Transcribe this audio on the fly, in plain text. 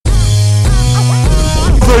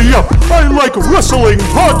the Yup, I Like Wrestling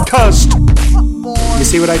podcast. You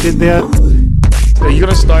see what I did there? Are you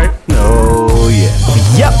gonna start? Oh,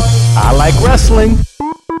 yeah. Yep, I like wrestling.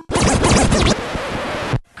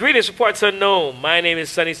 Greetings from parts unknown. My name is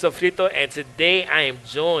Sunny Sofrito, and today I am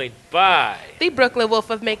joined by... The Brooklyn Wolf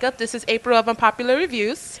of Makeup. This is April of Unpopular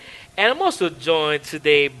Reviews. And I'm also joined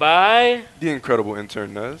today by... The incredible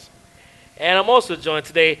intern Nez. And I'm also joined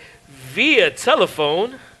today via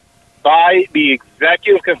telephone... by the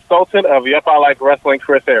executive consultant of Yep, I Like Wrestling,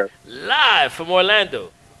 Chris Harris. Live from Orlando.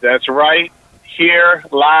 That's right. Here,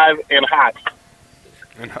 live, and hot.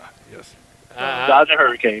 And yes. Dodger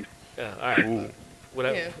Hurricane. All right. Ooh,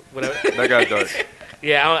 Whatever. that got dark.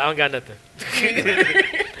 Yeah, I don't got nothing.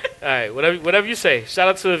 All right, whatever you say. Shout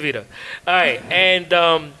out to Evita. All right,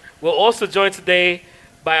 and we're also joined today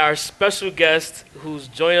by our special guest who's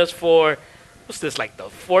joined us for, what's this, like the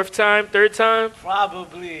third time?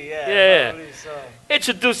 Probably, yeah. Yeah. Probably so.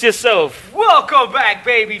 Introduce yourself. Welcome back,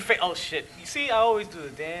 baby. Oh, shit. You see, I always do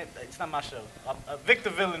it, Dan. It's not my show. I'm Victor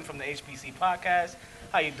Villain from the HBC podcast.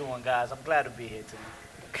 How you doing, guys? I'm glad to be here today.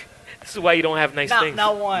 This is why you don't have nice things.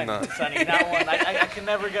 Not one, No. Sonny. Not one. I can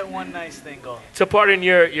never get one nice thing going. To pardon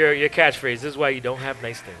your catchphrase, this is why you don't have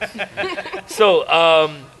nice things. So,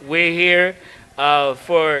 we're here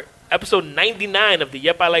for episode 99 of the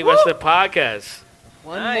Yep, I Like Wrestling podcast.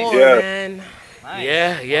 One Nice. more, Yeah. man. Nice.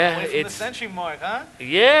 Yeah, Away from the it's century mark, huh?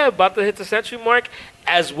 yeah, about to hit the century mark,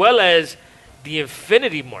 as well as the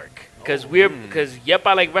infinity mark, because Yep,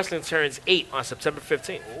 I Like Wrestling turns 8 on September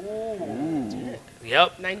 15th.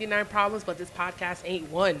 Yep. 99 problems, but this podcast ain't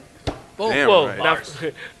one. Boom. Damn. Well, right. now,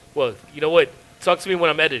 well, you know what? Talk to me when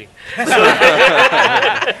I'm editing.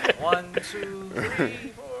 1, 2,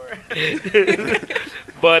 3, 4.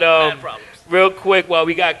 But Bad problems. real quick, while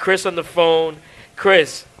we got Chris on the phone,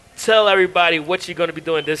 Chris, tell everybody what you're going to be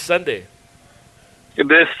doing this Sunday.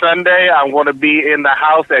 This Sunday, I'm going to be in the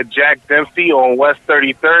house at Jack Dempsey on West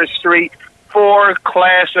 33rd Street for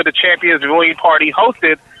Clash of the Champions viewing party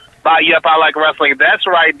hosted by Yep, I Like Wrestling. That's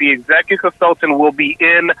right. The executive consultant will be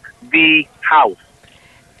in the house.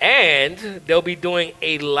 And they'll be doing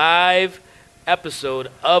a live episode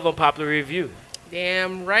of Unpopular Review.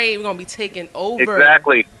 Damn right. We're going to be taking over.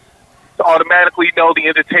 Exactly. So automatically know the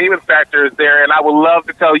entertainment factor is there, and I would love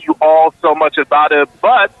to tell you all so much about it,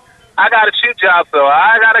 but I got a shoot job, so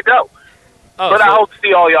I got to go. Oh, But I hope to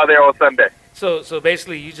see all y'all there on Sunday. so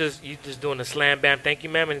basically you just doing a slam bam, thank you,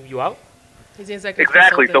 ma'am, and you out? He's the executive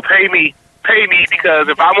Exactly. So consultant. pay me, because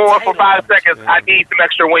if I'm on for 5 seconds, I need some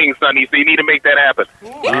extra wings, Sonny, so you need to make that happen.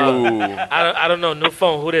 Ooh. I don't know. New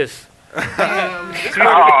phone. Who this?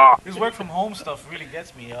 Aw. This work from home stuff really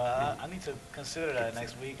gets me. I need to consider that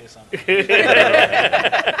next week or something.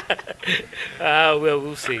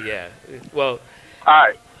 We'll see. Yeah. Well, All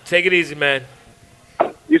right. take it easy, man.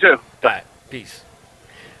 You too. Bye. Peace.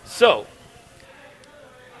 So,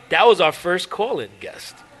 that was our first call-in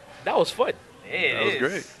guest. That was fun. Yeah, That was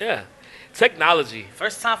great. Yeah. Technology.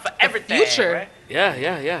 First time for everything. future. Right?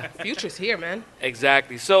 Yeah. Future's here, man.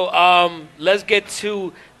 Exactly. So, let's get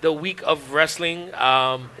to the week of wrestling.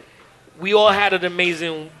 We all had an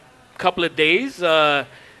amazing couple of days.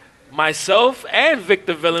 Myself and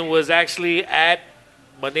Victor Villain was actually at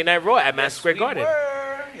Monday Night Raw at Madison Square Garden.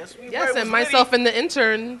 Yes, we were. Yes, It was and myself litty. and the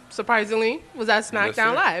intern, surprisingly, was at SmackDown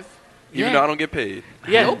sir. Live. Even Yeah. though I don't get paid.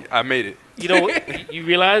 Yeah. Nope. I made it. You know, you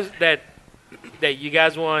realize that you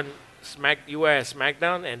guys were on you were at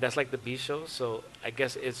SmackDown, and that's like the B show, so I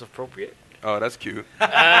guess it's appropriate. Oh, that's cute.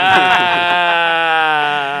 That's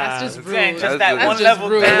just rude. Man, just That's that just one rude. level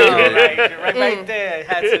down, right there.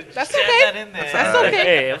 Had to That's jam okay. that in there. That's okay.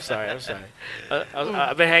 Hey, I'm sorry.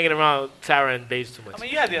 I've been hanging around Tara and Baze too much. I mean,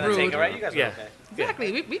 you had the Undertaker, Rude. right? You guys Yeah. were okay.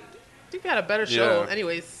 Exactly. We've had a better show. Yeah.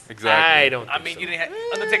 Anyways. Exactly. I don't. I think mean, so. you didn't have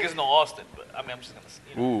Undertaker's no Austin, but I mean, I'm just gonna.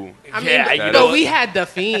 Ooh. I mean, Yeah, but you know- we had The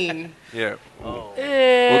Fiend. Yeah. Oh.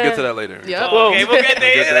 We'll get to that later. Yep. Well, Okay, we'll get We'll get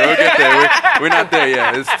there. there. We'll get there. We're not there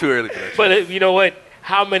yet. It's too early for that. But you know what?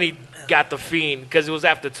 How many got the Fiend? Because it was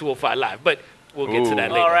after 205 Live. But we'll get to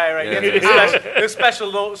that Ooh. later. All right. Yeah. Yeah. There's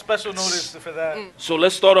special notice for that. So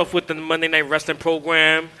let's start off with the Monday Night Wrestling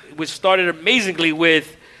program, which started amazingly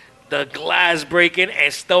with the glass breaking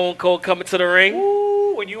and Stone Cold coming to the ring.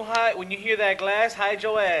 Ooh, when you hear that glass, hide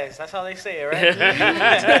your ass. That's how they say it,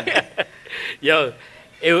 right? Yo,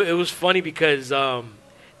 it was funny because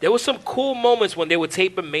there was some cool moments when they would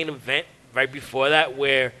tape a main event right before that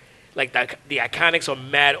where like the Iconics are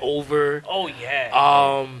mad over. Oh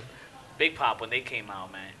yeah. Big Pop when they came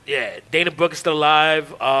out, man. Yeah, Dana Brooke is still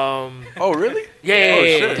alive. Oh, really? Yeah, Oh,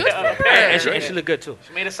 yeah, shit. yeah. Good for her. And she looked good too.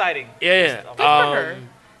 She made a sighting. Yeah, Good for her.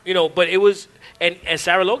 you know, but it was and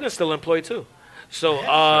Sarah Logan's still employed too. So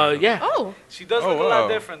yeah, Oh, She does Oh, look a lot wow.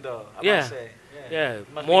 different though. I Yeah. must say. yeah,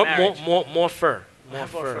 Must be more marriage. fur, more More fur.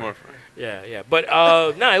 More Yeah. But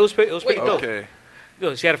nah, it was pretty Wait, dope. Okay.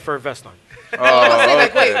 Yo, she had a fur vest on. I was gonna say,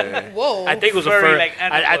 like, okay. wait, whoa. I think it was a Furry fur. like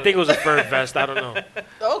I animal. think it was a fur vest. I don't know.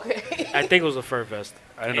 Okay. I think it was a fur vest.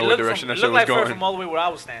 I didn't It know what looked direction from, that it shit looked was like fur going. from all the way where I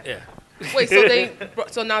was standing. Yeah. Wait,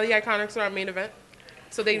 so now the Iconics are our main event?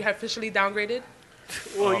 So they have officially downgraded?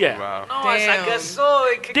 Well, Oh, yeah. Wow. Oh, I Damn. guess so.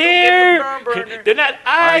 It kicked them in the burn burner. They're not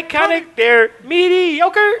iconic. They're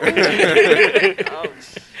mediocre Oh,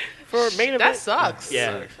 for main event. That sucks.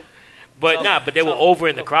 Yeah. But they were over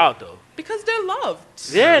in the crowd though. Because they're loved.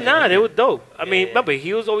 Yeah, nah, they were dope. I mean, remember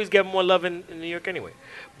he was always getting more love in New York anyway.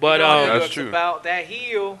 But That's it's true. about that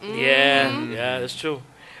heel. yeah, that's true.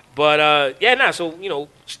 But so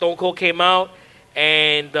Stone Cold came out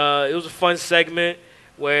and it was a fun segment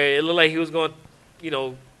where it looked like he was going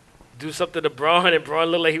to, do something to Braun, and Braun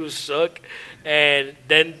looked like he was shook. And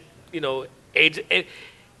then, AJ,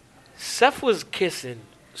 Seth was kissing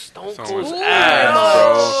Stone So Cold's much ass. ass,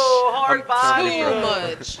 Oh, hard I'm body. Too telling you.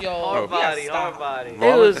 much, yo. Hard We gotta body, stop. hard body.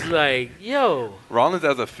 It was like, yo. Rollins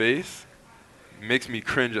as a face makes me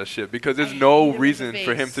cringe as shit because there's no hate him as a reason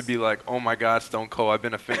for him face. to be like, oh my God, Stone Cold, I've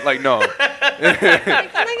been a fan. Like, no.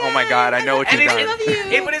 Oh my God, I know what And you've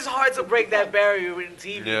it's, done. but it's hard to break that barrier in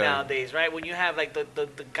TV Yeah. nowadays, right? When you have like the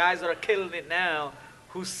guys that are killing it now,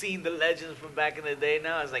 who's seen the legends from back in the day.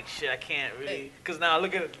 Now it's like shit. I can't really, because now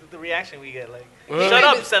look at the reaction we get. Like, shut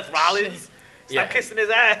up, Seth Rollins. Stop kissing his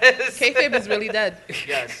ass. Kayfabe is really dead.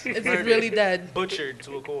 Yes, It's really dead. butchered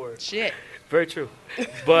to a core. Shit. Very true.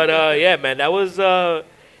 But yeah, man, that was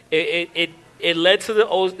it led to the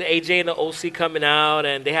AJ and the OC coming out,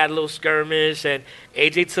 and they had a little skirmish, and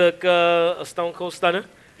AJ took a Stone Cold Stunner.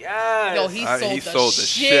 Yes. Yo, he He sold, sold the the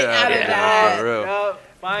shit shit out of it, that. for real. Yup,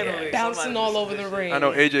 finally. Bouncing somebody all listened over to the this ring. I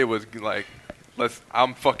know AJ was like,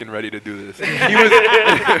 I'm fucking ready to do this. He was,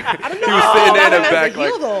 I don't know. he was sitting there in the Him as back a heel,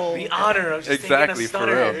 like, though. The honor of just exactly, taking a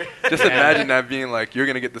for stunner. real. Just imagine that being like, you're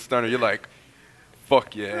going to get the stunner. You're like,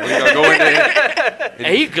 fuck yeah. We're going to go in there. And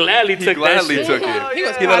he gladly took gladly that shit. took Oh, it. He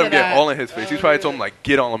was He proud let of him get that. all in his face. He probably told him, like,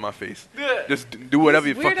 get all in my face. Yeah. Just do whatever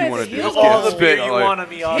the He's fuck weird you as want a to do. heel, Just though. get All the spit. beer you like, want on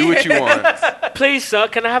me, all do what you want. Please, sir,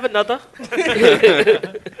 can I have another?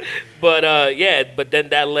 But yeah, but then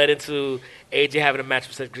that led into AJ having a match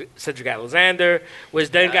with Cedric Alexander, which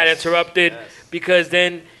then got interrupted because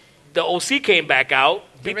then the OC came back out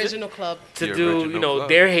The original club. to The do original club.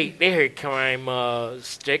 their hate crime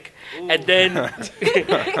stick, and then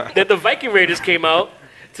then the Viking Raiders came out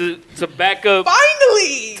to back up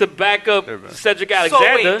Finally! Cedric So wait,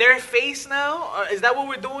 Alexander. they're face now? Is that what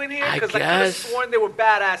we're doing here? I Because I could have guess. sworn they were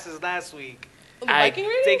badasses last week. The I- Viking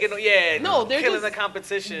Raiders? Taking, No, they're killing just- the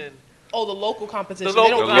competition. Oh, the local competition. The They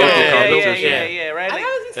local, don't local count. competition. yeah, right? I Like,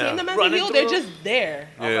 haven't seen them as a Running heel. through They're them? just there.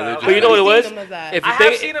 Yeah, they Okay. just- But you know what it was? Seen them as that. If I you have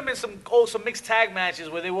think, seen them in some mixed tag matches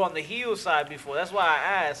where they were on the heel side before. That's why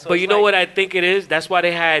I asked. So but it's you know like- what I think it is? That's why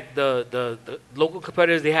they had the local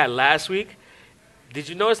competitors they had last week. Did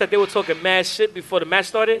you notice that they were talking mad shit before the match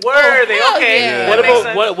started? Were they? hell Okay. yeah. One That of makes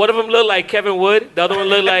them, sense. one of them looked like Kevin Wood. The other one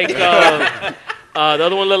looked like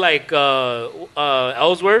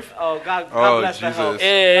Ellsworth. Oh, God Oh, bless the Jesus. help. God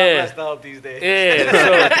Yeah. bless the help these days.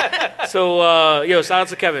 Yeah. So yo, shout out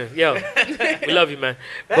to Kevin. Yo, we love you, man.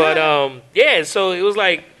 But yeah. So it was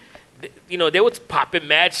like, they were popping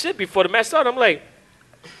mad shit before the match started. I'm like,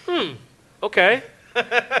 okay.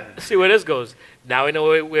 Let's see where this goes. Now we know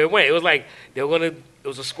where it went. It was like they were gonna. It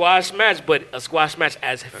was a squash match, but a squash match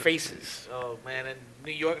as faces. Oh, man. And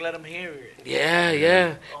New York let them hear it.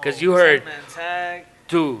 Yeah. Because Oh, you heard, 10-man tag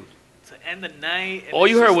dude. to end the night. and All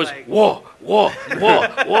it's you heard just was like, war.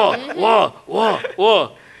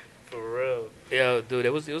 For real. Yeah, dude,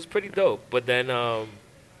 it was pretty dope. But then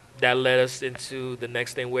that led us into the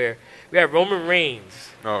next thing where we had Roman Reigns.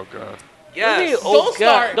 Oh, God. Yes. Oh, Don't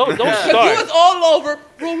God. start. Don't Because start. you was all over.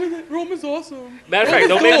 Roman's awesome. Matter of fact,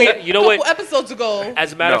 don't make me. You know a couple what? episodes ago.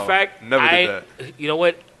 As a matter of No, fact, never did you know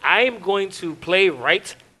what? I am going to play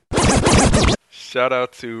right. Shout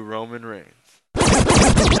out to Roman Reigns.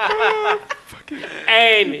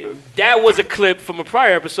 And that was a clip from a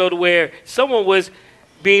prior episode where someone was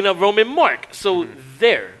being a Roman Mark. So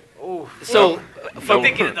there. So I'm from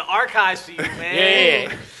thinking of the archives for you, man.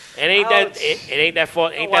 yeah. It ain't that. It ain't that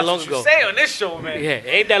far. Ain't that Watch long what ago. you say on this show, man. Yeah, it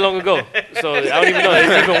ain't that long ago. So I don't even know.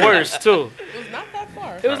 It's even worse too. It was not that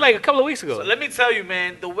far. It was like a couple of weeks ago. So let me tell you,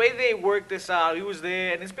 man, the way they worked this out, he was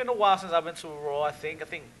there, and it's been a while since I've been to a Raw. I think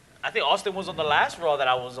Austin was on the last Raw that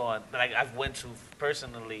I was on, that I've went to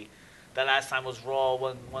personally. The last time was Raw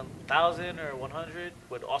 1000 or 100,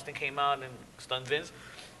 when Austin came out and stunned Vince.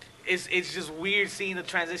 it's just weird seeing the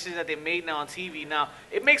transitions that they made now on TV. Now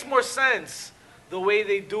it makes more sense the way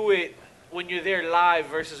they do it when you're there live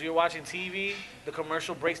versus you're watching TV. The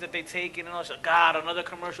commercial breaks that they take and all. God, another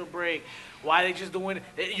commercial break. Why are they just doing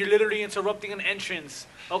it? You're literally interrupting an entrance.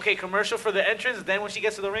 Okay, commercial for the entrance. Then when she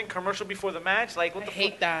gets to the ring, commercial before the match. Like what I the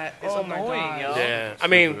hate fuck? that. It's Oh my annoying, god. yo. Yeah, I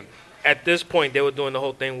mean, at this point, they were doing the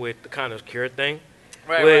whole thing with the kind of cure thing,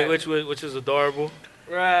 Right. which is adorable.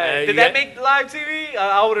 Right. Did yeah. that make live TV?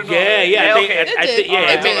 I wouldn't know. Yeah, I think, okay. I think,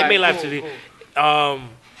 yeah, It did. it made live Cool, TV.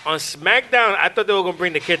 On SmackDown, I thought they were gonna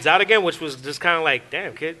bring the kids out again, which was just kind of like,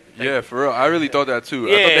 damn, kid. Like, Yeah, for real. I really thought that too.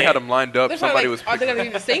 I thought Yeah. they had them lined up. They're Somebody like, was are they picking gonna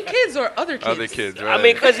be the same kids or other kids? other kids, right? I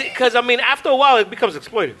mean, because after a while, it becomes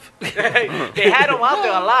exploitive. They had them out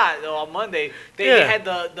there a lot though, on Monday. They Yeah. had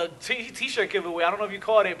the t-shirt giveaway. I don't know if you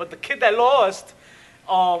caught it, but the kid that lost,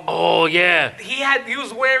 Oh yeah. he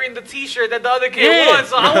was wearing the t-shirt that the other kid Yeah. won.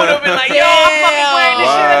 So I would have been like, yo, I'm fucking wearing this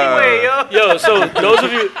Wow. shit anyway, yo. Yo,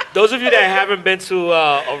 so those of you that haven't been to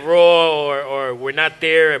a Raw or were not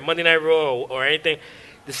there at Monday Night Raw or anything,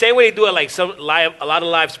 the same way they do at like a lot of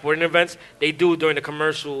live sporting events, they do during the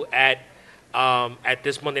commercial at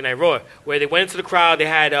this Monday Night Raw, where they went into the crowd. They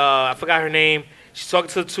had I forgot her name. She's talking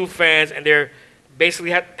to the two fans, and they're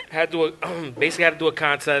basically had to do a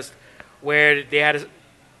contest where they had to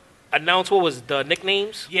announce what was the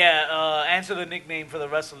nicknames. Yeah, answer the nickname for the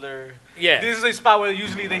wrestler. Yeah. This is a spot where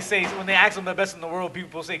usually they say, when they ask them the best in the world,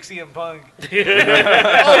 people say CM Punk.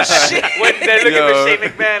 Oh shit! When they're looking Yo. for Shane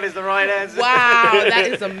McMahon is the right answer. Wow, that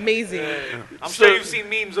is amazing. I'm So- sure you've seen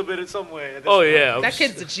memes of it somewhere. at this Oh point. yeah, That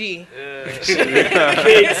kid's a G. kids.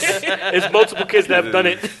 It's multiple kids that have done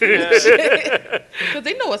it. Cause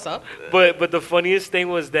they know what's up. But the funniest thing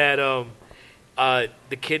was that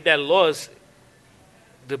the kid that lost,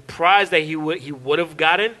 the prize that he would have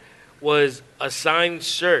gotten was a signed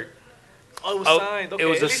shirt. Oh, it was Oh, signed. Okay, it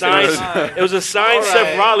was at a least signed. was signed. It was a signed All Seth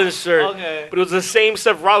right. Rollins shirt, Okay. but it was the same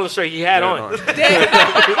Seth Rollins shirt he had on.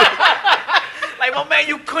 Like, my man,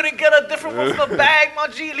 you couldn't get a different one for the bag, my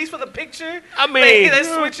G, at least for the picture? I mean,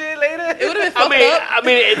 Let's switch it later. It would have been fucked up. I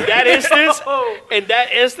mean, in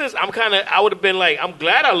that instance, I would have been like, I'm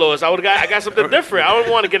glad I lost. I got something different. I don't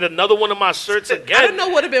want to get another one of my shirts I don't again. know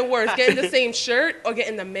what would have been worse, getting the same shirt or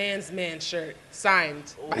getting the man's man shirt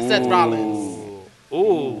signed by Seth Rollins.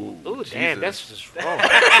 Ooh, damn, that's just wrong.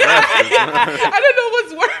 I don't know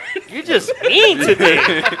what's worse. You're just mean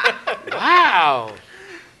today. Wow.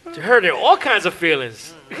 You hurting all kinds of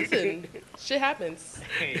feelings. Listen, shit happens.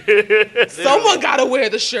 Someone gotta wear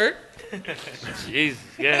the shirt. Jesus,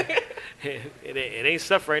 yeah. It ain't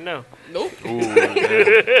stuff right now. Nope.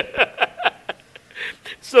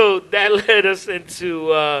 So that led us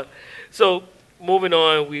into. So moving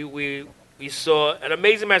on, we saw an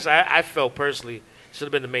amazing match. I felt personally should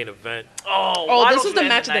have been the main event. Oh, Oh, this Waddles was the ended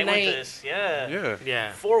match of the with night. this. Yeah. Yeah.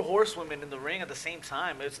 Yeah. 4 horsewomen in the ring at the same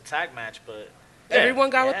time. It was a tag match, but Everyone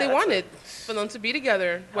got what Yeah, they that's wanted for them to be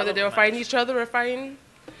together, whether of they a were fighting match. each other or fighting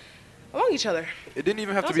along each other. It didn't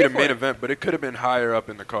even have to Let's be the go for main it. event, but it could have been higher up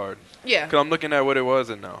in the card. Yeah. Because I'm looking at what it was,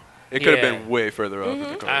 and no. It could have Yeah. been way further up in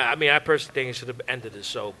the card. I mean, I personally think it should have ended the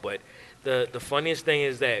show. But the funniest thing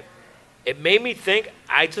is that it made me think.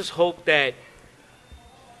 I just hope that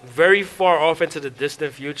very far off into the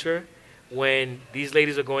distant future, when these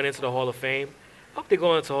ladies are going into the Hall of Fame, I hope they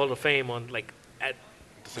go into the Hall of Fame on like at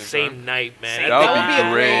the Same same night, man. That would That would be be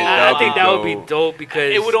a great. great- I think that would be dope. dope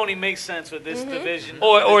because it would only make sense with this division.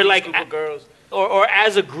 Or with these like group of girls. or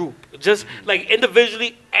as a group, just like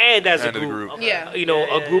individually and as And a as a group. group. Yeah. You know,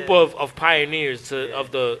 Yeah, a group of pioneers of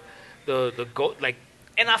the go like.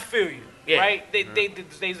 And I feel you, Yeah. right? They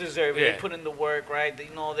deserve it. Yeah. They put in the work, right? They,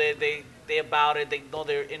 you know, they about it. They know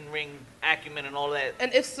their in-ring acumen and all that.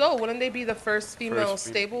 And if so, wouldn't they be the first female First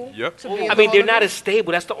fe- stable? Yep. To be in I the mean, Hall they're of not Fame? as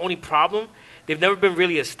stable. That's the only problem. They've never been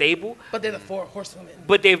really as stable, But they're the 4 horsewomen.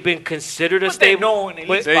 but they've been considered a But they're stable. known at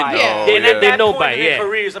least They by it. know, Yeah. yeah. And at that They know point by in it, their yeah.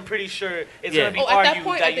 careers, I'm pretty sure it's Yeah. going to be Oh, at that argued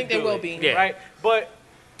point, that I think you they do will it, be. Yeah. right? But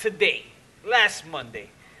today, last Monday,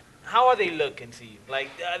 how are they looking to you? Like,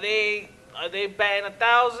 are they batting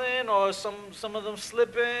 1,000 or some of them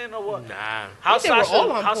slipping or what? Nah. How's think they were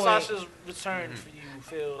all on how's point. Sasha's return for you?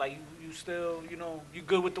 Feel like you still, you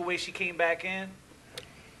good with the way she came back in?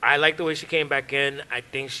 I like the way she came back in. I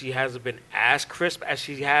think she hasn't been as crisp as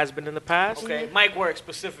she has been in the past. Okay, Mike Work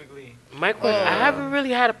specifically. Mike, I haven't really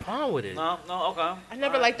had a problem with it. No, okay. I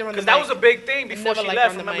never liked her on the Because that mic. was a big thing before never she liked her left.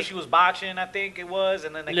 on the Remember, mic. she was boxing, I think it was,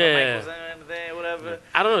 and then like Yeah. Mike was in there, whatever.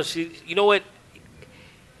 I don't know. You know what?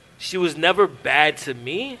 She was never bad to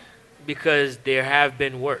me because there have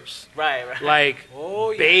been worse. Right. Like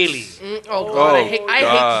Oh, yes. Bailey. Oh, God, I Oh, hate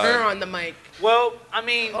God. her on the mic. Well, I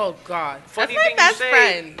mean, Oh God, Funny that's thing my you best say,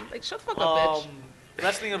 friend. Like, shut the fuck up, bitch.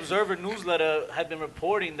 Wrestling Observer newsletter had been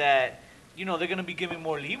reporting that they're gonna be giving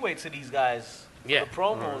more leeway to these guys for Yeah. the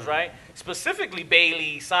promos, right? Specifically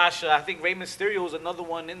Bailey, Sasha. I think Rey Mysterio is another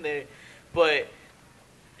one in there, but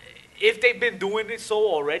if they've been doing it so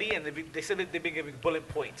already, and they said that they've been giving bullet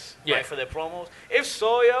points right, for their promos. If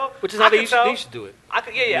so, yo, Which is how they tell, should do it. I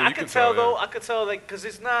could, Yeah, I you could can tell tell, though. I could tell like because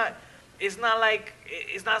it's not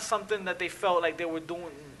something that they felt like they were doing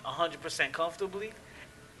 100% comfortably.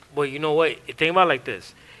 Well, you know what? Think about it like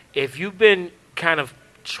this. If you've been kind of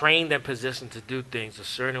trained and positioned to do things a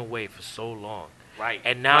certain way for so long, Right.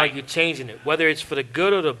 and now Right. you're changing it, whether it's for the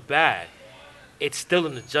good or the bad, it's still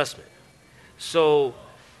an adjustment. So,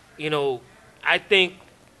 I think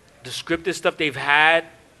the scripted stuff they've had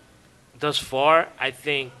thus far, I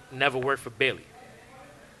think never worked for Bailey.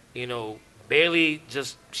 Bailey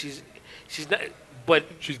she's not, but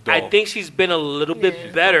She's I dull. think she's been a little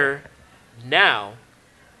bit better now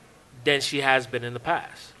than she has been in the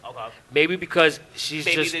past. Okay. Maybe because she's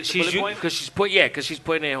Maybe just the she's bullet point? because she's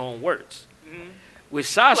putting in her own words. With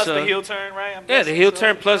Plus Sasha, the heel turn, right? I'm yeah, the guessing, heel so,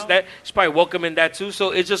 turn plus that she's probably welcoming that too.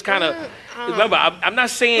 So it's just kind of remember. I'm not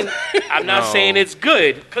saying it's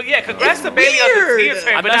good. Congrats to Bailey on the heel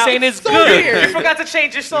turn. I'm but not now- saying it's so good. weird. You forgot to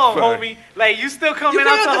change your song, Right. homie. Like you still coming You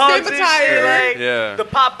out put to on the hugs same and shit. attire. Like Yeah. the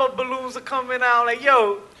pop-up balloons are coming out. Like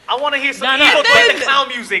yo, I want to hear some Nah, evil but- the clown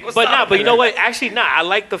music. What's But up? but you know what? Actually, I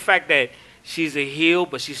like the fact that she's a heel,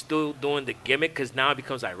 but she's still doing the gimmick because now it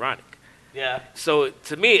becomes ironic. Yeah. So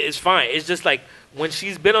to me, it's fine. It's just like when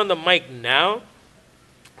she's been on the mic now,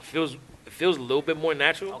 it feels a little bit more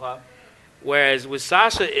natural. Okay. Whereas with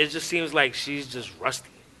Sasha, it just seems like she's just rusty.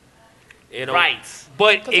 Right.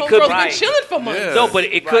 But Because it homegirl's could been right. chilling for months. Yeah. no, but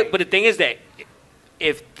it could. Right. But the thing is that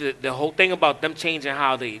if the whole thing about them changing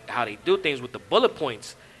how they do things with the bullet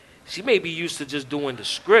points, she may be used to just doing the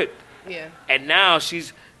script, Yeah. and now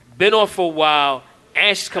she's been off for a while,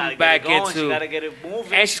 and she's coming back She into gotta get it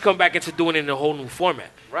moving. and she's come back into doing it in a whole new format.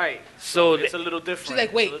 Right. So It's a little different. She's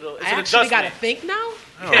like, wait, It's a little- it's I an actually got to adjustment. think now?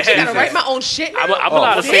 Oh, I actually got to Jesus. write my own shit now? I'm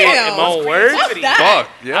allowed to say it in damn. my own words. Fuck that.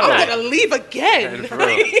 Fuck, yeah. I'm going to leave again. Yeah, for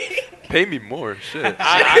real. Pay me more. Shit.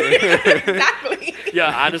 Exactly.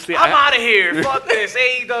 Yeah, honestly, I'm out of here. Fuck this.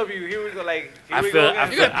 AEW. Here we go. Like, here I we feel- go I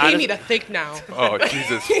again. You're going to pay Honest- me to think now. Oh,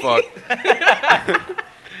 Jesus, fuck.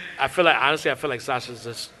 I feel like Sasha's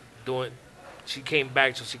just doing. She came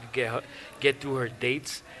back so she could get through her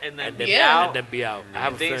dates And then be be Yeah. out. out. And then be out. I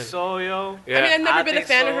have I a think friend. so, yo. Yeah. I mean, I've never I been a think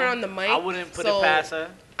fan of so. her on the mic. I wouldn't put so, it past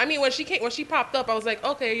her. I mean, when she popped up, I was like,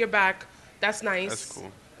 okay, you're back. That's nice. That's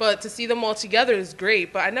cool. But to see them all together is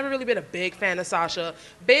great. But I've never really been a big fan of Sasha.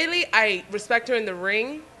 Bailey, I respect her in the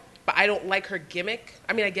ring, but I don't like her gimmick.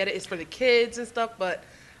 I mean, I get it, it's for the kids and stuff, but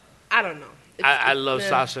I don't know. I love yeah.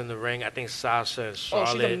 Sasha in the ring. I think Sasha and Oh, she's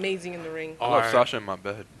Charlotte amazing in the ring. I love are. Sasha in my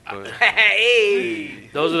bed. But Hey.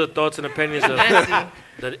 Those are the thoughts and opinions of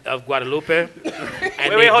Nasty. of Guadalupe. And Wait,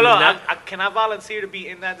 they hold do on. not- Can I volunteer to be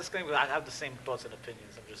in that disclaimer? I have the same thoughts and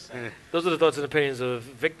opinions. I'm just saying. Those are the thoughts and opinions of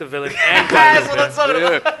Victor Villain and That's what I'm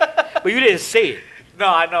Guadalupe. talking about. But you didn't say it. No,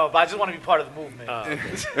 I know, but I just want to be part of the movement. No, no,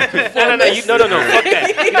 fuck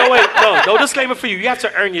that. You know what? No disclaimer for you. You have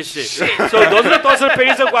to earn your shit. So those are the thoughts and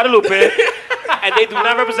opinions of Guadalupe, and they do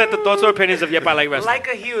not represent the thoughts or opinions of Yep, I Like Wrestling. Like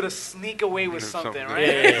a heel to sneak away with something, right?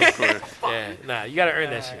 Yeah. of course. Yeah, nah, you gotta earn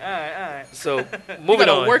that shit. All right. So You moving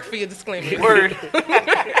gotta on. work for your disclaimer. Word.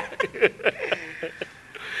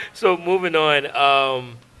 So moving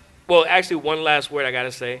on. Well, actually, one last word I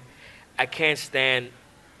gotta say. I can't stand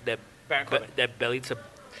that Baron Corbin. that belly to.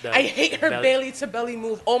 The I hate her Bailey to belly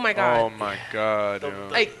move. Oh my god. Oh my god. yo.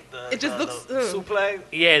 Like, it just looks. suplex.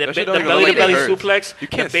 Yeah, the That shit the don't even belly look to belly like it hurts. suplex. You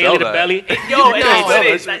can't the Bailey sell to that. belly. Yo, and No.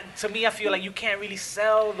 it's like, to me, I feel like you can't really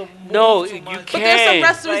sell the move No, too you much. But there's some can.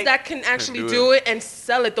 wrestlers Like, that can actually do do it and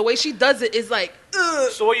sell it. The way she does it is like, ugh.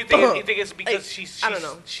 So what you think? You think it's because Like, she's I don't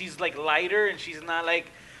know. she's like lighter and she's not like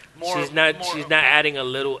more. She's not more- adding a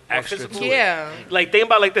little extra physical. to it. Yeah. Like think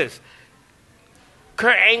about it like this.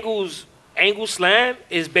 Kurt Angle's angle slam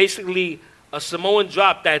is basically a Samoan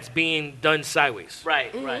drop that's being done sideways.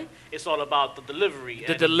 Right, right. It's all about the delivery.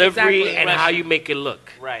 The and- delivery Exactly. and how you make it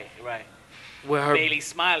look. Right, right. Where her Bailey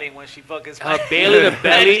smiling when she fucking her smiles. Bailey to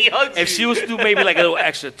belly. She hugs If you. she was to do maybe like a little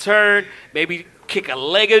extra turn, maybe kick a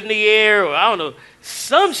leg in the air, or I don't know,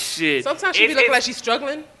 some shit. Sometimes she be It's- looking like it's- she's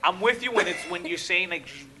struggling. I'm with you when you're saying like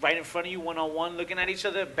right in front of you, one on one, looking at each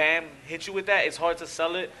other, bam, hit you with that. It's hard to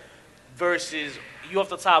sell it. versus you off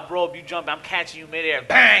the top rope, you jump, I'm catching you midair,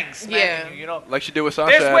 bang, smacking you, you know. Like she did with Sasha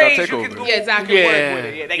There's at ways you TakeOver. can go Yeah, exactly. work with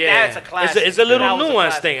it. Yeah, like, that's a classic. It's a little That was a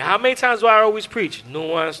nuance classic. thing. How many times do I always preach?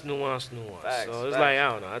 Nuance. Facts, So it's facts. like, I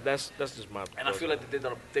don't know. That's just my. And I feel like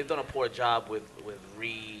they've done a poor job with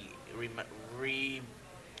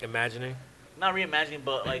imagining. not reimagining,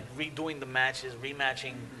 but like redoing the matches,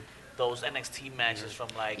 rematching those NXT matches from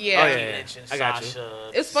like Yeah. Oh, yeah, Becky yeah. Lynch and I got you.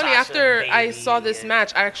 Sasha. It's funny, Sasha after and I Bayley saw this and-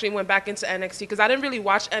 match, I actually went back into NXT because I didn't really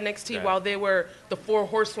watch NXT Yeah. while they were the Four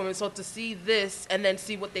Horsewomen. So to see this and then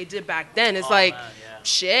see what they did back then, it's Oh, like, man, yeah.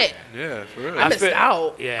 shit, Yeah, for real. I missed feel-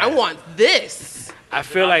 out. yeah. I want this. I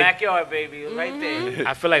feel My like backyard, baby, right there.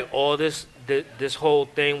 I feel like all this whole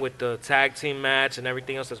thing with the tag team match and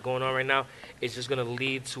everything else that's going on right now is just gonna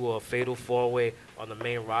lead to a fatal four-way on the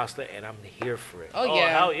main roster, and I'm here for it. Oh, yeah.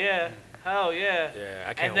 Hell yeah, hell yeah. Yeah,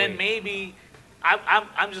 I can't And then wait. maybe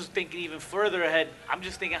I'm just thinking even further ahead. I'm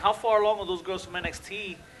just thinking how far along are those girls from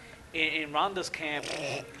NXT in Ronda's camp?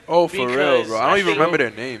 Oh, for real, Because bro. I don't even think remember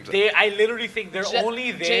their names. I literally think they're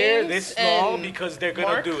only there James this long and because they're gonna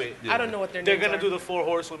Mark? do it. I don't know what their They're names gonna are. do the Four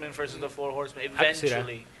Horsewomen versus the Four Horsemen can see that.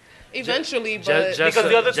 eventually. Eventually, but Just Because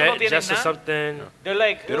the others are not the just name now? something. They're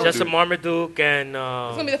like They don't Just do a Marmaduke and. it's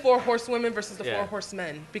gonna be the Four Horsewomen versus the Yeah. Four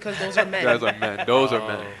Horsemen because those are men. Guys are men. Those are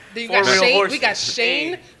men. Then you Four got real Shane. horses. We got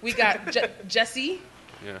Shane. Hey. We got Jesse.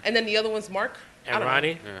 Yeah. And then the other one's Mark. I And don't know.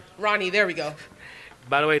 Ronnie. Ronnie. There we go.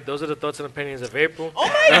 By the way, those are the thoughts and opinions of April, Oh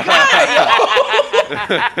my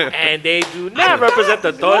God! and they do not represent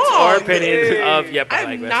the thoughts or wrong. opinions of Yep, I Like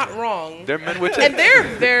I'm not Wrestling. wrong. They're men with And tits. they're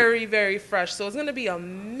very, very fresh. So it's gonna be a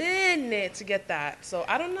minute to get that. So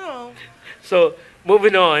I don't know. So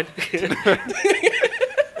moving on.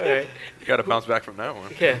 All right. You gotta bounce back from that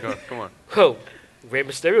one. Yeah. Go, come on. Oh, Rey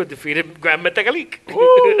Mysterio defeated Grand Metalik.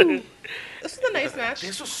 This is a nice match.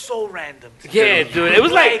 this was so random. Yeah, dude. It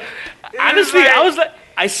was like, It was honestly, like- I was like,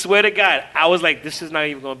 I swear to God, I was like, this is not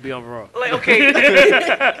even gonna be on Raw. Like, okay,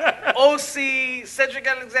 OC, Cedric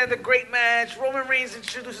Alexander, great match. Roman Reigns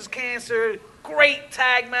introduces cancer, great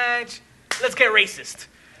tag match. Let's get racist.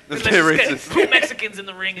 Let's get racist. Put Mexicans in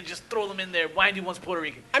the ring and just throw them in there. Windy one's Puerto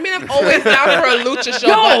Rican. I mean, I'm always down for a lucha show,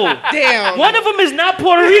 Yo, but damn. One of them is not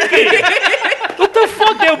Puerto Rican. What the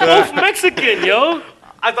fuck? They're both Mexican, yo.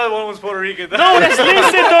 I thought one was Puerto Rican. No, that's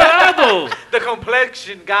Lince Dorado. The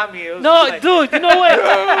complexion got me. It was No, just like, dude, you know what?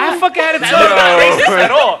 I fucking had to that's tell not racist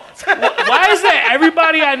at all. Why is that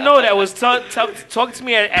everybody I know that was talking to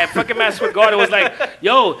me at fucking Madison Square Garden was like,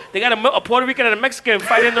 yo, they got a Puerto Rican and a Mexican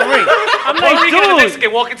fighting in the ring. I'm Puerto like, Rican and dude.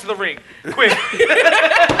 Mexican walk into the ring. Quick.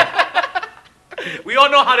 We all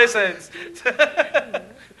know how this ends.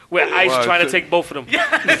 Where Ice Wow, trying to so- take both of them.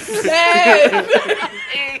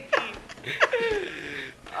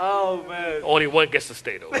 Oh, man. Only one gets to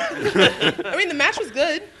stay, though. I mean, the match was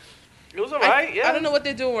good. It was all right, yeah. I don't know what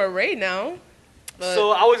they're doing with Ray now. But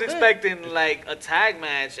So I was expecting like a tag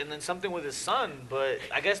match and then something with his son, but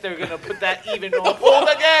I guess they're gonna put that even on hold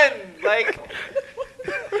again. Like,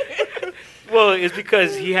 Well, it's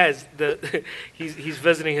because he has he's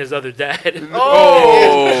visiting his other dad.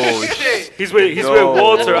 Oh, shit. He's with No.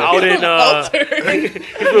 Walter out in Walter. he's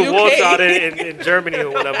with UK. Walter out in Germany or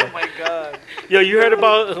whatever. Oh my god. Yo, you heard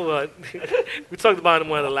about what? We talked about in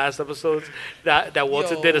one of the last episodes that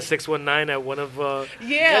Walter Yo. did a 619 at one of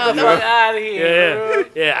Yeah. Get the fuck out of here.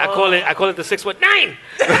 yeah. I call it the 619.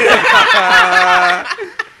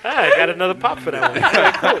 I got another pop for that one. All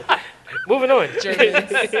right, cool. Moving on.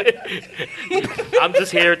 Germans. I'm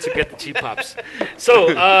just here to get the cheap pops.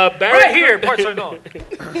 So Barry Right here, parts unknown.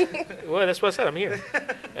 Well, that's what I said. I'm here. I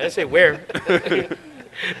didn't say where.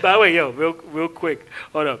 By the way, yo, real quick.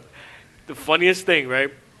 Hold up. The funniest thing,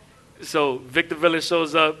 right? So Victor Villain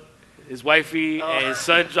shows up, his wifey and his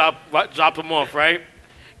son drop him off, right?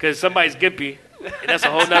 Because somebody's gimpy. And that's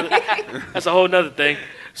a whole nother thing.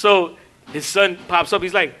 So his son pops up.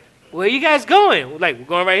 He's like, "Where you guys going?" We're like, "We're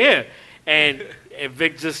going right here." And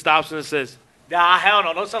Vic just stops and says, Nah, hell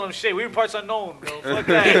no. Don't tell him shit. We were parts unknown, bro. Fuck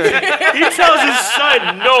that. he tells his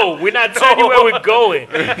son, "No, we're not telling you where we're going.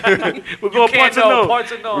 We're going Can't parts know. unknown."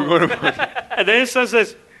 Parts unknown. And then his son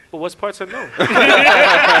says, "Well, what's parts unknown?"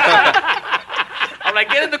 I'm like,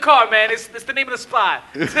 get in the car, man. It's the name of the spot.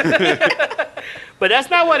 But that's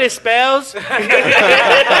not what it spells.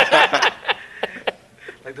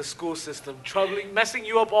 Like the school system, messing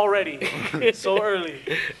you up already. So early.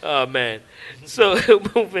 Oh man. So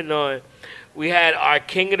moving on, we had our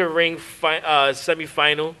King of the Ring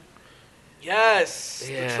semifinal. Yes.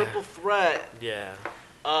 Yeah. The triple threat. Yeah.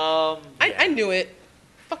 I knew it.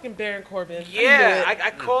 Fucking Baron Corbin. Yeah, I knew it.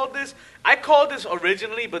 I called this. I called this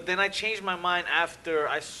originally, but then I changed my mind after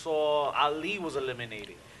I saw Ali was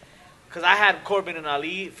eliminated. Because I had Corbin and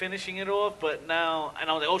Ali finishing it off, but now, and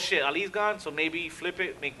I was like, oh shit, Ali's gone, so maybe flip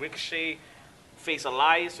it, make Ricochet face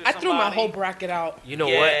Elias or I somebody. threw my whole bracket out. You know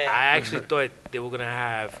Yeah. what? I actually thought they were gonna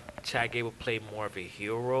have Chad Gable play more of a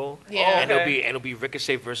heel role. Yeah. And Okay. it'll be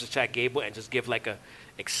Ricochet versus Chad Gable, and just give like a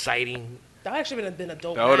exciting That actually been a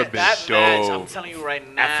dope That would've match. been That match, dope. I'm telling you right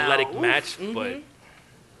now. athletic oof, match.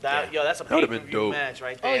 But Yo, that's a That would've been pay-per-view dope. match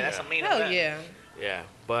right Oh, there. yeah. That's a main Hell event. yeah. yeah,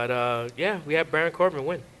 but yeah, we had Baron Corbin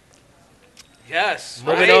win. Yes.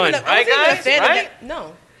 Moving right? on. I wasn't Right, even a guys? fan Right? of that.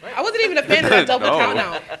 No. I wasn't even a fan of that double No. count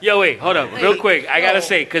out. Yo, wait, hold up, real Like, quick. I gotta yo.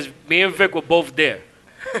 say, cause me and Vic were both there.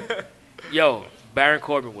 Yo, Baron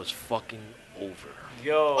Corbin was fucking over.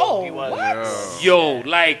 Yo, Oh, he was. what? Yo,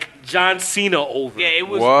 like John Cena over. Yeah, it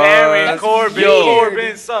was What? Baron That's Corbin. weird.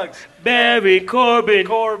 Corbin sucks. Baron Corbin.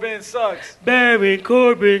 Corbin sucks. Baron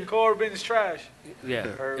Corbin. Corbin's trash. Yeah,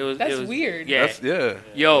 That's it was weird. Yeah, Yeah.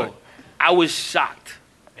 yo, I was shocked.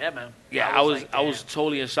 Yeah, man. Yeah, I was I was like,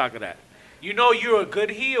 totally in shock of that. You know you're a good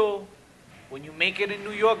heel when you make it in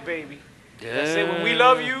New York, baby. That's it. When we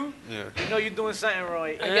love you, Yeah. you know you're doing something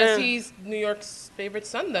right. I guess he's New York's favorite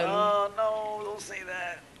son then. Oh, no, don't say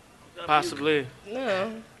that. I'm gonna Possibly,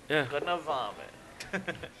 No. yeah. puke. Gonna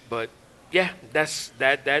vomit. But yeah, that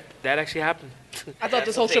actually happened. I thought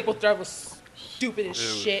this whole That's the triple threat was stupid as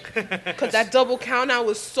shit. Because that double count out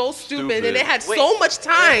was so stupid. And Stupid. they had Wait. so much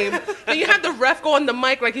time. Then you have the ref go on the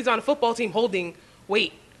mic like he's on a football team holding.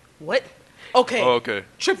 Wait, what? Okay. Oh, okay.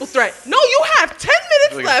 Triple threat. No, you have 10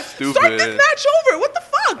 minutes Like, left. Start stupid. this match over. What the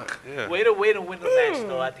fuck? Yeah. Way to win the match,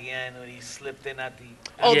 though, at the end when he slipped in at the...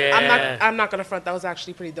 Oh, Yeah. I'm not gonna front. That was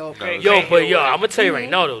actually pretty dope. No. Great- Yo, great but heel yo, win. I'm gonna tell you right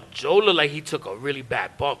now though, Joe looked like he took a really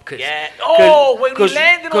bad bump. Cause, Yeah. Oh, when we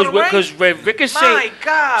landed on the ring? Because when Ricochet, My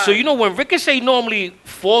God. so you know when Ricochet normally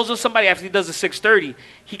falls on somebody after he does a 630,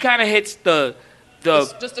 he kind of hits the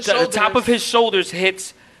Just the top shoulders. of his shoulders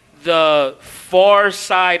hits the far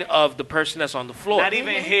side of the person that's on the floor. Not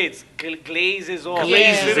even hits. Glazes off.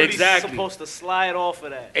 Glazes, He's literally exactly. supposed to slide off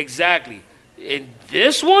of that. Exactly. In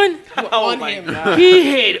this one, Oh, on my him. God.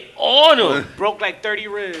 he hit on him. Broke like 30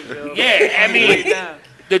 ribs, yo. Yeah, I Way mean, down.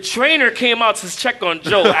 the trainer came out to check on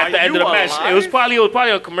Joe at the end of you the match. alive? It was probably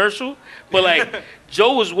a commercial, but like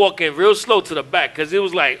Joe was walking real slow to the back because it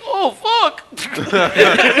was like, oh fuck,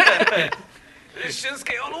 This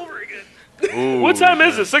Shinsuke all over again. Ooh, what time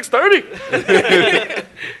is it? 6:30.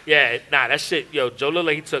 Yeah, nah, that shit, yo. Joe looked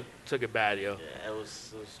like he took it bad, yo. Yeah, it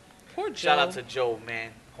was Poor Joe. shout out to Joe,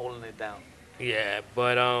 man, holding it down. Yeah,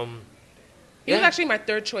 but He was yeah. actually my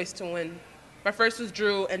third choice to win. My first was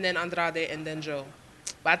Drew, and then Andrade, and then Joe.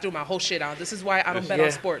 But I threw my whole shit out. This is why I don't bet Yeah.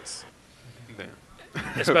 on sports.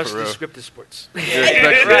 especially real. scripted sports.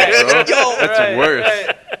 Respect Right. that, bro. Yo, That's worse.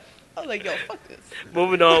 I was like, yo, fuck this.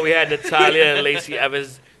 Moving on, we had Natalia and Lacey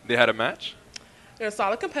Evans. They had a match? They're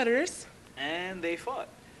solid competitors. And they fought.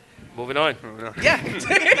 Moving on, Yeah.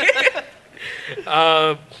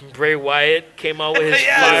 Bray Wyatt came out with his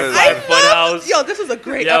Yes. Firefly Funhouse. Yo, this is a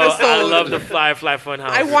great Yo, episode. I love the Firefly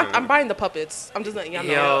Funhouse. I'm buying the puppets. I'm just letting y'all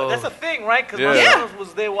know. Yo. That's a thing, right? Because Yeah. my Yeah. son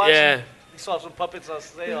was there watching. Yeah. He saw some puppets on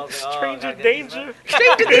sale. I was like, oh, Stranger gotta get this, danger. man.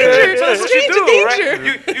 Stranger danger. That's what you Stranger do,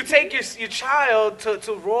 danger. right? You take your child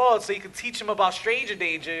to Raw so you can teach him about stranger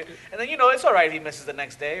danger, and then it's all right if he misses the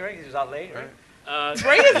next day, right? He's out late, right?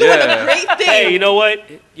 Bray is doing Yeah. a great thing. Hey, you know what?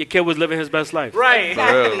 Your kid was living his best life. Right.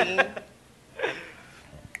 Exactly.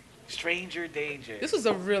 Stranger danger. This was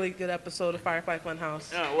a really good episode of Firefly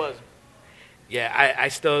Funhouse. Yeah, it was. Yeah, I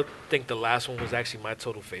still think the last one was actually my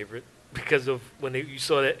total favorite because of when you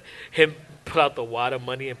saw that him pull out the water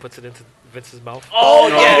money and puts it into Vince's mouth. Oh,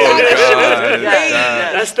 God, yeah. that shit was God, great.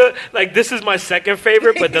 God. That's the like. This is my second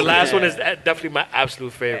favorite, but the last one is definitely my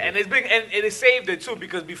absolute favorite. And it's big, and it saved it too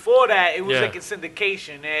because before that it was Yeah. like in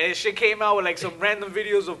syndication, and it shit came out with like some random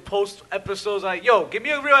videos of post episodes. Like, yo, give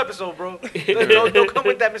me a real episode, bro. Don't come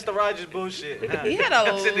with that Mr. Rogers bullshit. Nah. He had a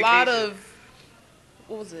Syndication. lot of,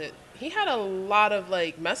 what was it? He had a lot of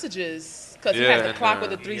like messages because he had Yeah, the clock nah. with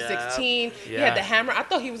the 316. He Yeah. had the hammer. I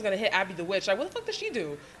thought he was gonna hit Abby the Witch. Like, what the fuck did she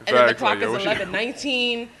do? And then the Facts, clock like, yo, is what she do?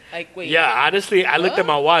 11:19. Like, wait. Yeah, honestly, I looked at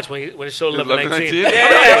my watch when it showed 11:19. Yeah,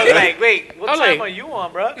 I was like, wait, what I'm time like- are you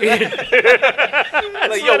on, bro?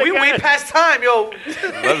 Like, yo, we way past time, yo.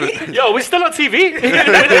 Love it. Yo, we still on TV.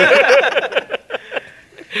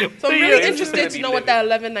 So I'm Yeah, really it's interested gonna to be know what bigger.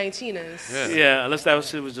 that 11:19 is. Yeah. Yeah, unless that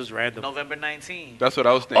shit was just random. November 19th. That's what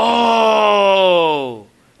I was thinking. Oh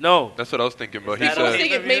no. That's what I was thinking, but he That People was said,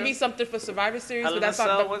 thinking Interview? maybe something for Survivor Series, Hell but in a that's Cell,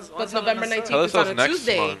 not. when's But Hell in a November Cell? 19th Hell in a is on a Cell's next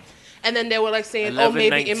Tuesday. month. And then they were like saying, oh,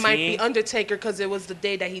 maybe it might 11/19? be Undertaker because it was the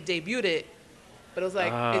day that he debuted it. But it was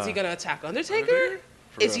like, is he gonna attack Undertaker?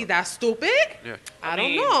 For Is real. he that stupid? Yeah. I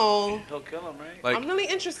mean, don't know. He'll kill him, right? Like I'm really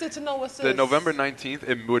interested to know what's the November 19th,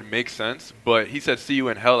 it would make sense, but he said "See you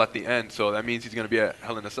in hell" at the end, so that means he's gonna be at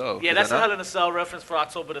Hell in a Cell. Yeah, Is that's that a not? Hell in a Cell reference for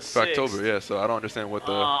October the 6th. For October, yeah. So I don't understand what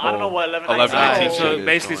the I don't know whole what 11/19 11/19 is. shit So is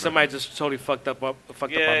basically, going somebody just totally fucked up our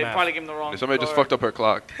Yeah, math. probably gave him the wrong. on. Somebody just or- fucked up her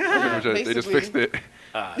clock. They just Basically. fixed it.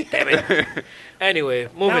 Damn it. Anyway,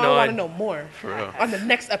 moving Now I want to on. know more For real. on the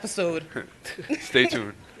next episode. Stay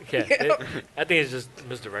tuned. Yeah, I think it's just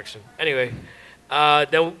misdirection. Anyway,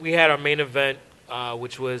 then we had our main event,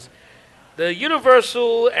 which was the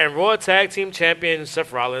Universal and Raw Tag Team Champion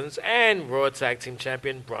Seth Rollins and Raw Tag Team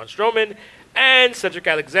Champion Braun Strowman and Cedric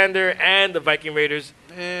Alexander and the Viking Raiders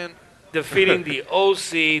And defeating the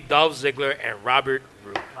OC, Dolph Ziggler, and Robert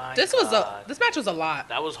Roode. My This God. match was a lot.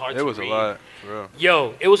 That was hard it to was a read. lot. For real.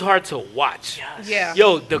 Yo, it was hard to watch. Yes. Yeah.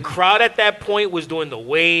 Yo, the crowd at that point was doing the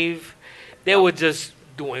wave. They were just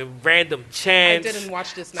doing random I chants. didn't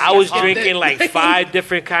watch this match. I was skipped drinking it. like 5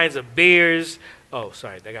 different kinds of beers. Oh,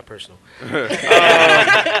 sorry, that got personal.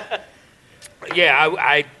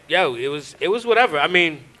 Yeah, it was whatever. I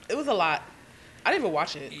mean, It was a lot. I didn't even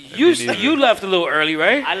watch it. you left a little early,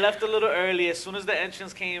 right? I left a little early. As soon as the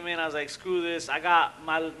entrance came in, I was like, screw this. I got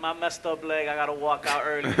my messed up leg. I got to walk out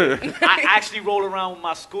early. I actually roll around with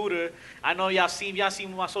my scooter. I know y'all seen me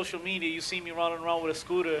on my social media. You see me running around with a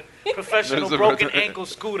scooter. Professional That's a- broken ankle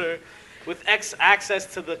scooter with access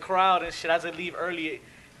to the crowd and shit. I had to leave early,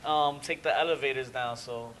 take the elevators down.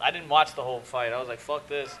 So I didn't watch the whole fight. I was like, fuck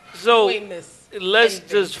this. So Wait, miss. let's anything.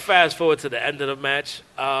 just fast forward to the end of the match.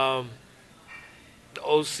 The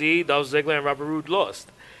OC, Dolph Ziggler, and Robert Roode lost.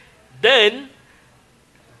 Then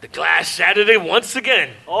the glass shattered it once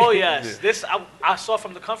again. Oh, yes. This I saw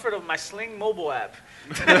from the comfort of my Sling mobile app.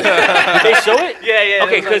 They show it? Yeah, yeah.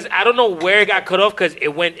 Okay, it was because I don't know where it got cut off because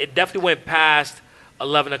it definitely went past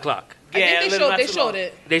 11 o'clock. I Yeah, think a they little showed. not They too showed long.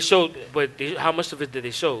 it. They showed, but how much of it did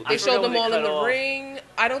they show? They I showed forgot them when all they in the cut off. ring.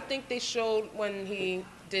 I don't think they showed when he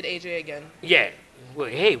did AJ again. Yeah.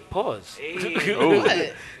 Wait, hey, pause. Hey, Oh.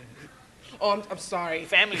 What? Oh, I'm sorry.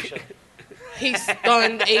 family show. He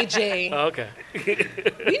stunned AJ. Oh, okay.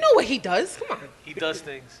 We know what he does. Come on. He does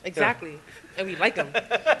things. Exactly. And we like him.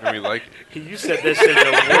 And we like it. You said that shit the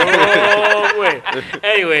wrong way.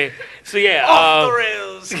 Anyway, so yeah. Off the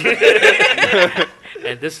rails.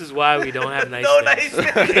 And this is why we don't have nice No things.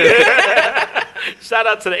 nice. Shout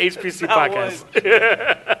out to the HPC That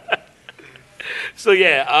podcast. So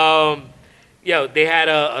yeah, they had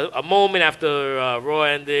a moment after Raw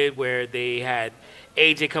ended where they had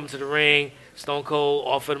AJ come to the ring. Stone Cold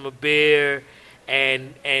offered him a beer,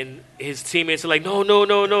 and his teammates are like, no,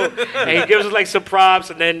 and he gives us like some props,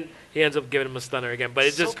 and then he ends up giving him a stunner again. But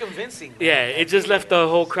it So just, convincing. man. yeah, it just left the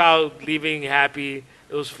whole crowd leaving happy.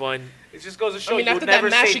 It was fun. It just goes to show I mean, you after never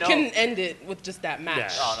that match, say you no. couldn't end it with just that match. Yeah.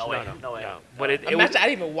 Oh, no way. No way. But A it match was, that I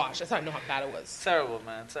didn't even watch. That's how I know how bad it was. Terrible,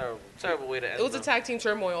 man. Terrible way to end It was a the- tag team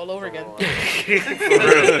turmoil all over again. Oh,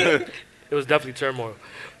 it was definitely turmoil.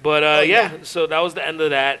 But yeah, so that was the end of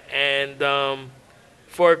that. And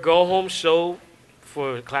for a go home show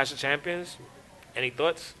for Clash of Champions, any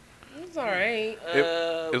thoughts? It was all right.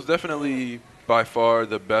 It was definitely by far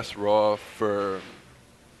the best Raw for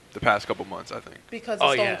the past couple months, I think. Because Oh,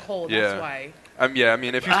 of Stone yeah. Cold, Yeah. that's why. Yeah, I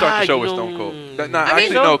mean, if you start the show with Stone Cold. Nah, I mean, actually,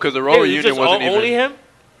 no. no, because the Raw Hey, you reunion just wasn't even. only him?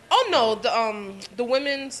 Oh no, the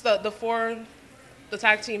women's the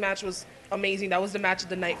tag team match was amazing. That was the match of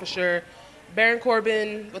the night for sure. Baron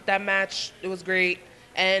Corbin with that match, it was great,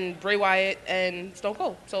 and Bray Wyatt and Stone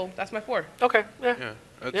Cold. So that's my 4. Okay, yeah. Yeah,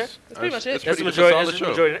 Yeah. That's pretty much it. It's That's the pretty, it's a majority. solid That's the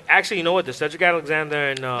show. majority. Actually, you know what? The Cedric Alexander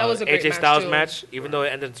and was a great AJ match, Styles too. match, even though it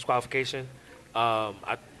ended in disqualification, I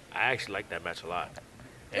actually like that match a lot.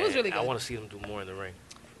 It was And really I good. want to see them do more in the ring.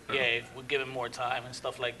 Yeah, if we give him more time and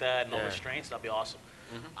stuff like that, no Yeah. restraints, that'd be awesome.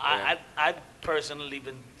 Mm-hmm. I personally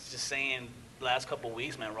been just saying last couple of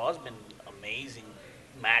weeks, man, Raw's been amazing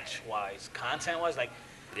match-wise, content-wise. Like,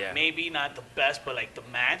 Yeah. maybe not the best, but like the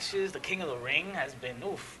matches, the King of the Ring has been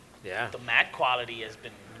oof. Yeah. The mat quality has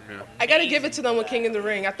been. I gotta give it amazing to them with that. King of the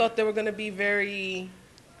Ring. I thought they were gonna be very,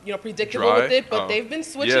 predictable Dry? with it, but Oh. they've been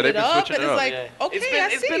switching Yeah, they've it been up, switching and it it's up. like, Yeah. okay,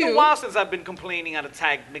 it's been you. a while since I've been complaining at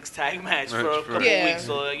a mixed tag match for a That's couple true. Yeah. weeks.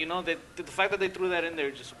 So the fact that they threw that in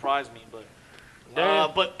there just surprised me. But Yeah.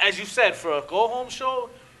 but as you said, for a go home show,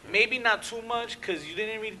 maybe not too much because you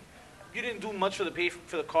didn't do much for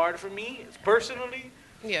the card for me personally.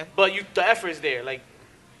 Yeah. But the effort is there. Like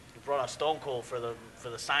you brought out Stone Cold for the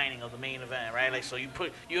signing of the main event, right? Like so you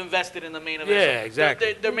invested in the main event. Yeah, So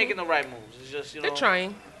exactly. They're making the right moves. It's just They're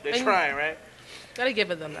trying. They're And trying, right? Gotta give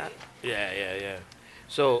it them that. Yeah.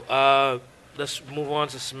 So let's move on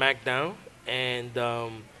to SmackDown, and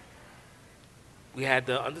we had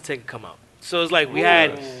the Undertaker come out. So it's like we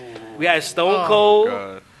had Stone Cold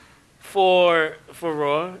God. for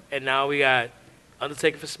Raw, and now we got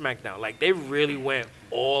Undertaker for SmackDown. Like they really went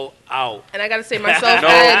all out. And I gotta say myself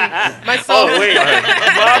and myself. Oh wait, My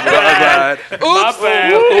bad. my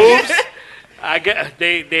bad. Oops. I get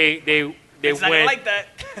they It's not went. like that.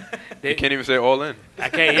 You can't even say all in. I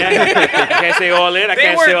can't. Yeah, I can't say all in. I They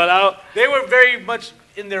can't were- say all out. They were very much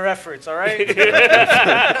in their efforts. All right.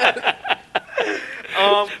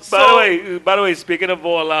 By the way, speaking of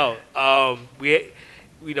all out,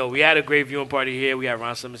 we had a great viewing party here. We had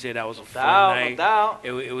Ron Simmons here. That was a fun night. No doubt.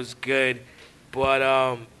 It was good.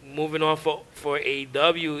 But moving on for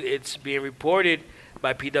AEW, it's being reported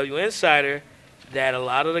by PW Insider that a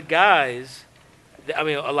lot of the guys, a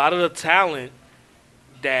lot of the talent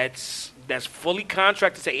that's fully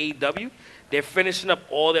contracted to AEW, they're finishing up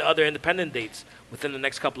all the other independent dates within the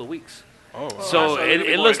next couple of weeks. Oh, So so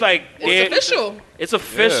it looks like It's official. It's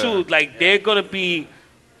official. Yeah. Like they're gonna be,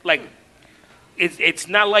 like, it's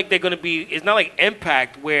not like they're gonna be. It's not like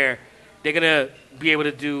Impact where they're gonna be able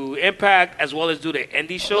to do Impact as well as do the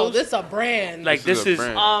indie Oh, shows. this a brand. Like This is this a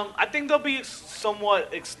is. brand. I think they'll be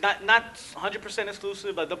somewhat not 100%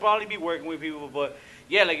 exclusive, but they'll probably be working with people. But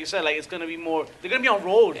yeah, like you said, like it's gonna be more. They're gonna be on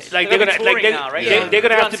roads. Like, they're they're gonna gonna- be touring like, now, right? they're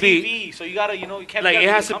gonna Be have on to be- TV, so you gotta, you can't. Like be it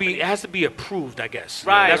under has the to be, company. it has to be approved, I guess.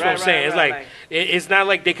 Right, That's what right, I'm saying. It's right, like it's not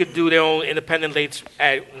like they could do their own independent dates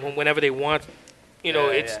at whenever they want. You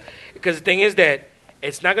know, Yeah, because the thing is that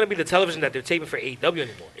it's not going to be the television that they're taping for AEW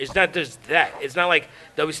anymore. It's not just that. It's not like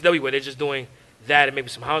WCW where they're just doing that and maybe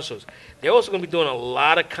some house shows. They're also going to be doing a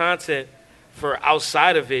lot of content for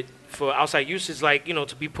outside of it, for outside uses, like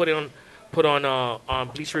to be put on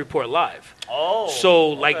Bleacher Report Live. Oh. So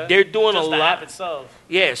like okay. they're doing Just a the lot. app itself.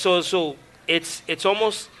 Yeah, so it's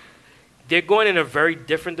almost they're going in a very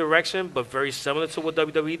different direction, but very similar to what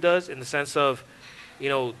WWE does in the sense of,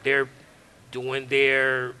 they're doing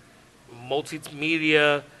their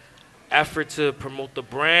multimedia effort to promote the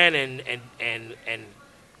brand and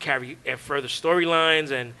carry and further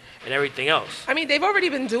storylines and everything else. I mean, they've already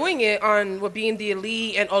been doing it on what being the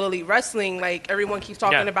Elite and All Elite Wrestling. Like, everyone keeps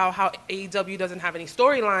talking Yeah. about how AEW doesn't have any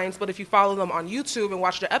storylines, but if you follow them on YouTube and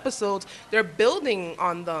watch their episodes, they're building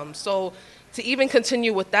on them. So to even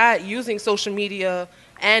continue with that, using social media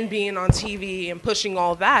and being on TV and pushing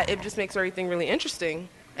all that, it just makes everything really interesting.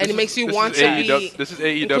 And it makes you want to be. This is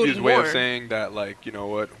AEW's included way of more. saying that, like, you know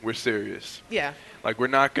what, we're serious. Yeah. Like, we're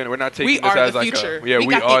not taking We this are as the like future. a, yeah, we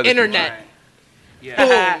got are the internet.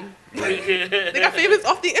 Yeah. Boom. They got famous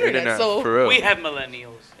off the internet, so for real. We have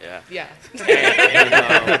millennials. Yeah. yeah.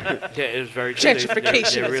 Yeah, it was very true. Gentrification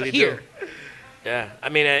They is really here. do. Yeah, I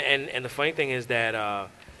mean, and the funny thing is that,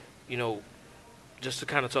 just to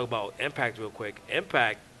kind of talk about Impact real quick,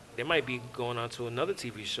 Impact, they might be going on to another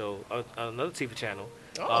TV show, another TV channel,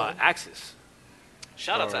 Oh. Access.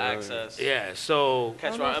 Shout out to Alright. Access. Yeah, so Catch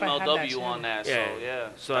I don't know our if I had that MLW channel. on that. yeah, So yeah.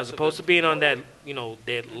 So That's as a opposed to good- being on that,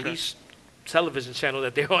 their least television channel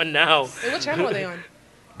that they're on now, Wait, what channel are they on?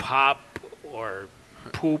 Pop or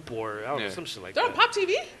Poop or I don't know, Yeah. some shit like They're on that. Pop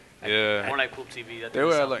TV? Yeah. More like Poop TV. That They were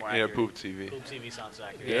doesn't at, like, sound more yeah, accurate. Poop TV. Poop TV sounds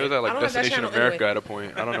accurate. Yeah, it was at, I like, don't have that Destination channel America anyway. at a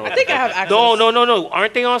point. I don't know. I think I have access. No.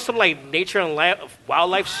 Aren't they on some like nature and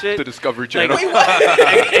wildlife shit? The Discovery Like, Channel. Not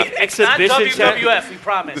exhibition channel. WWF, we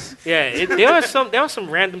promise. Yeah, they're on some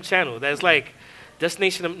random channel that's like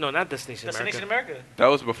Destination. No, not Destination Destination America. America. That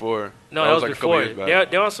was before. No, that was like before. a couple years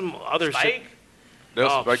back. They're on some other shit. Spike. That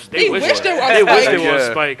was Oh, like they wish they were on They wish Spike. they were on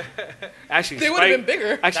Yeah. Spike. Actually, They Spike, would have been bigger.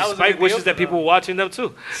 That Actually, was a Spike big deal wishes for that people them. were watching them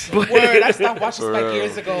too. But, Word, I stopped watching For Spike real.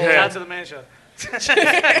 years ago. Yeah. Shout out to the man show.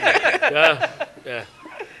 yeah.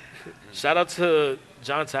 Shout out to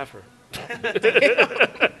John Taffer.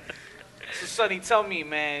 So Sonny, tell me,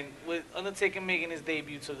 man, with Undertaker making his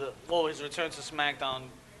debut his return to SmackDown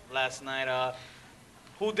last night,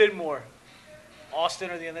 who did more, Austin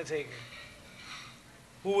or the Undertaker?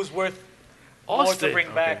 Who was worth more Austin. to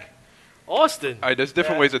bring back? Austin. All right, there's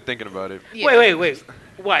different Yeah. ways of thinking about it. Yeah. Wait.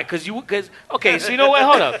 Why? Okay, so you know what?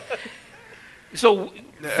 Hold up. So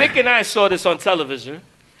Vic and I saw this on television.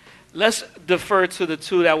 Let's defer to the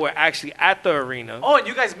two that were actually at the arena. Oh, and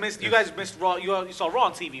you guys missed Raw. You saw Raw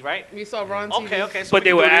on TV, right? We saw Raw on TV. Okay. So But we they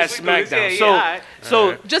can were do at this, we can do this. SmackDown. Yeah, all right.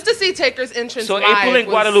 So Just to see Taker's entrance So live April in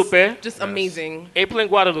was Guadalupe. just amazing. April in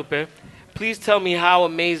Guadalupe, please tell me how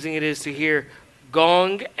amazing it is to hear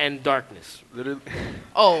Gong and Darkness. Literally,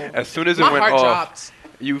 Oh, as soon as it my went heart off, dropped.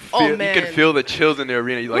 you Oh, feel, you man. can feel the chills in the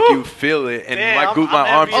arena. You feel it, and Damn, my I'm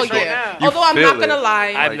arms. Oh envious right yeah. now. You Although I'm feel not gonna it.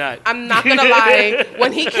 lie, I'm not. I'm not gonna lie.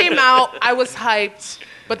 When he came out, I was hyped.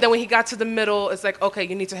 But then when he got to the middle, it's like, okay,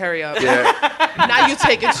 you need to hurry up. Yeah, Now you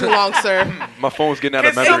taking too long, sir. my phone's getting out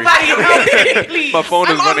of Can memory. somebody help me, please? My phone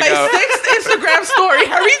I'm is on running my out. 6th Instagram story.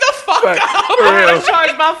 Hurry the fuck Facts. up. For I real.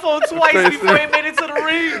 charged my phone twice before he made it to the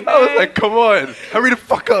ring. I was man. like, come on, hurry the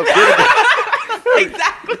fuck up. Get it.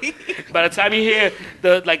 Exactly. By the time you hear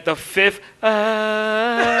the fifth, you're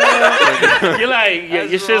like, your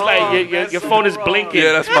That's shit's like, wrong. your That's so phone is wrong. blinking.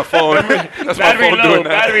 Yeah, that's my phone. That's my battery phone low, doing that.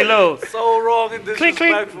 battery low. So wrong and Click, click,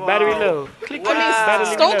 disrespectful. battery low. Click, click, Wow.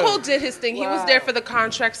 battery Stone low. Cold did his thing. He was there for the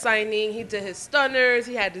contract signing. He did his stunners.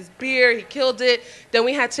 He had his beer. He killed it. Then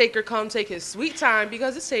we had Taker come take his sweet time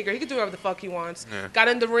because it's Taker. He can do whatever the fuck he wants. Yeah. Got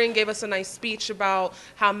in the ring, gave us a nice speech about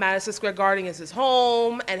how Madison Square Garden is his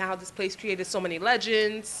home and how this place created so many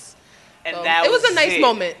legends. And So, that it was a nice it.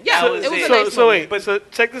 moment. Yeah, That was it was a it. nice So moment. wait, so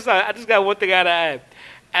check this out. I just got one thing I gotta add.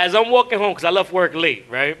 As I'm walking home, because I left work late,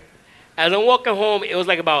 right? As I'm walking home, it was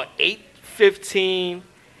like about 8:15,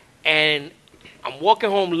 and I'm walking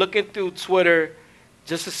home looking through Twitter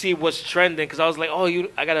just to see what's trending. Because I was like,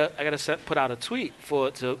 I gotta put out a tweet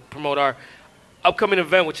to promote our upcoming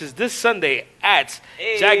event, which is this Sunday at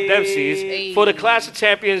Jack Dempsey's for the Clash of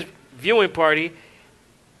Champions viewing party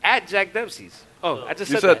at Jack Dempsey's. Oh, I just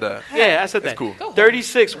You said said that. Yeah, I said That's that. cool. Go home.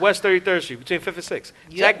 36 West 33rd Street, between 5th and 6th.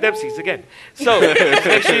 Jack Dempsey's again. So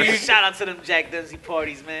make sure you. Shout out to them Jack Dempsey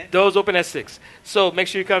parties, man. Doors open at 6. So make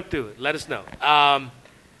sure you come through. Let us know.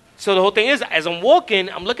 So the whole thing is, as I'm walking,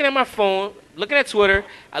 I'm looking at my phone, looking at Twitter.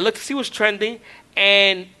 I look to see what's trending,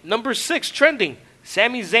 and number 6 trending,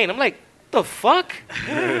 Sami Zayn. I'm like, the fuck?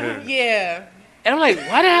 Yeah. And I'm like,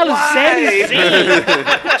 why the hell is Sami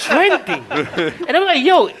Zayn trending? And I'm like,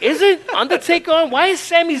 yo, isn't Undertaker on? Why is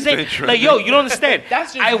Sami Zayn? Like, yo, you don't understand.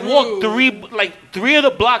 That's just I walked rude. three of the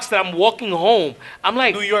blocks that I'm walking home. I'm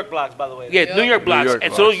like, New York blocks, by the way. yeah, New York blocks. York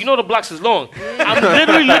And so blocks. you know the blocks is long. I'm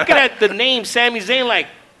literally looking at the name Sami Zayn like,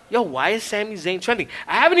 yo, why is Sami Zayn trending?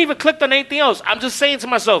 I haven't even clicked on anything else. I'm just saying to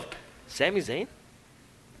myself, Sami Zayn?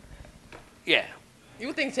 Yeah. You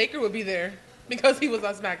would think Taker would be there because he was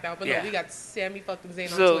on SmackDown, but Yeah. no, we got Sammy fucking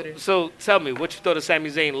Zayn on Twitter. So tell me, what you thought of Sami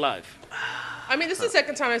Zayn live? I mean, this is the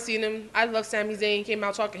second time I've seen him. I love Sami Zayn. He came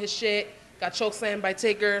out talking his shit. Got chokeslammed by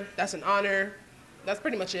Taker. That's an honor. That's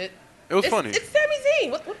pretty much it. It was It's- funny. It's Sami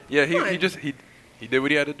Zayn. What, Yeah, come he on. just he did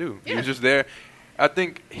what he had to do. He Yeah. was just there. I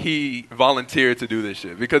think he volunteered to do this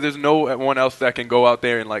shit because there's no one else that can go out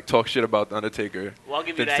there and like talk shit about the Undertaker. Well, I'll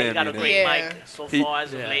give you than that. He Sami got a and great Yeah. mic so He- far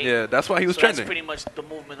as of Yeah. late. Yeah, that's why he was So trending. That's pretty much the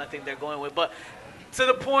movement I think they're going with. But to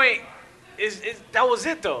the point, is that was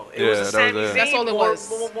it though? It was Yeah, a that Sami was it. Zayn That's all it was.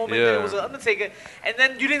 moment. Yeah. Then it was an Undertaker, and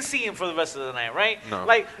then you didn't see him for the rest of the night, right? No.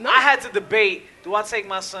 Like No. I had to debate: do I take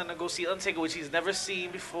my son to go see Undertaker, which he's never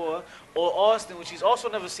seen before, or Austin, which he's also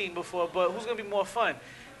never seen before? But who's gonna be more fun?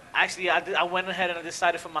 Actually, I went ahead and I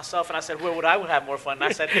decided for myself, and I said, where would I have more fun? And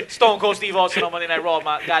I said, Stone Cold Steve Austin on Monday Night Raw.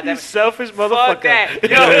 My goddamn You it. selfish Fuck motherfucker. that.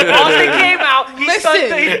 Yo, Austin came out, he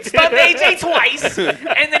Listen. stunned AJ twice,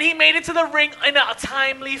 and then he made it to the ring in a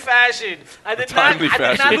timely fashion. I did not Timely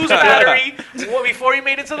lose fashion. battery before he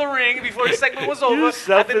made it to the ring, before his segment was over. I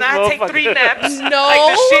selfish did not take 3 motherfucker. naps. No.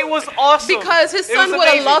 Like, the shit was awesome. because his It was son would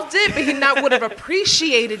have amazing. loved it, but he not would have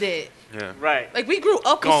appreciated it. Yeah. Right. Like, we grew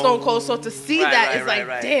up with Stone Cold, so to see that is like,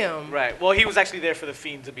 damn. Right. Well, he was actually there for the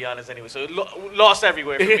Fiend, to be honest, anyway. So lost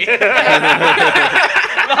everywhere for me.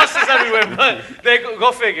 Losses everywhere, but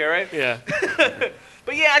go figure, right? Yeah.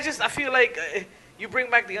 But yeah, I feel like you bring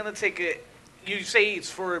back the Undertaker. You say it's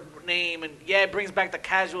for a name, and yeah, it brings back the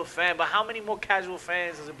casual fan. But how many more casual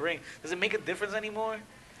fans does it bring? Does it make a difference anymore?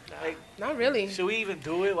 Like, Not really. should we even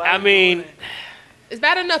do it? Why I are we doing mean, it? It's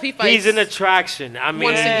bad enough he fights he's an attraction. I mean,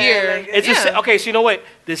 once a year. like, it's just Yeah. okay. So you know what?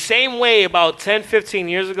 The same way about 10, 15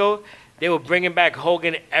 years ago, they were bringing back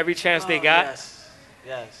Hogan every chance they Oh, got.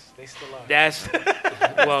 Yes, they still are. That's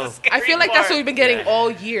well, I feel like that's what we've been getting Yeah.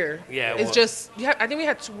 all year. Yeah, It's well- just, I think we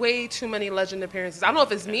had way too many legend appearances. I don't know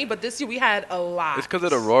if it's me, but this year we had a lot. It's because of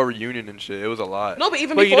the Raw reunion and shit. It was a lot. No, but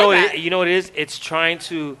even but before you know that. you know what it is? It's trying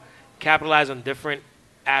to capitalize on different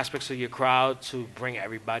aspects of your crowd to bring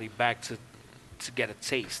everybody back to get a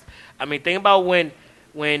taste. I mean, think about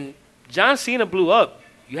when John Cena blew up,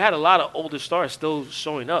 you had a lot of older stars still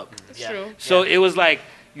showing up. It's Yeah. true. So it was like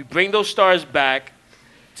you bring those stars back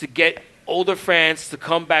to get older fans to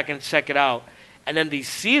come back and check it out, and then they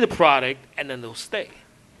see the product and then they'll stay.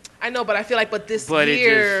 I know, but I feel like, this But it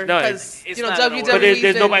year, just- no, because, it's you know, not gonna WWE's work. But there's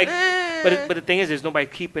been, nobody. eh. But the thing is, there's nobody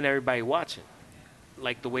keeping everybody watching.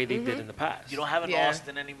 like the way they did in the past. You don't have an Yeah.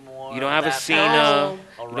 Austin anymore. You don't have a that Cena. No.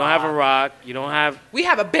 fast. You don't have a Rock. You don't have. We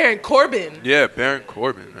have a Baron Corbin. Yeah, Baron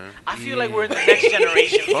Corbin, man. I feel like we're in the next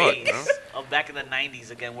generation Fuck, phase no? of back in the 90s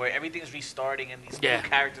again, where everything's restarting and these Yeah. new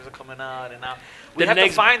characters are coming out. And now we The have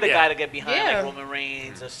next- to find the yeah. guy to get behind, Yeah. like Roman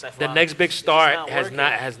Reigns or Seth The Rollins. next big It's just star not has working.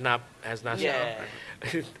 not. Yeah.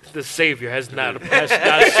 The savior has not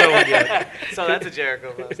shown yet. So that's a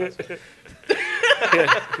Jericho.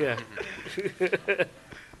 Yeah.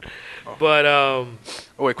 But Oh,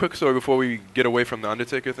 wait, quick story before we get away from the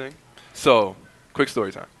Undertaker thing. So, quick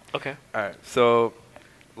story time. okay. All right, so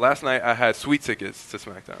last night I had sweet tickets to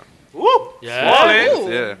SmackDown. Woo! Yeah.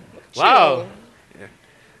 Ooh. Yeah. Wow.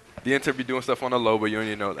 The intern be doing stuff on the low, but you don't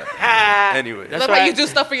even know that. Ha! Anyway. That's Look right. like you do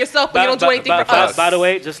stuff for yourself, but you don't do anything for us. By the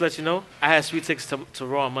way, just to let you know, I had sweet tickets to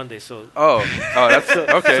Raw on Monday, so That's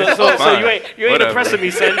okay. so fine. you ain't Whatever. impressing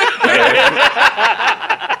me, son.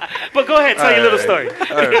 But go ahead, tell your little story. All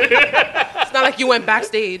right. It's not like you went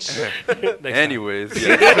backstage. Next time. Anyways,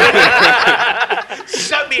 yeah.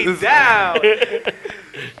 Shut me down.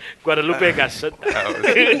 Guadalupe got shut down. I was-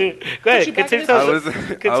 Go ahead, you back continue. in tell I us- was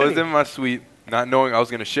continue. in my suite, not knowing I was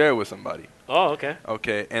gonna share it with somebody. Oh, okay.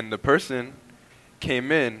 Okay, and the person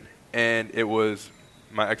came in, and it was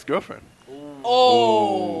my ex-girlfriend.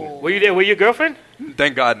 Oh. Were you there with your girlfriend?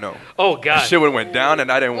 Thank God, no. Oh God. Shit would have went down,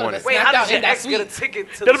 and I didn't want it. Wait, how Smackdown did your in that ex get a suite.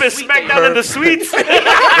 ticket to That'll the be suite? SmackDown in the suites.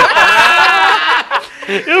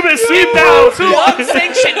 It'll be sweep down too.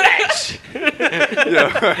 Unsanctioned match.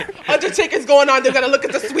 Yeah. Undertaker's going on. They're gonna look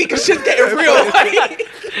at the suite because shit's getting real.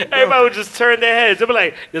 Everybody would just turn their heads. They'll be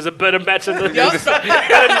like, "There's a better match in the Yup.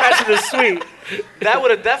 better match in the suite." That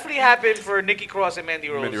would have definitely happened for Nikki Cross and Mandy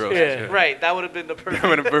Rose. Mandy Rose, Yeah. Right, that would have been the perfect. That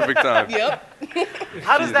would have been a perfect time. Yep.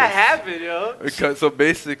 How does that happen, yo? Because, so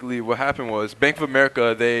basically, what happened was Bank of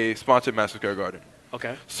America, they sponsored Madison Square Garden.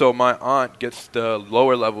 Okay. So my aunt gets the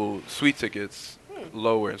lower level suite tickets,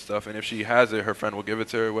 lower and stuff, and if she has it, her friend will give it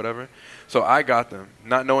to her or whatever. So I got them,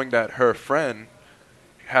 not knowing that her friend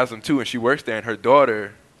has them too, and she works there, and her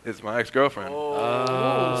daughter is my ex-girlfriend.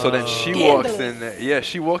 So then she walks in there. Yeah,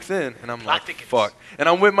 she walks in, and I'm Block like, tickets. fuck. And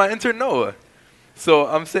I'm with my intern, Noah. So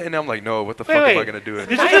I'm sitting there, I'm like, no, what the fuck am I wait. going to do? Did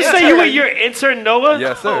you just say you were your intern Noah?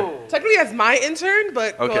 Yes, sir. Oh, Technically, as my intern,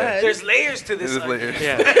 but go Okay. ahead. there's layers to this. This is later.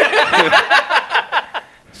 Yeah.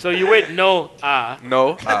 So you went no.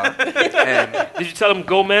 No. And, Did you tell him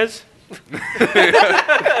Gomez?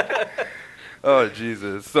 oh,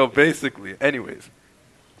 Jesus. So basically, anyways.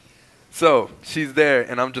 So she's there,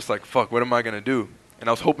 and I'm just like, fuck, what am I going to do? And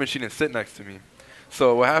I was hoping she didn't sit next to me.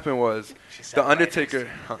 So what happened was, sat the right next Undertaker,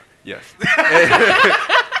 yes.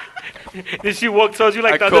 Did she walk towards you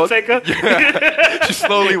like I the called- Undertaker? She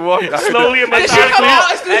slowly walked out. Slowly and Did she come methodically.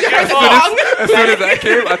 out as soon as you heard the As song? As soon as I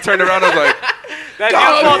came, I turned around, I was like, That's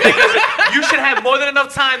your fault because you should have more than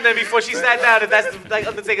enough time then before she sat down if that's like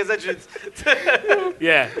Undertaker's entrance.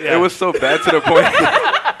 Yeah. it was so bad to the point.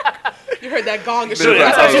 You heard that gong and Dude, shit. I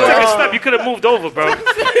that's thought you all took right. a step. You could have moved over, bro. And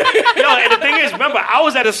the thing is, remember, I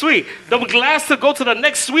was at a suite. The glass to go to the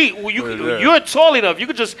next suite. Yeah. You're tall enough. You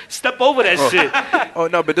could just step over that shit. Oh,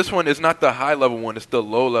 no, but this one is not the high level one. It's the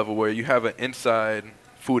low level where you have an inside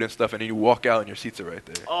food and stuff, and then you walk out and your seats are right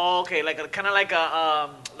there. Oh, okay, like a kind of like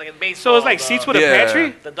a baseball. So it's like seats with a Yeah.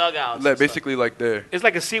 pantry? the dugouts. Like, and stuff. basically like there, It's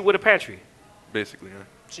like a seat with a pantry. basically. Yeah.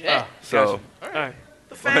 Shit. So All right.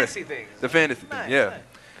 the fancy things. the fantasy Nice, thing, yeah. nice.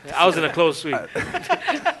 I was in a closed suite.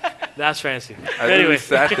 That's fancy. I literally Anyway,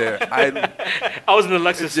 sat there. I I was in the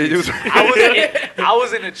Lexus it suite. was, I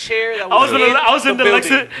was in a chair that I was in the building.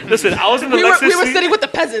 Lexus. Listen, I was in the We Lexus were suite. sitting with the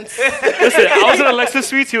peasants. Listen, I was in the Lexus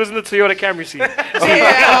suite. He was in the Toyota Camry seat.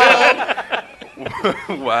 Yeah.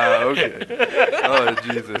 wow. Okay. Oh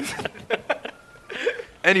Jesus.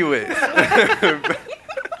 Anyways,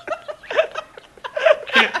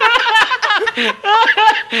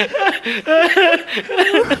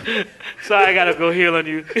 Sorry, I gotta go heal on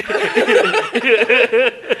you.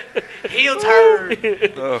 Heel turn.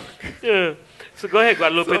 oh, Yeah. So go ahead,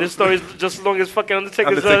 Guadalupe. This story is just as long as fucking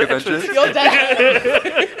Undertaker's Undertaker's entrance. entrance. Yo,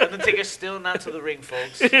 dad. Undertaker's still not to the ring,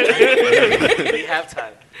 folks. We have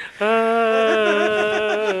time.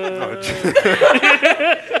 oh, Jesus.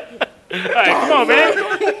 All right, come on, man.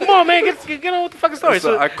 Come on, man. Get on with the fucking story.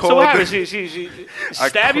 So I So called what happened? the- She I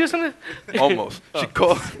stabbed you or call- something? Almost. She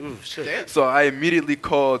called. Ooh, shit. So I immediately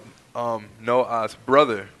called Noah's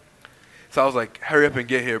brother. So I was like, hurry up and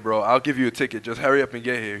get here, bro. I'll give you a ticket. Just hurry up and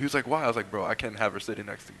get here. He was like, why? I was like, bro, I can't have her sitting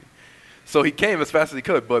next to me. So he came as fast as he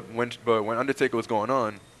could. But when Undertaker was going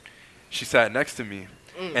on, she sat next to me.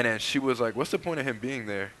 And then she was like, what's the point of him being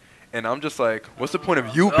there? And I'm just like, what's the point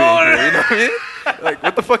of you being here? You know what I mean? Like,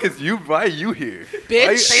 what the fuck is you? Why are you here?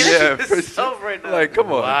 Bitch. Yeah, This for is sure. tough right now. Like, come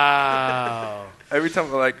on. Wow. Every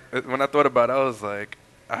time, like, when I thought about it, I was like,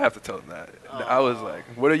 I have to tell them that. I was like,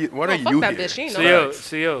 what are you? What are fuck you that here? bitch. She ain't So know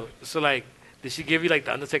yo, so like, did she give you like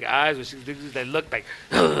the Undertaker eyes, or she that look like?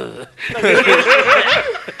 As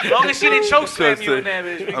long as she didn't choke slam you in that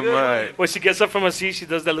bitch. we I'm good. like, When she gets up from her seat, she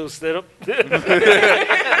does that little sit up.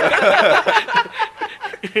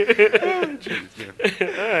 All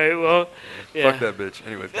right, well, yeah. fuck that bitch.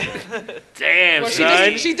 Anyways, Damn, Well,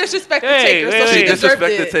 son. she disrespected Hey, Taker, hey, so hey. she she deserved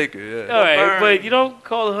disrespected it. Taker. Yeah. All right, burn. but you don't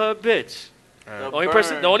call her a bitch. The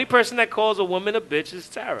The only person that calls a woman a bitch is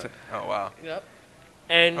Tara. Oh wow. Yep.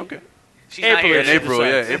 And Okay. She's not April here. In she April,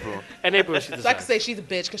 yeah, decides. April. and April, she So I can decides. say she's a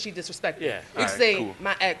bitch because she disrespected. Yeah. You can Alright, say cool.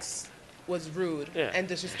 my ex was rude Yeah. and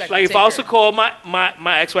disrespected. Like if Taker. I was to call my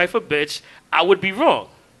ex-wife a bitch, I would be wrong.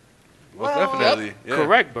 Well, definitely. Yeah.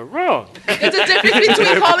 Correct, but wrong. There's a difference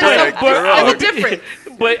between calling Correct, someone. but There's a difference.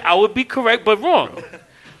 But I would be correct, but wrong.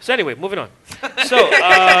 So anyway, moving on. So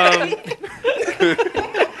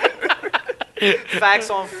Facts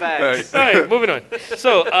on facts. all right, moving on.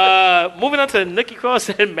 So moving on to Nikki Cross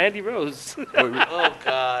and Mandy Rose. Oh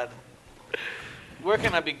God. Where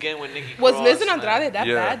can I begin with Nikki Was Cross? Miz and man? Andrade that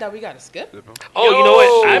Yeah. bad that we got to skip? Oh, you know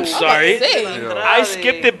what? I'm Yo. sorry. Say. Yeah. I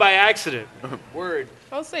skipped it by accident. Word.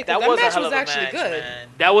 I was saying, That because was that a match hell was of a actually match, good. man.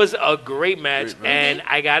 That was a great match, Great match. and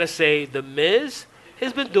I gotta say, The Miz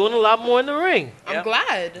has been doing a lot more in the ring, I'm Yep.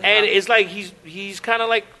 glad. and it's like he's kind of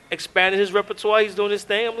like expanding his repertoire. He's doing his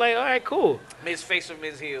thing. I'm like, all right, cool. Miz face or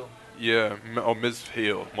Miz heel? Yeah. Oh, Ms.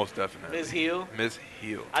 Heel, most definitely. Miz heel. Ms.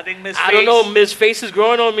 Heel. I think Miz. I don't know, Miz face is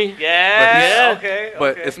growing on me. Yeah. Yeah. Okay.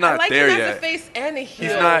 But okay. it's I not like there him yet. as a face and a heel.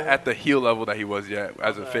 He's not at the heel level that he was yet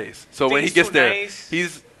as a face. So Think when he he's gets too there, nice?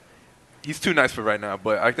 he's too nice for right now.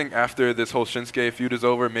 But I think after this whole Shinsuke feud is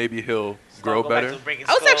over, maybe he'll grow Go back better. to Breaking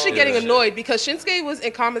I was actually Skull. getting Yeah. annoyed because Shinsuke was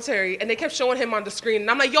in commentary and they kept showing him on the screen. And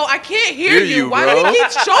I'm like, yo, I can't hear Hear you. you, Why bro. do they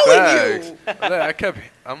keep showing you? Facts.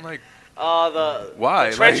 I'm like, The Why?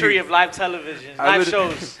 the treachery Like- of live television, I live would-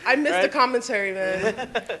 shows. I missed the Right? commentary, man.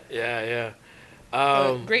 Yeah.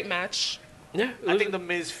 Great match. Yeah. it I was- think the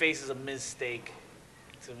Miz face is a mistake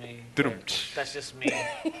to me. Dum. That's just me.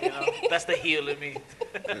 You know, that's the heel in me.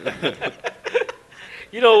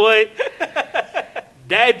 You know what?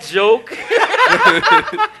 That joke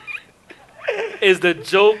is the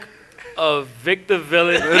joke of Victor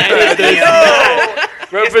Villain. And it does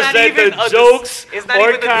not represent even the a jokes it's not or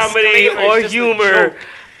even a comedy disclaimer, or it's just a humor joke.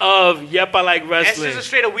 of Yep, I Like That's Wrestling. just a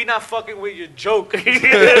straight up, we not fucking with your joke. That's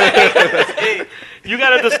it. You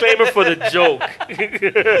got a disclaimer for the joke.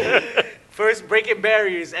 First, breaking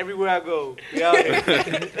barriers everywhere I go.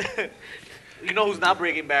 Yeah. You know who's not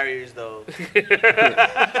breaking barriers though?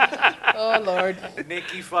 Oh, Lord.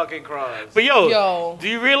 Nikki fucking Cross. But yo, Yo. do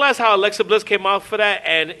you realize how Alexa Bliss came out for that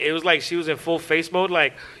and it was like she was in full face mode?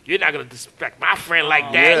 Like, you're not going to disrespect my friend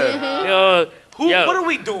like that. Yeah. Yo, yo. What are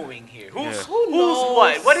we doing here? Who's Yeah. Who who's knows?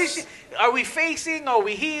 what? What is she? Are we facing? Are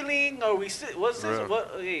we healing? Are we? What's this? Real.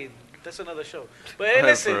 What? Hey, that's another show. But hey, For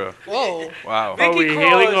listen, real. Whoa. Wow. Are we Nikki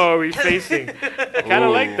healing Cross- or are we facing? I kind of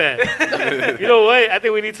Ooh. like that. You know what? I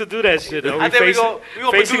think we need to do that shit. Are I think we gonna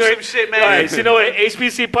facing produce or- some shit, man. All right, so you know what?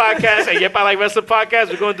 HPC podcast and Yep, I Like Wrestling podcast,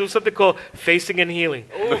 we're going to do something called Facing and Healing.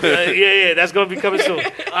 Yeah, that's going to be coming soon. All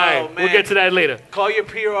right, we'll man. get to that later. Call your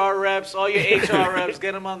PR reps, all your HR reps,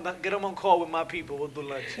 get them on call with my people. We'll do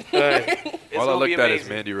lunch. All right. It's All I gonna be looked at is amazing.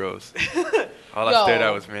 Mandy Rose. All I Yo. stared at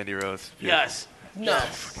was Mandy Rose. Yes. No.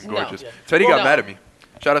 Gorgeous. No. Teddy Well, got no. mad at me.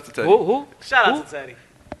 Shout out to Teddy. Who? Shout Who? out to Teddy.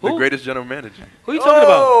 The Who? greatest general manager. Who are you talking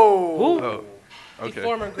about? Oh. Who? Oh. Okay.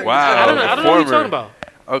 former greatest Wow. I don't know. the I don't know what you're former. talking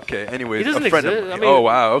about. Okay. Anyways, He doesn't a friend exist. of I mine. mean- Oh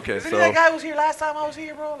wow. Okay. Isn't So. that guy who was here last time I was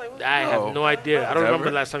here, bro? Like, what? I have Oh. no idea. I don't Never? remember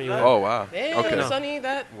the last time you were. Oh wow. Damn, Okay. Sonny,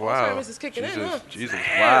 that Wow. Alzheimer's is kicking Jesus. in, huh? Jesus.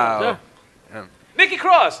 Wow. Nikki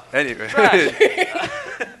Cross. Anyway.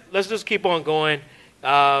 Let's just keep on going.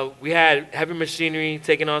 We had Heavy Machinery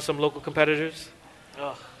taking on some local competitors.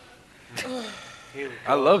 Here we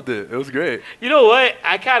I loved it. It was great. You know what?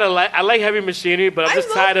 I kind of like Heavy Machinery, but I'm I just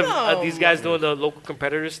love tired of them. these guys doing the local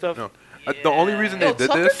competitor stuff. No. The only reason they Yo, did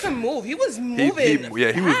Tucker this. can move. He was He, moving.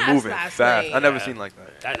 he was moving last fast. night. I never seen like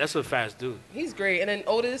that. That's what fast do. He's great. And then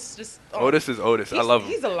Otis just. oh, Otis is Otis. I He's- love him.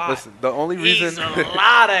 he's a lot. Listen, the only He's reason. a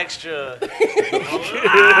lot extra. A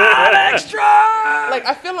lot extra. Like,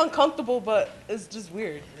 I feel uncomfortable, but it's just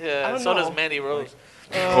weird. I Yeah, don't so know. does Mandy Rose.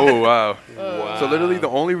 Oh wow. Wow. So literally, the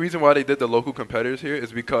only reason why they did the local competitors here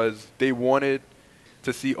is because they wanted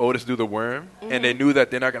to see Otis do the worm, and they knew that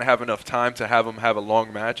they're not gonna have enough time to have him have a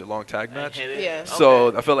long tag match. Yeah.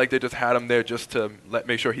 So I felt like they just had him there just to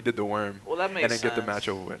make sure he did the worm. Well, that makes and then get the sense. match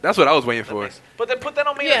over with. That's what I was waiting for. But then put that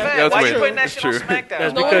on main Yeah. event. That's Why weird. you putting that That's shit on true. SmackDown?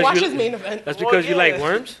 That's No one because watches you- main event. That's Well, because you yeah. like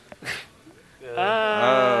worms?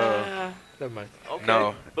 Never mind. Okay.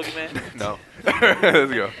 No. Boogeyman. No.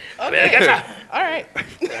 Let's go. Okay. All right.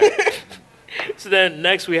 So then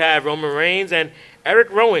next we have Roman Reigns and Eric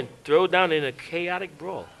Rowan throw down in a chaotic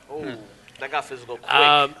brawl. Oh, that got physical quick.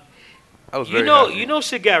 I was You very know, happy. you know,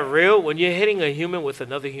 shit got real when you're hitting a human with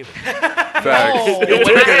another human. Facts. Oh. Yo,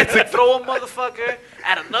 when I had to throw a motherfucker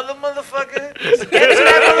at another motherfucker, into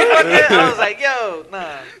that motherfucker, I was like, yo,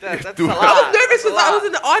 nah, that's a Dude. lot. I was nervous That's a because I lot. was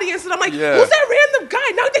in the audience and I'm like, Yeah. who's that random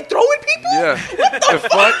guy? Now they throwing people? Yeah. The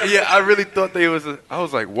fuck? Yeah, I really thought they was. I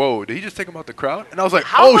was like, whoa, did he just take him out the crowd? And I was like,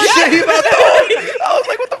 How oh much- shit, he's not throwing. I was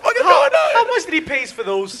like, what the fuck is going on? How much did he pay for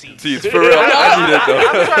those seats? Jeez, for real, I need it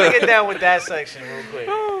though. I'm trying to get down with that section real quick.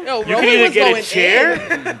 Yo, You can Roman either was get a going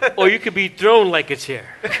chair or you could be thrown like a chair.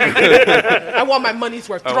 in. I want my money's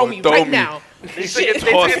worth. Throw me throw right me. now. They took it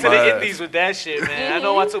Toss to my the ass. indies with that shit, man. I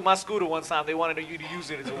know I took my scooter one time. They wanted you to use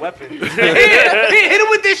it as a weapon. hit him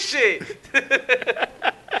with this shit.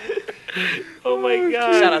 Oh my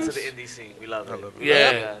God. Shout out to the indie scene. We love it.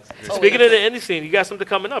 Yeah. Oh, Speaking yeah. of the indie scene, you got something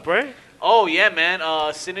coming up, right? Oh yeah, man.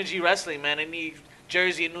 Synergy Wrestling, man. Any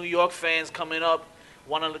Jersey and New York fans coming up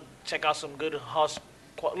want to check out some good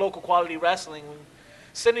local quality wrestling?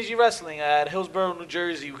 Synergy Wrestling at Hillsborough, New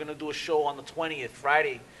Jersey. We're gonna do a show on the 20th,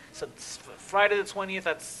 Friday. So it's Friday the 20th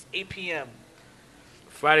at 8 p.m.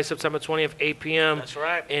 Friday, September 20th, 8 p.m. That's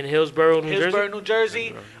right. in Hillsborough, New Hillsborough, Jersey.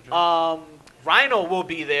 New Jersey. Rhino will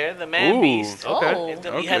be there, the Man Ooh. Beast. Okay. Oh. He's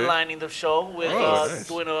gonna be Okay. headlining the show with Nice.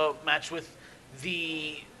 doing a match with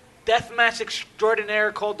the deathmatch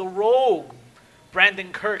extraordinaire called the Rogue,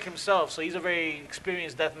 Brandon Kirk himself. So he's a very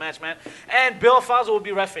experienced deathmatch man. And Bill Alfonso will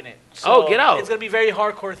be reffing it. So Oh, get out. It's gonna be very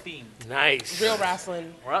hardcore themed. Nice. Real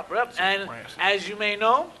wrestling. Yep. And as you may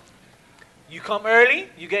know, you come early,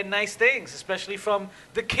 you get nice things, especially from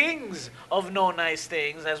the kings of No Nice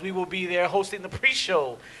Things, as we will be there hosting the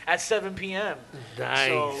pre-show at 7 p.m. Nice.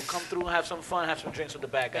 So come through and have some fun, have some drinks with the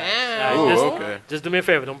bad guys. Nice. Ooh, Just, okay. just do me a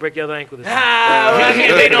favor. Don't break your other ankle this time. Ah, well, I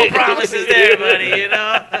can't make no promises there, buddy, you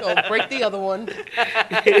know? Yo, break the other one.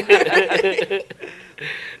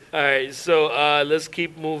 All right, so let's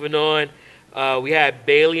keep moving on. We had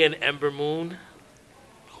Bailey and Ember Moon.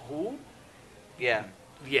 Who? Yeah.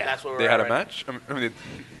 Yeah. That's what we're They at had a right match? I mean,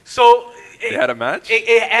 So, they had a match? it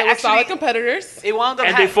They were solid actually, competitors. it wound up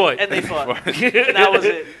And they fought. And they fought. And that was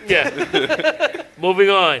it. Yeah. Moving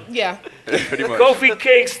on. Yeah. Pretty much. Kofi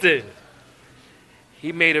Kingston.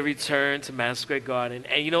 He made a return to Madison Square Garden.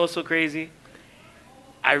 And you know what's so crazy?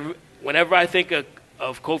 Whenever I think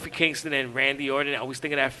of Kofi Kingston and Randy Orton, I always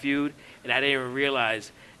think of that feud. And I didn't even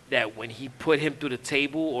realize that when he put him through the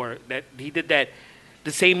table, or that he did that,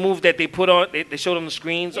 the same move that they put on, they showed on the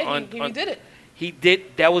screens. Yeah, on, he on- did it. He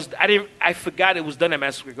did. That was, I forgot it was done at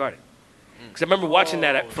Madison Square Garden. Because I remember watching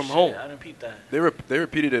that from shit, home. I didn't peep that. They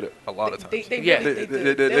repeated it a lot of times. They Yeah. really, They- did.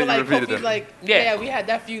 they- They were they like, repeated Kofi's it. like, Yeah. yeah, we had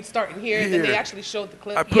that feud starting here. Then they Here. actually showed the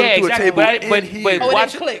clip. I put him Yeah, through exactly. a table But and it here. didn't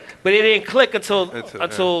watch- click. But it didn't click until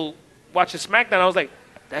Until- watching SmackDown. I was like,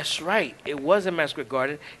 that's right. It was in Madison Square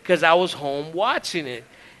Garden because I was home watching it,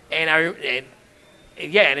 and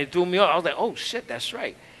and it threw me off. I was like, oh shit, that's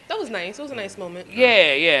right. That was nice. It was a nice moment.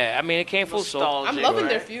 Yeah. I mean, it came full circle. I'm Nostalgic, loving right?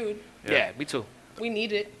 their feud. Yeah, me too. We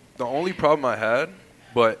need it. The only problem I had,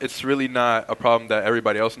 but it's really not a problem that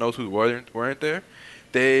everybody else knows who weren't there.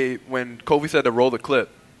 When Kofi said to roll the clip,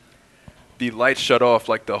 the lights shut off,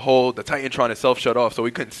 like the Titantron itself shut off, so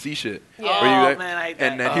we couldn't see shit. Yeah. Were Oh, man, I hate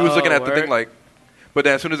that. And then he was looking at the word. thing like, but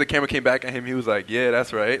then as soon as the camera came back at him, he was like, "Yeah,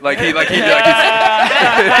 that's right." Like he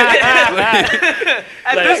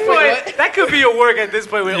At Like- this Wait, point, what? that could be a work at this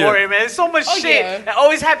point with Yeah. Orton, man. There's so much Oh, shit yeah. that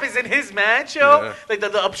always happens in his match, yo. Yeah. Like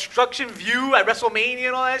the obstruction view at WrestleMania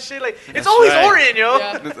and all that shit. Like, it's always right. Orton, yo.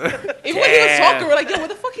 Yeah. Even when he was Damn. talking, we're like, yo, where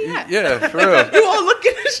the fuck he at? yeah, for real. You all look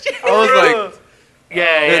at this shit. I was like, Yeah.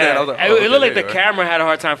 then I was like, oh, it okay, looked like there the you are. camera had a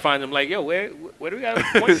hard time finding him. Like, yo, where do we got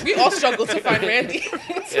points? We all struggled to find Randy.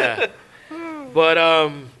 Yeah. But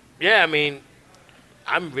yeah, I mean,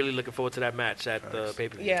 I'm really looking forward to that match at the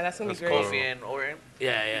pay-per-view. Yeah, that's gonna be That's great. cool. Kofi and Orton.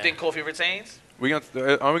 Yeah. You think Kofi retains? are we gonna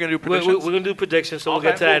do We're predictions? gonna do predictions, so Okay,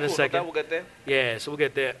 we'll get to that in a cool. second. Okay, we'll get there. Yeah, so we'll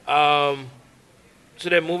get there. So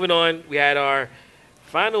then moving on, we had our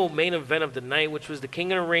final main event of the night, which was the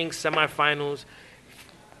King of the Ring semifinals,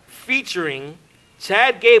 featuring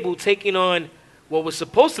Chad Gable taking on what was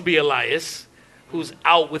supposed to be Elias, who's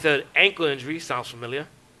out with an ankle injury. Sounds familiar.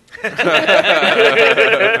 What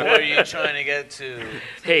are you trying to get to?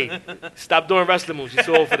 Hey, stop doing wrestling moves. You're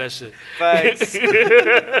too old for that shit. Facts.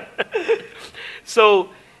 So,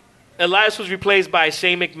 Elias was replaced by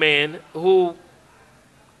Shane McMahon, who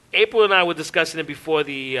April and I were discussing it before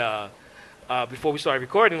before we started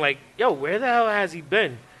recording. Like, yo, where the hell has he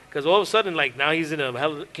been? Because all of a sudden, like, now he's in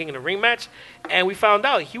a King of the Ring match, and we found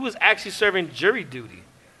out he was actually serving jury duty.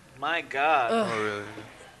 My God. Ugh. Oh, really?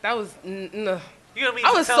 That was. You gonna mean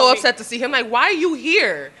I to was tell so me- upset to see him. Like, why are you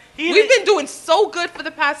here? He We've didn't- been doing so good for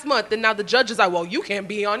the past month, and now the judge is like, well, you can't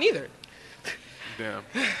be on either. Damn.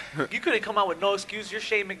 You couldn't come out with no excuse. You're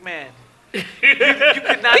Shane McMahon. you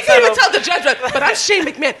could not He couldn't even tell tell the judge, but I'm Shane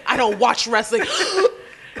McMahon. I don't watch wrestling.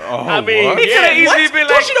 Oh, I mean, what? He could have yeah. easily been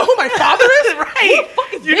Don't like, you know who my father is? right?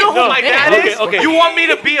 fucking You know who No, my man. dad is? Okay. You want me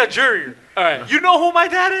to be a juror? All right. You know who my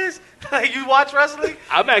dad is? Like, you watch wrestling?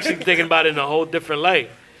 I'm actually thinking about it in a whole different light.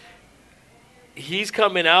 He's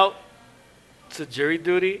coming out to jury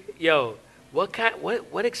duty. Yo,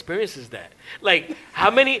 what experience is that? Like, how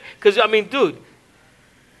many? Because, I mean, dude,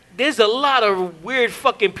 there's a lot of weird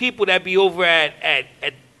fucking people that be over at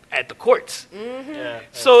the courts. Yeah.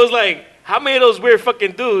 So it's like, how many of those weird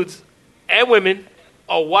fucking dudes and women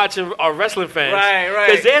are wrestling fans? Right.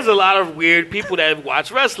 Because there's a lot of weird people that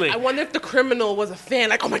watch wrestling. I wonder if the criminal was a fan.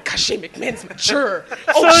 Like, oh my gosh, Shane McMahon's mature. So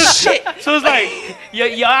Oh it's- shit. So it's like,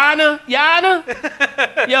 Your Honor,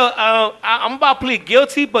 yo, I'm about to plead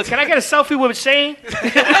guilty, but can I get a selfie with Shane?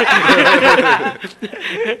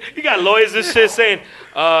 You got lawyers and shit saying,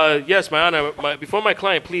 yes, my Honor, before my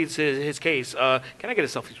client pleads his case, can I get a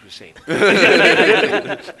selfie with Shane?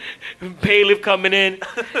 Bailiff coming in,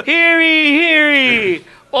 hear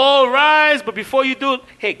all rise, but before you do it,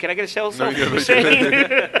 hey, can I get a selfie you with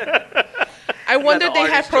gotta- Shane? I wonder the they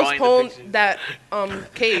had artist drawing postponed depiction. that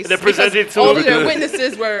case. They presented because to all him. of their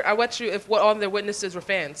witnesses were. I bet you if all of their witnesses were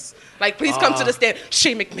fans. Like, please come to the stand.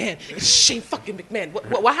 Shane McMahon. It's Shane fucking McMahon.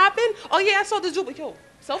 What happened? Oh yeah, I saw the Zuba. Yo,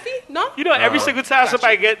 selfie? No. You know, every single time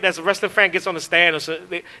somebody that's a wrestling fan gets on the stand, or so,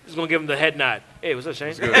 they're just gonna give him the head nod. Hey, what's up,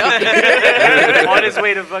 Shane? On his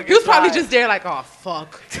way to fucking He was probably fly. just there like, oh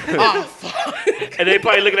fuck, oh fuck. And they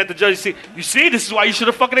probably looking at the judge. You see, this is why you should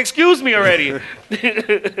have fucking excused me already.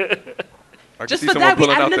 I can Just see for someone that, we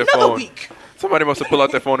pulling out added their another phone. week. Somebody must have pulled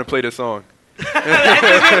out their phone and played a song.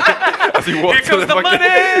 As he walked Here to comes the money!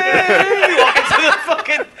 Walk into the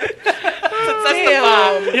fucking...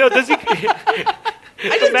 Damn. Yo, does he?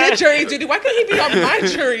 I just did jury duty. Why couldn't he be on my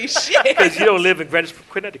jury? Shit. Because you don't live in Greenwich,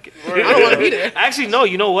 Connecticut. I don't want to be there. Actually, no.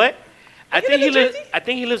 You know what? I He think live in Jersey? I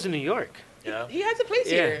think he lives in New York. Yeah. He has a place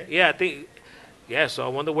here. Yeah. I think. Yeah. So I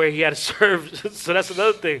wonder where he had to serve. So that's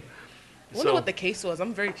another thing. I wonder So what the case was.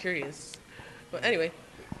 I'm very curious. But anyway,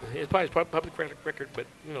 it's probably public record, but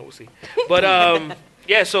we'll see. But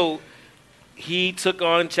yeah. So he took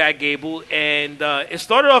on Chad Gable, and it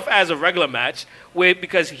started off as a regular match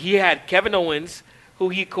because he had Kevin Owens, who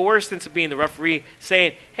he coerced into being the referee,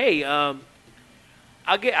 saying, "Hey, I'll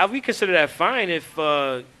reconsider that fine if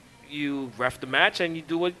you ref the match and you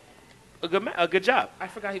do a good job." I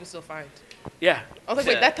forgot he was still fined. Yeah. I was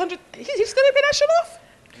like, Yeah. wait, that $100, he still didn't pay that shit off?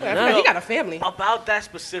 I forgot he got a family. About that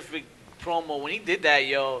specific promo, when he did that,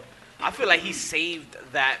 yo, I feel like he saved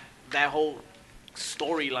that whole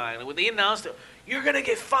storyline. When they announced it, you're gonna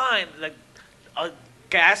get fined, like a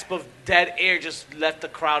gasp of dead air just left the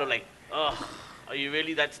crowd like, ugh. Are you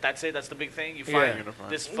really? That's it. That's the big thing. You Yeah.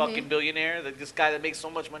 find this fucking billionaire, this guy that makes so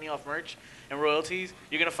much money off merch and royalties.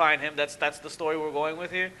 You're gonna find him. That's the story we're going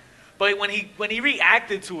with here. But when he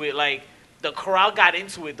reacted to it, like the crowd got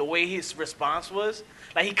into it. The way his response was,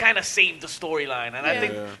 like he kind of saved the storyline. And I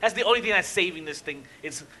think that's the only thing that's saving this thing.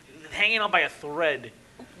 It's hanging on by a thread.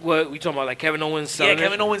 What we talking about? Like Kevin Owens? Yeah, selling it?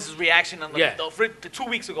 Kevin Owens' reaction on Yeah. the 2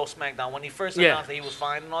 weeks ago SmackDown when he first Yeah. announced that he was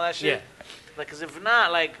fined and all that shit. Yeah. Like, cause if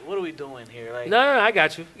not, like, what are we doing here? Like, No, I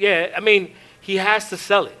got you. Yeah, I mean, he has to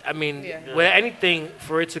sell it. I mean, Yeah. with anything,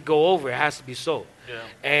 for it to go over, it has to be sold. Yeah.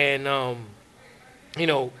 And,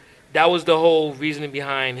 that was the whole reasoning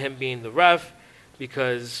behind him being the ref,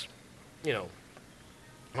 because,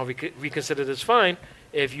 I'll reconsider this fine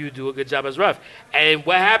if you do a good job as ref. And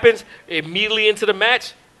what happens? Immediately into the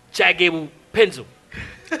match, Chad Gable pins him.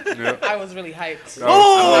 I was really hyped.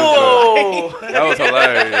 That was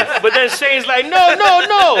hilarious. But then Shane's like, no.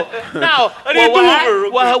 Now,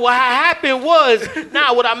 what happened was,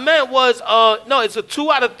 what I meant was, no, it's a 2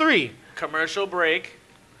 out of 3. commercial break,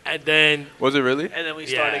 And then, Was it really? and then we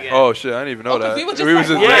start Yeah. again. Oh shit! I didn't even know 'cause that. we were just was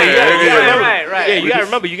like, just yeah, there. right. yeah, you gotta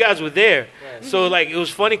remember, you guys were there. So, like, it was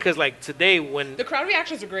funny because, like, today when, The crowd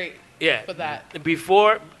reactions were great yeah, for that.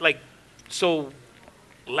 before, like, so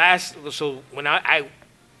when I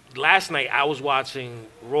last night I was watching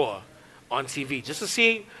Raw on TV just to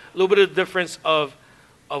see a little bit of the difference of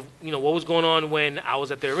what was going on when I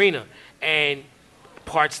was at the arena and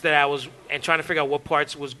parts that I was and trying to figure out what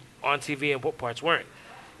parts was on TV and what parts weren't.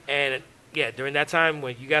 And yeah, during that time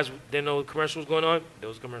when you guys didn't know the commercial was going on, there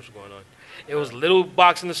was a commercial going on. It was a little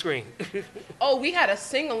box in the screen. Oh, we had a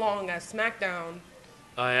sing along at SmackDown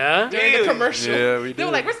Oh yeah? during the commercial. Yeah, we They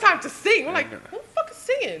were did. like, "It's time to sing." We're like, "Who the fuck is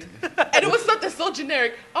singing?" And it was something so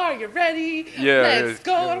generic. Are you ready? Yeah, Let's yeah,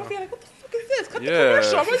 go. yeah. And I'm like, "What the fuck is this? Cut the Yeah.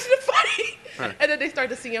 commercial. I want you to fight." And then they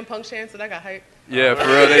started the CM Punk chants, and I got hyped. Yeah, for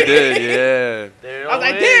real, they did. Yeah. There I was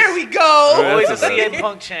like, always- "There we go." Always a That's a CM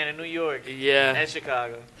Punk chant in New York Yeah. and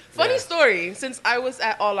Chicago. Funny Yeah. story. Since I was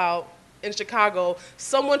at All Out in Chicago,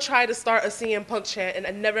 someone tried to start a CM Punk chant, and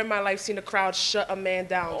I never in my life seen a crowd shut a man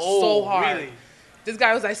down so hard. Really? This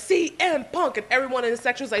guy was like, CM Punk, and everyone in the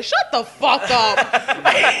section was like, shut the fuck up.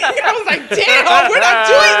 I was like, damn, we're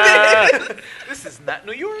not doing this. This is not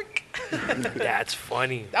New York. That's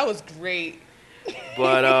funny. That was great.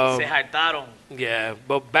 But Se hartaron. yeah,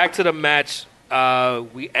 but back to the match.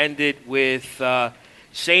 We ended with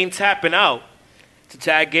Shane tapping out to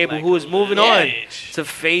Chad Gable, Like who is moving a on bitch. to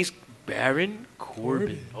face Baron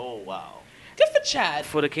Corbin Oh, wow. Good for Chad.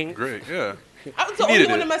 for the King. Great, yeah. I was the He only needed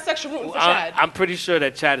one it. in my section rooting for Chad. I'm pretty sure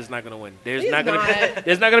that Chad is not going to win. There's He's not going to not.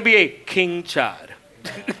 there's not going to be a King Chad.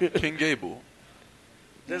 King Gable.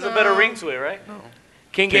 There's a better ring to it, right?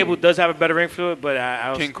 King Gable does have a better ring for it, but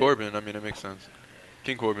I King Corbin, I mean, it makes sense.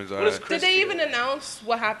 King Corbin's What is alright. Chris Did they feel? even announce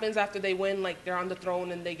what happens after they win? Like they're on the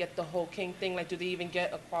throne and they get the whole king thing. Like, do they even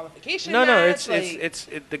get a qualification? No, match? it's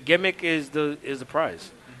the gimmick is the prize.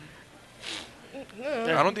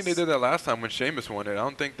 I don't think they did that last time when Sheamus won it. I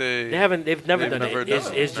don't think They've never They've done never it. done It's,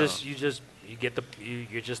 it. it's No. just you're just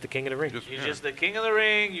the king of the ring. You're just the king of the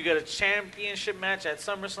ring. You get a championship match at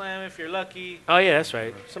SummerSlam if you're lucky. Oh yeah, that's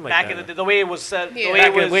right. Something like Back that. in the way it was set, Yeah. the way Back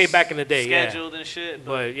it in- was way back in the day, yeah. scheduled and shit.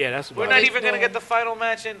 But yeah, that's we're about not it. even gonna get the final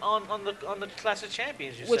match on the Clash of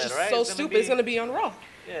Champions. You which said, is right? so It's gonna stupid. be- It's gonna be on Raw.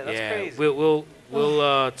 Yeah, that's yeah, crazy.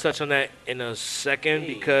 we'll touch on that in a second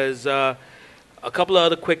Hey. because a couple of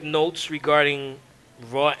other quick notes regarding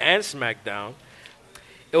Raw and SmackDown.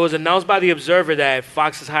 It was announced by the Observer that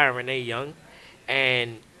Fox is hiring Renee Young,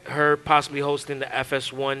 and her possibly hosting the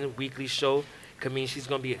FS1 weekly show could mean she's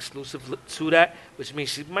going to be exclusive to that, which means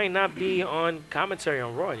she might not be on commentary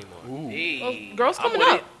on Raw anymore. Hey. Well, girls I'm coming with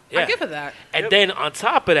up. it. Yeah. I give her that. And then on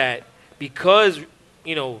top of that, because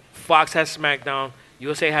Fox has SmackDown,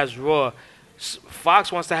 USA has Raw,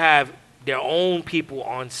 Fox wants to have their own people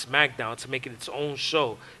on SmackDown to make it its own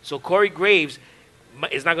show. So Corey Graves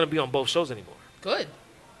is not going to be on both shows anymore. Good.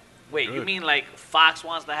 Wait, you Good. mean like Fox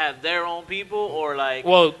wants to have their own people, or like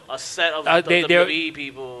Well, a set of they're- WWE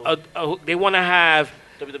people, They want to have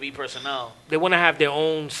WWE personnel? their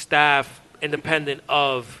own staff independent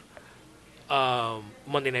of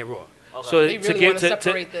Monday Night Raw. Okay. So They really wanna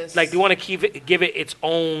separate this. like they want to give it its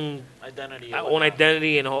own Identity. or own whatnot.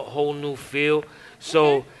 identity and a whole new feel.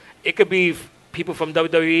 So it could be people from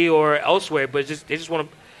WWE or elsewhere, but they just want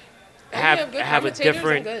to yeah, have good a commentators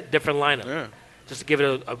and good. different lineup, Yeah. just to give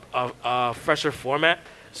it a fresher format.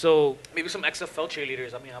 So Maybe some XFL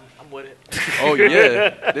cheerleaders. I mean, I'm with it. Oh,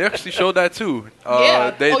 yeah. They actually showed that, too.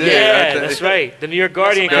 Yeah. They Oh, did. yeah, I think- that's right. The New York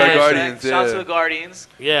Guardian. Some Guard- ass, guys. Guardians, Shout out to yeah. the Guardians.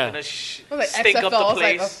 Yeah. Gonna I was stink like up XFL. the I was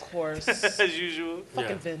like, place of course. as usual. Fucking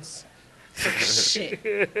Yeah. Vince.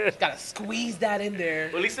 Shit. Gotta squeeze that in there.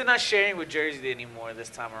 Well, at least they're not sharing with Jersey anymore this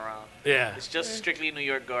time around. Yeah, It's just strictly New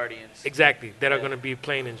York Guardians. exactly. That are Yeah. going to be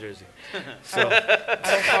playing in Jersey. So I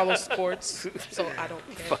don't follow sports, so I don't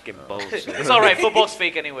care. fucking bullshit. It's all right. Football's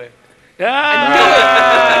fake anyway.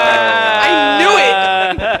 I knew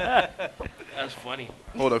it. That's funny.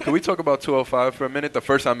 Hold up. Can we talk about 205 for a minute? The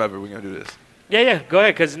first time ever we're going to do this. Yeah. Go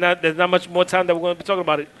ahead, because there's not much more time that we're going to be talking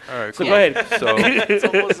about it. All right, So cool. go ahead. So, It's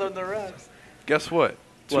almost on the rocks. guess what?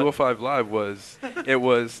 205 Live was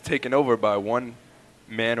taken over by one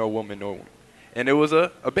man or woman and it was a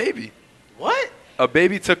baby. What? A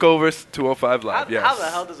baby took over 205 How, Live, yes. how the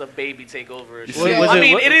hell does a baby take over? You show? see- Was I it-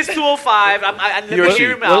 mean, what- it is 205. Let He or me she.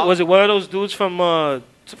 hear him out. Was it one of those dudes from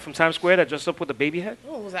Times Square that dressed up with a baby head?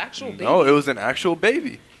 Oh, it was actual baby. No, it was an actual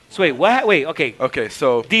baby. So wait, what? Wait, okay. Okay,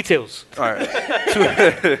 so, Details. all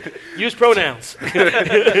right. Use pronouns.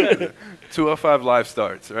 205 Live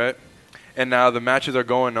starts, right? And now the matches are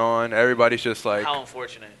going on. Everybody's just like, How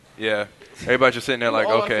unfortunate. yeah. Everybody's just sitting there like,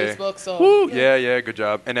 We're all okay. on Facebook, so Woo, yeah, good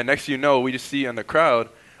job. And then next thing you know, we just see in the crowd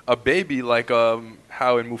a baby like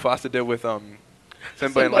how in Mufasa did with Simba and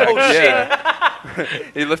Simba. like, Oh, yeah.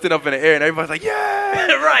 He lifted up in the air and everybody's like,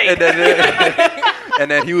 yeah. Right. And then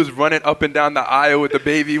and then he was running up and down the aisle with the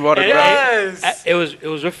baby autograph. Yes. It was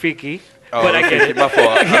Rafiki. Oh, But I get it. My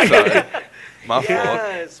fault. I'm sorry. My fault.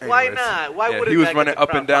 Yes. Why Anyways. not? Why Yeah, wouldn't he was that running get the up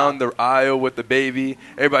and crowd down the aisle with the baby.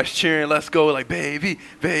 Everybody's cheering, "Let's go!" Like baby,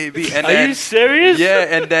 baby. And Are then, you serious? Yeah,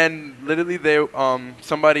 and then literally they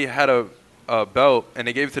somebody had a belt and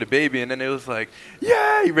they gave it to the baby, and then it was like,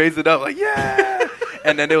 "Yeah!" He raised it up like, "Yeah!"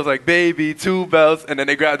 And then it was like, "Baby, 2 belts," and then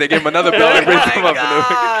they gave him another belt and raised him up.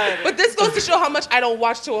 God. But this goes to show how much I don't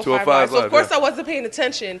watch 205 Live. So, of Live, course, yeah. I wasn't paying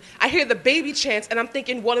attention. I hear the baby chants, and I'm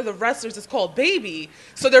thinking one of the wrestlers is called Baby.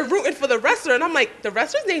 So they're rooting for the wrestler, and I'm like, the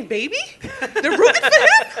wrestler's named Baby? They're rooting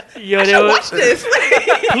for him? Yo, I they should were- watch this.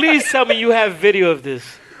 Please tell me you have video of this.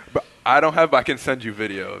 But I don't have. But I can send you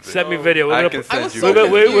video of it. Send me video. We're I gonna can put- I send was you. so video.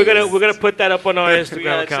 confused. we're gonna put that up on our Instagram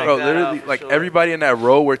gotta account. Bro, check that literally, out, like sure. everybody in that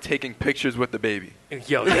row were taking pictures with the baby.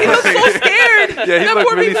 Yo, He looks so scared. Yeah, he that looked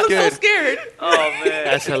poor really baby looks so scared. scared. Oh man.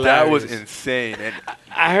 that's hilarious. That was insane. And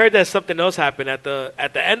I heard that something else happened at the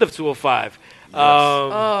end of 205.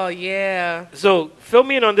 Oh, yeah. So fill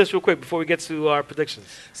me in on this real quick before we get to our predictions.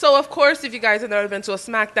 So, of course, if you guys have never been to a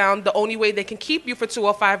SmackDown, the only way they can keep you for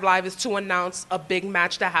 205 Live is to announce a big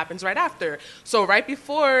match that happens right after. So, right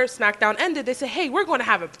before SmackDown ended, they said, hey, we're going to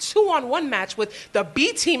have a 2-on-1 match with the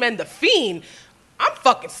B Team and The Fiend. I'm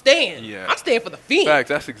fucking staying. Yeah. I'm staying for The Fiend. facts,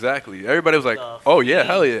 that's exactly. Everybody was like, "Oh yeah,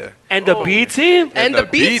 hell yeah." And the B team? And the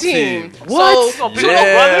B Team. What? So,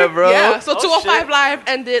 Yeah, bro. Yeah, so Oh, 205 shit. Live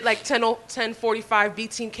ended like 10:45. B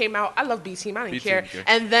Team came out. I love B Team. I didn't B-Team, care. yeah.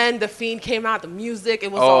 And then The Fiend came out. The music,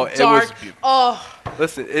 it was Oh, all it was dark. beautiful. Oh,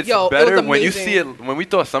 Listen, it's Yo, it better was when you amazing. see it. When we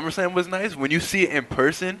thought SummerSlam was nice, when you see it in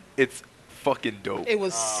person, it's fucking dope. it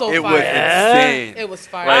was so It fire. was insane. It was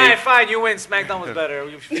fire. All right, fine. You win. SmackDown was better.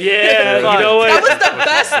 Yeah, you know That what? was the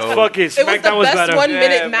best. Dope. Fuck it. It was the SmackDown was best better. 1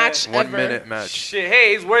 minute Yeah, match One ever. minute match. Shit,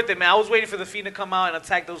 hey, it's worth it, man. I was waiting for the Fiend to come out and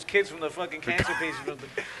attack those kids from the fucking cancer patients. From the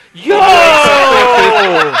Yo!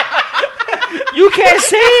 You can't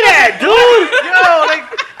say that, dude! Yo, like,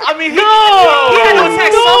 I mean, he had to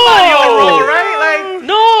attack No. somebody on Raw, right? Like,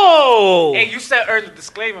 No! hey, you said earn the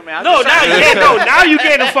disclaimer, man. I'm No, just now trying you to- can't. No, now you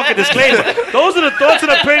getting a fucking disclaimer. Those are the thoughts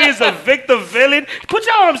and opinions of Victor Villain. Put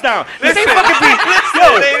your arms down. This ain't fucking be.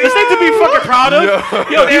 Yo, this ain't to be fucking proud of.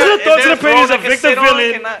 Yo, these are the thoughts and opinions of Victor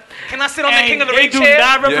Villain. Can I sit on the King of the They Ring do chair?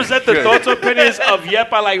 not represent the Yeah. thoughts or opinions of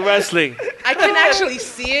Yep, I Like Wrestling. I can actually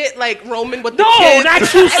see it, like Roman with the No, kids. not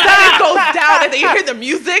you, And then stop. it goes down, and then you hear the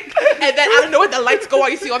music, and then I don't know when the lights go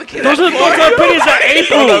out, you see all the kids. Those on are the the thoughts floor. and opinions of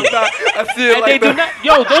April. I see it And they like do that. not.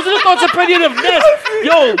 Yo, those are the thoughts and opinions of Ness.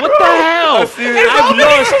 Yo, what the hell? see it. I've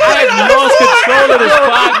lost control of this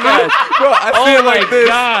podcast. Bro, I see Oh it like my this.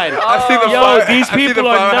 god. I see the Yo, fire, these I see people the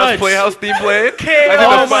are Firehouse nuts. Playhouse theme playing.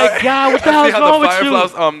 Oh my god, what the hell is wrong with you?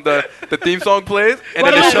 The theme song plays, and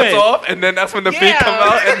What then it happened? shuts off, and then that's when the feet Yeah. come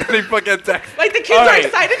out, and then they fucking attack. Like the kids All are right.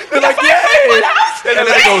 excited. They're like, "Fire, yay! fire, house!" And then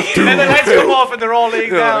it goes, And the lights come off and they're all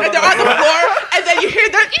laying down. And they're on the floor, and then you hear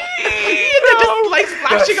the and they're just like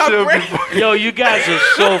splashing That on shit brick. be Yo, you guys are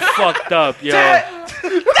so fucked up, yo. I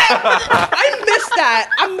missed that.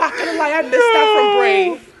 I'm not gonna lie, I missed that from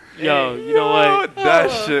Bray. Yo, you know what?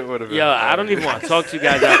 That shit would have been. Yo, I don't even want to talk to you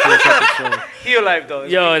guys after this episode. Heal life, though.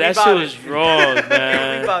 Yo, that shit was wrong, We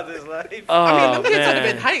man. about this life. Oh, I mean, the kids would have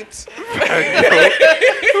man. been hyped.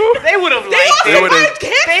 They would have They liked all it. would've- survived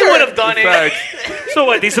cancer. They would have done it. Facts. So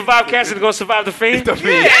what? They survived cancer, they're gonna survive the Fiend?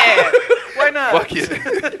 Yeah. Why not? Fuck it.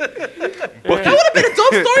 That would have been a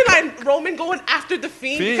dope storyline. Roman going after the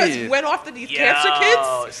Fiend because he Fiend. went after these Yo, cancer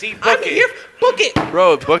kids. see, I'm book here. it. Book it.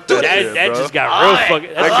 Bro, book that That, shit, that bro. just got real Alright,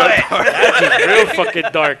 fucking. alright. That's just real fucking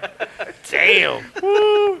dark. Damn.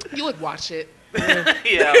 You would watch it.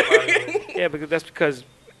 Yeah, probably. Yeah, because that's because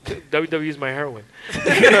WWE is my heroine.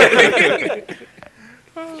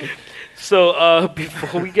 So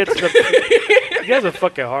before we get to the, you guys are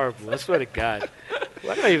fucking horrible. I swear to God.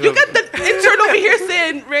 Why not even? You got the intern over here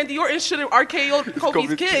saying Randy Orton should have RKO'd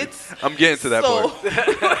Kofi's kids. I'm getting to that So, part.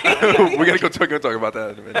 We're gonna talk about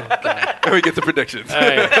that in a minute. When we get to predictions. All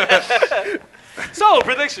right. So,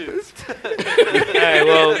 predictions. All right.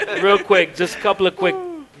 Well, real quick, just a couple of quick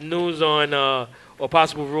news on or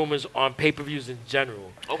possible rumors on pay-per-views in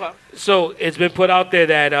general. Okay. So it's been put out there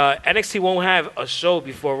that NXT won't have a show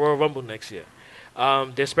before Royal Rumble next year.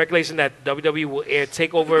 There's speculation that WWE will air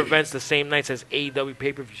takeover events the same nights as AEW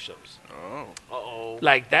pay-per-view shows. Uh-oh.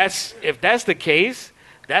 Like if that's the case,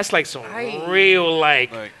 that's like some Aye. real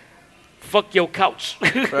like Like, fuck your couch.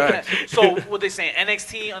 facts. So, what they saying?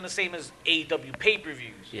 NXT on the same as AEW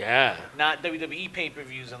pay-per-views. Yeah. Not WWE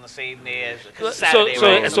pay-per-views on the same day as 'cause So Saturday,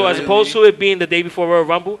 right? as opposed to it being the day before Royal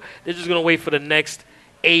Rumble, they're just gonna wait for the next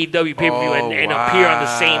AEW pay-per-view and appear on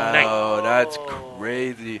the same night. Oh, that's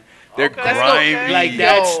crazy. They're Okay. grimy. Okay. Like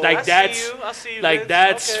that's Yo, like I that's see you. I see you, like Vince.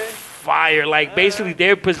 that's Okay. fire. Like basically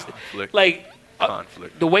they're Conflict. like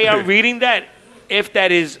Conflict. the way I'm reading that, if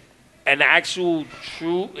that is an actual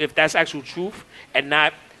true, if that's actual truth and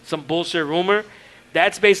not some bullshit rumor,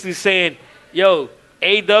 that's basically saying, yo,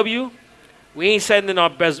 AEW, we ain't sending our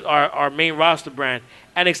best, our main roster brand.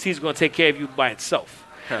 NXT is gonna take care of you by itself.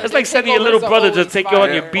 It's like sending your little Takeovers are brother to always take you on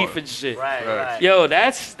fire. your beef and shit. Right, Right. right. Yo,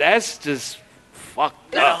 that's just fucked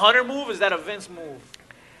Is that a up. Hunter move? Is that a Vince move?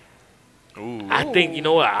 Ooh. I think you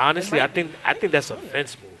know what. Honestly, I think that's a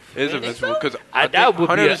Vince move. It is Think invincible so? because That would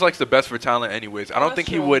Hunter be just likes the best for talent, anyways. I don't that's think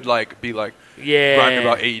he true. would be like Yeah. grinding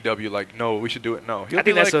about AEW. Like, no, we should do it. No, he'll I think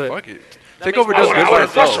be that's like, a- fuck it. That Takeover makes does more good sense. by I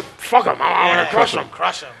crush him. itself. Fuck him. I want to crush him.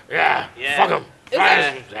 Crush him. Yeah. Yeah. Fuck him.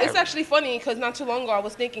 It's actually funny because not too long ago I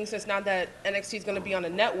was thinking, since now that NXT is going to be on a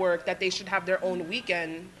network, that they should have their own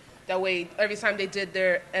weekend. That way, every time they did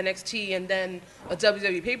their NXT and then a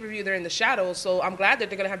WWE pay-per-view, they're in the shadows. So I'm glad that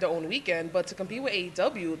they're going to have their own weekend. But to compete with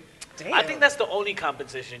AEW, damn. I think that's the only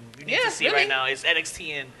competition you need Yeah, to see really. right now is NXT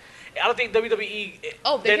and I don't think WWE.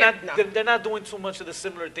 Oh, they're can't- not. no. They're not doing too much of the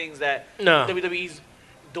similar things that No. WWE's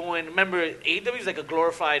doing. Remember, AEW is like a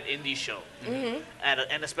glorified indie show,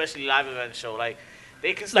 and especially live event show. Like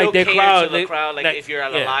they can still Like their cater crowd, to the they- crowd. Like like, if you're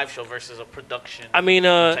at a yeah. live show versus a production. I mean,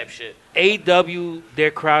 type shit. AEW,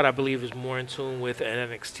 their crowd, I believe, is more in tune with an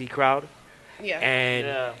NXT crowd, Yeah. and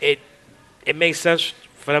Yeah. it makes sense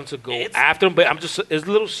for them to go It's- after them. But it's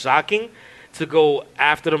a little shocking to go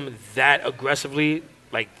after them that aggressively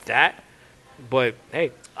like that. But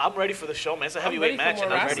hey, I'm ready for the show, man. It's a I'm heavyweight ready for match, more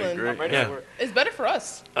and I'm ready. wrestling. I'm ready Yeah. for it. It's better for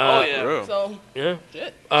us. Oh yeah. For real. So, yeah,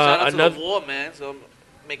 shit. Shout out to another the war, man. So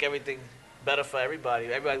make everything better for everybody.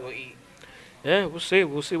 Everybody will eat. yeah, we'll see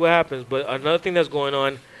what happens. But another thing that's going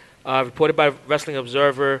on, reported by Wrestling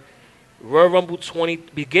Observer, Royal Rumble 20,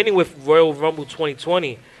 beginning with Royal Rumble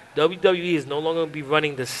 2020, WWE is no longer going to be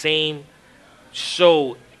running the same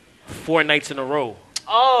show 4 nights in a row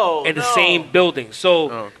Oh, in the no. same building.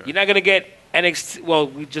 So Oh, okay. you're not going to get NXT. Well,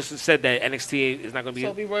 we just said that NXT is not going to be, So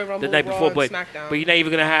it'll be Royal Rumble, the night Raw, before, and but SmackDown. you're not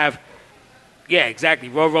even going to have. Yeah, exactly.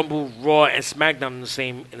 Royal Rumble, Raw, and SmackDown in the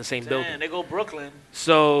same building. Damn, they go Brooklyn.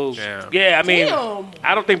 So Damn. yeah, I mean, Damn.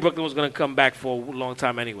 I don't think Brooklyn was gonna come back for a long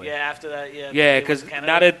time anyway. Yeah, after that, yeah. Yeah, they because went to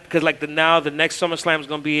now Canada. that the next SummerSlam is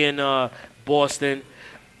gonna be in Boston.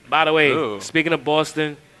 By the way, Ooh. speaking of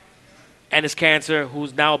Boston, Ennis Cancer,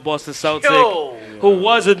 who's now a Boston Celtic, Yo. who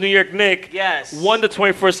was a New York Knick, Yes. won the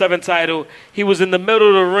 24/7 title. He was in the middle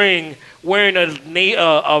of the ring wearing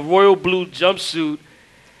a royal blue jumpsuit.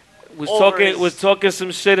 Was talking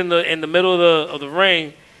some shit in the middle of the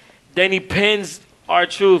ring. Then he pins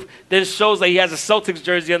R-Truth. Then shows that he has a Celtics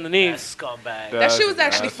jersey That underneath. scumbag. That shit was That's an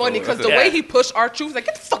actually asshole. funny because That's the a- way he pushed R-Truth was like,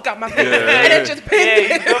 get the fuck out my face. Yeah. And then just Yeah, pinned he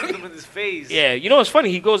him. dunked him in his face. Yeah, you know what's funny?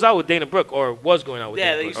 He goes out with Dana Brooke, or was going out with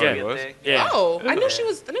Yeah, Dana they Brooke. used to Yeah, be a was? thing. yeah. Oh, I knew she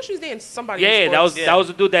was dating somebody. Yeah, in that was sports. Yeah. that was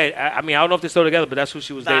the dude that I mean I don't know if they're still together, but that's who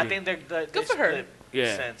she was Nah, I dating. think they're Good for her.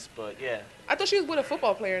 Yeah. Sense, but yeah. I thought she was with a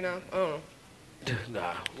football player now. I don't know.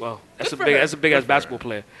 Nah, well, that's Good a for big her. that's a big ass basketball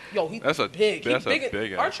player. Yo, he That's a- big. that's a He big.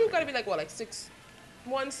 big ass R-Truth gotta be like what, like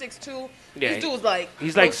 6'1", 6'2". Yeah, This dude's like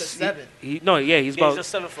He's close like to 7. he's Yeah, about he's a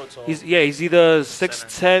 7 foot tall. he's either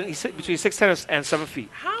 6'10", he's between 6'10" and 7 feet.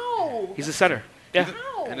 How? He's a center. Yeah,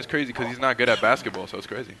 How? And it's crazy because he's not good at basketball, so it's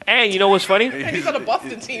crazy. and you know what's funny? And he's on a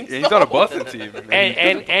Boston team. Yeah, he's on a Boston team.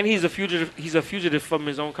 And he's a fugitive. He's a fugitive from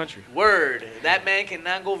his own country. Word. That man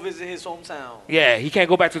cannot go visit his hometown. Yeah, he can't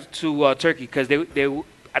go back to Turkey because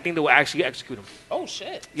I think they will actually execute him. Oh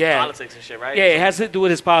shit. Yeah, Politics and shit, right? yeah, it has to do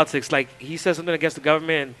with his politics. Like he said something against the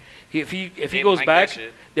government. And if he They goes like back, that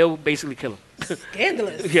shit. they'll basically kill him.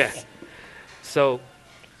 Scandalous. Yeah. So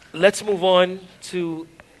let's move on to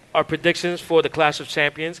our predictions for the Clash of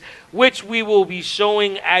Champions, which we will be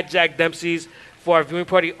showing at Jack Dempsey's for our viewing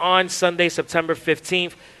party on Sunday, September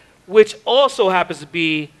 15th, which also happens to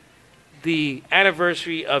be the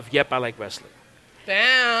anniversary of Yep, I Like Wrestling.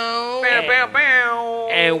 Down. Bow, bow, bow.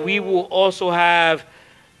 And we will also have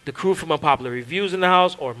the crew from Unpopular Reviews in the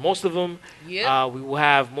house, or most of them. Yep. We will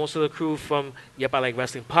have most of the crew from Yep, I Like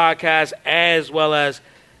Wrestling podcast, as well as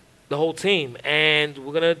the whole team. And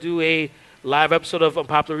we're going to do a live episode of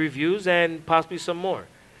Unpopular Reviews and possibly some more.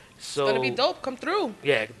 So, It's gonna be dope. Come through.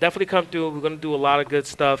 yeah, definitely come through. We're going to do a lot of good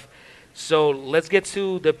stuff. So let's get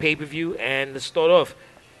to the pay-per-view and let's start off.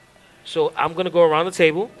 So I'm going to go around the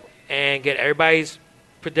table and get everybody's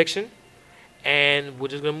prediction, and we're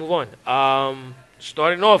just going to move on.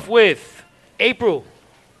 Starting off with April.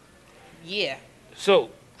 Yeah.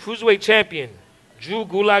 So, Cruiserweight Champion, Drew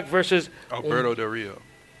Gulak versus Alberto Del Rio.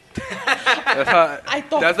 That's how. I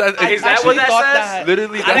thought. That's I Is that actually what that thought says? that.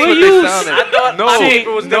 literally that's I what think they you- sounded. I thought no, my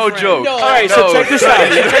paper was no different. joke. No. All right, so No. check this out.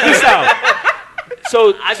 Check this out.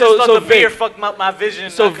 So, I just so, thought so the beer Vic, fucked my vision.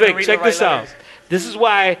 so I couldn't Vic, read check the right this out. letters. This is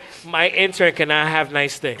why my intern cannot have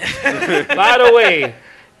nice things. By the way,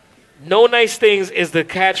 no nice things is the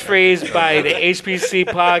catchphrase by the HPC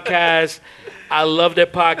podcast. I love their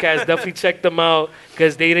podcast. Definitely check them out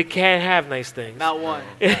because they can't have nice things. Not one.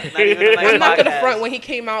 Not even the nice I'm not gonna podcast. front. When he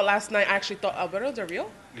came out last night, I actually thought Alberto Del Rio.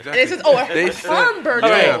 Exactly. And it says, "Oh, They Humberto." All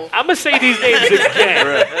right, Yeah. I'm gonna say these names again.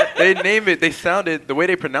 Right. They name it. They sounded the way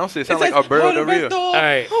they pronounce it. It sounds like Alberto Del Rio. All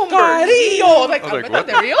right. Carrillo. Like I was like, Alberto what?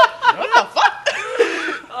 Del Rio. What the fuck?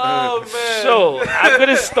 Oh man. So I'm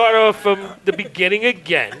gonna start off from the beginning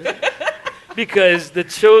again because the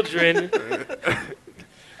children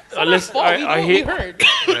are listening. Fault. We Are know, we here. heard.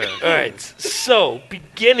 All right. So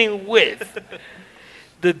beginning with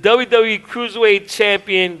the WWE Cruiserweight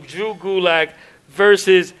Champion Drew Gulak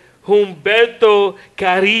versus Humberto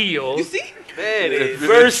Carrillo You see? There it is.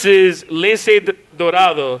 versus Lince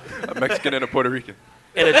Dorado A Mexican and a Puerto Rican.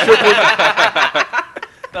 in a triple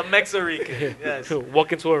The Mexican. Yes.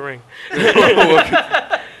 walk into a ring.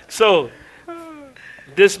 So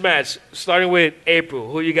this match starting with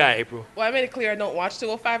April. Who you got, April? Well, I made it clear I don't watch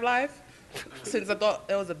 205 Live since I thought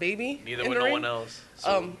it was a baby. Neither in with the no ring. one else.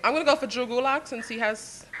 So. I'm gonna go for Drew Gulak since he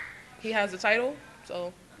has the title.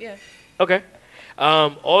 So yeah. Okay.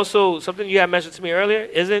 Also, something you had mentioned to me earlier,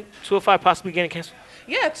 isn't 205 possibly getting canceled?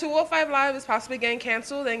 Yeah, 205 Live is possibly getting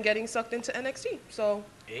canceled and getting sucked into NXT. So,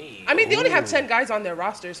 Hey. I mean, they only have 10 guys on their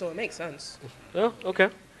roster, so it makes sense. Oh, okay.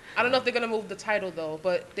 I don't know if they're going to move the title, though,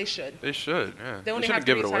 but they should. They should. Yeah. They only shouldn't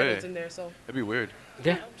have give 3 it away. titles in there, so. It'd be weird.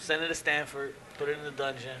 Yeah. Send it to Stanford. Put it in the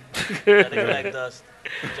dungeon. Let it collect dust.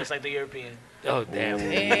 Just like the European. Oh, damn.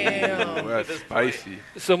 Damn. Well, that's spicy.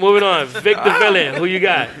 So moving on. Vic the Villain. Who you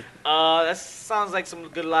got? That sounds like some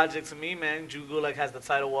good logic to me, man. Drew Gulak has the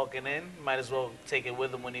title walking in. Might as well take it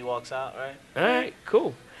with him when he walks out, right? All right,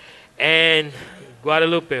 cool. And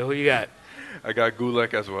Guadalupe. Who you got? I got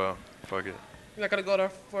Gulak as well. Fuck it. You're not going to go there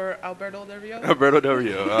for Alberto Del Rio? Alberto Del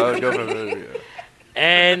Rio. I'll go for Del Rio.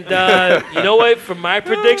 And you know what? For my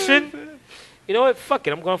prediction, you know what? Fuck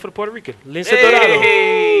it. I'm going for the Puerto Rican. Lince Dorado.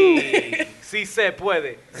 Hey! Si se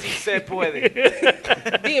puede. Si se puede.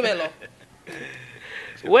 Dímelo.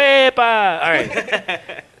 Wepa. All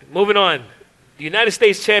right. Moving on. The United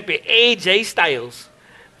States champion AJ Styles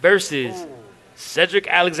versus Cedric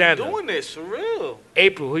Alexander. Doing this for real.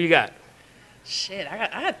 April, who you got? Shit, I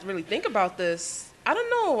had to really think about this. I don't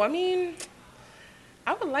know. I mean,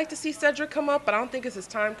 I would like to see Cedric come up, but I don't think it's his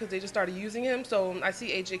time because they just started using him. So I see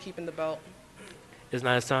AJ keeping the belt. It's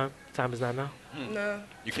not his time. Time is not now. Nah.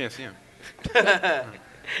 You can't see him.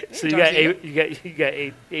 So you John got Cena. you got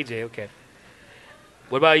AJ. Okay.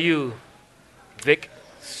 What about you, Vic?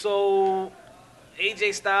 So,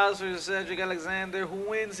 AJ Styles versus Cedric Alexander. Who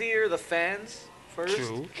wins here? The fans first. That's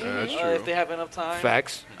true. If they have enough time.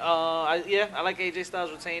 Facts. I like AJ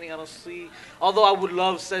Styles retaining. I don't see. Although I would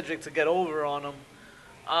love Cedric to get over on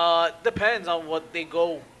him. Depends on what they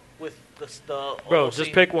go with the Bro, OC.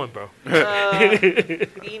 just pick one, bro.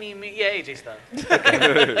 Eeny, AJ Styles.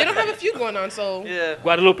 They don't have a feud going on, so. Yeah.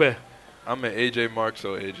 Guadalupe. I'm an AJ Mark, so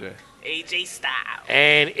AJ. AJ Styles.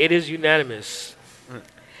 And it is unanimous.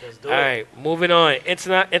 Let's do All it. right, moving on.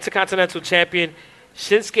 Intercontinental champion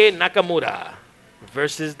Shinsuke Nakamura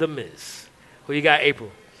versus The Miz. Who you got,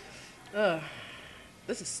 April?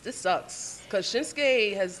 This sucks because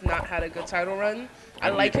Shinsuke has not had a good title run. I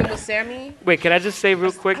like him with Sammy. Wait, can I just say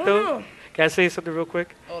real quick I though? don't know. Can I say something real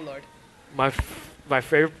quick? Oh Lord. My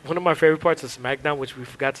favorite, one of my favorite parts of SmackDown, which we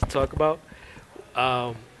forgot to talk about,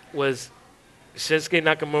 was Shinsuke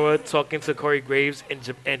Nakamura talking to Corey Graves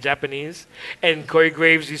in Japanese, and Corey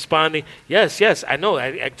Graves responding, "Yes, I know,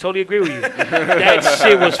 I totally agree with you." That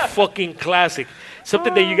shit was fucking classic.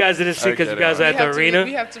 Something that you guys didn't see I because get you guys it. are at the arena.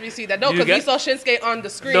 We have to receive that. No, You because we got- saw Shinsuke on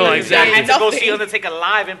the screen. No, and exactly. I had to go see nothing. Undertaker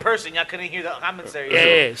live in person. Y'all couldn't hear the commentary.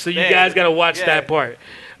 Yeah, so you guys gotta watch Yeah. that part.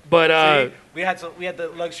 But See, we had the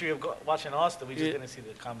luxury of watching Austin. We just Yeah. didn't see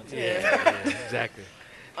the commentary. exactly.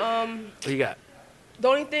 What you got? The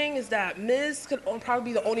only thing is that Miz could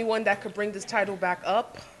probably be the only one that could bring this title back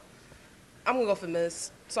up. I'm gonna go for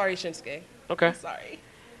Miz. Sorry, Shinsuke. Okay. Sorry.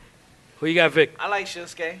 Who you got, Vic? I like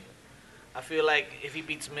Shinsuke. I feel like if he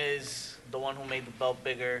beats Miz, the one who made the belt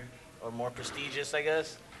bigger or more prestigious, I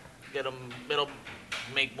guess, it'll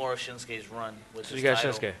make more of Shinsuke's run with So his you got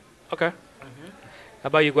title. Shinsuke. Okay. How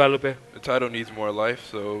about you, Guadalupe? The title needs more life,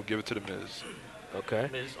 so give it to the Miz. Okay.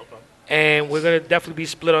 Miz, okay. And we're gonna definitely be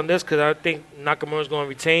split on this because I think Nakamura's gonna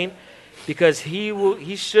retain because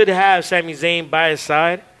he should have Sami Zayn by his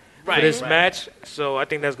side for Right, this right. match. So I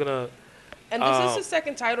think that's gonna. And this is his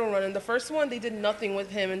second title run. In the first one, they did nothing with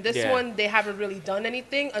him. And this Yeah. one, they haven't really done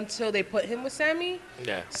anything until they put him with Sammy.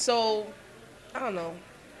 Yeah, So, I don't know.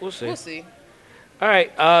 we'll see. We'll see. All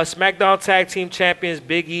right, SmackDown Tag Team Champions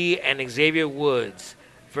Big E and Xavier Woods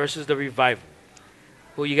versus the Revival.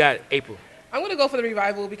 Who you got, April? I'm going to go for the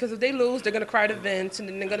Revival because if they lose, they're going to cry to Vince and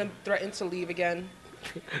then they're going to threaten to leave again.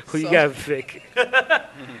 Who you So- got, Vic?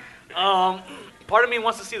 Part of me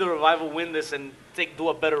wants to see the Revival win this and do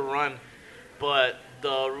a better run, but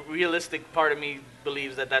the realistic part of me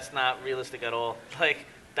believes that that's not realistic at all. Like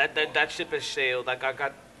that ship has sailed. Like I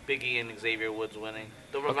got Big E and Xavier Woods winning.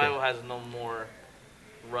 The Revival has no more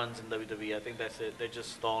runs in WWE. I think that's it. They're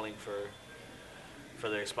just stalling for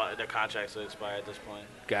their contracts to expire at this point.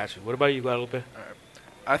 Gotcha. What about you, Guadalupe?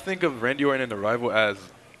 I think of Randy Orton and the Rival as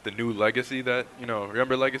the new Legacy that,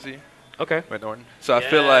 remember Legacy Okay. with Orton? So I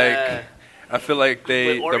Yeah. feel like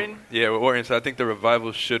they With Orton? with Orton. So I think the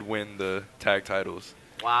Revival should win the tag titles.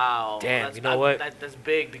 Wow. Damn, That's, you know what? That's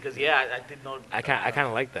big because I didn't know. I kind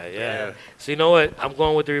of like that. Yeah. Yeah. So you know what? I'm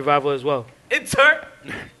going with the Revival as well. Insert.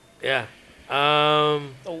 Yeah. The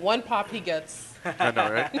one pop he gets. I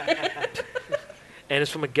know, right? And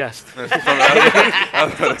it's from a guest. So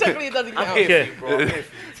technically it doesn't count. Yeah. Bro, I'm here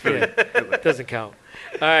for you. Yeah. Doesn't count.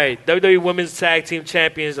 All right. WWE Women's Tag Team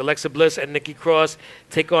Champions Alexa Bliss and Nikki Cross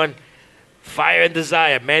take on Fire and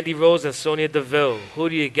Desire, Mandy Rose and Sonya Deville. Who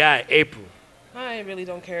do you got, April? I really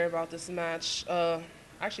don't care about this match. I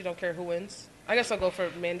actually don't care who wins. I guess I'll go for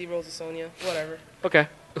Mandy Rose or Sonya. Whatever. Okay.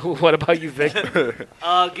 What about you, Vic?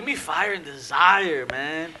 Give me Fire and Desire,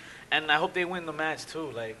 man. And I hope they win the match too.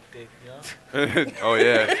 Like Oh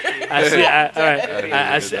yeah. I see. All right.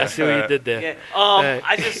 Yeah. I see what you did there. Yeah. Right.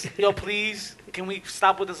 I just please, can we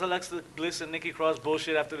stop with this Alexa Bliss and Nikki Cross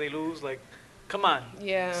bullshit after they lose? Like, come on.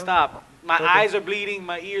 Yeah. Stop. My Okay. eyes are bleeding.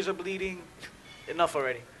 My ears are bleeding. Enough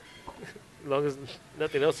already. As long as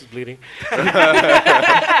nothing else is bleeding.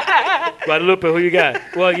 Guadalupe, who you got?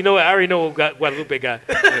 Well, you know what? I already know what Guadalupe got.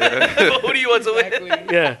 Who do you want to win?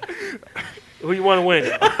 Exactly. Yeah. Who you want to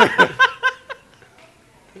win?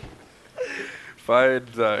 Fire and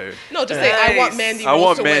Desire. No, just say I want Nice. Mandy I Rose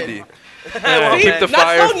want to Mandy. win. I'll keep the Not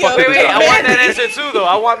fire. Sonya. Fuck the Wait, I desire. want that answer too, though.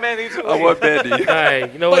 I want Mandy too. I want Mandy. All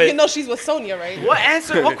right. You know But what? you know she's with Sonya, right? What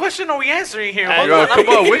answer? What question are we answering here? Hold Yo, on. come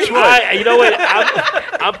on, which one? You know what?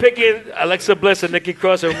 I'm picking Alexa Bliss and Nikki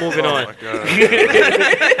Cross and we're moving Oh on. my God.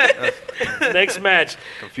 Next match.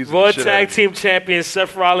 Confusing Raw the shit out Tag of me. Team Champions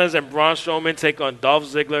Seth Rollins and Braun Strowman take on Dolph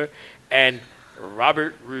Ziggler and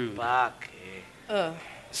Robert Roode. Fuck.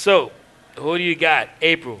 So, who do you got?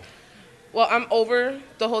 April. Well, I'm over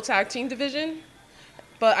the whole tag team division,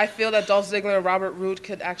 but I feel that Dolph Ziggler and Robert Roode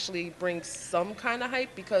could actually bring some kind of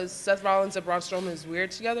hype because Seth Rollins and Braun Strowman is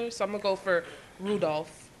weird together. So I'm gonna go for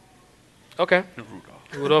Rudolph. Okay.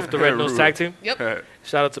 Rudolph the Red Nose Tag Team. Yep.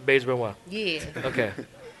 Shout out to Baze Benoit. Yeah. Okay.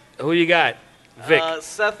 Who you got? Vic.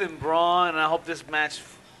 Seth and Braun, and I hope this match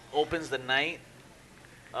opens the night.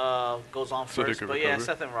 Goes on So they first, can but yeah, recover?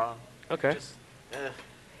 Seth and Braun. Okay. Just,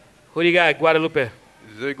 Who do you got? Guadalupe.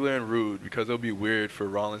 Ziggler and Rude, because it'll be weird for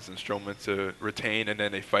Rollins and Strowman to retain and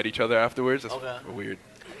then they fight each other afterwards. That's Okay. weird.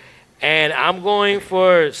 And I'm going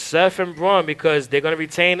for Seth and Braun because they're going to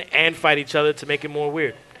retain and fight each other to make it more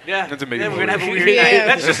weird. yeah. That's amazing. Yeah, we're gonna have a weird Yeah. night.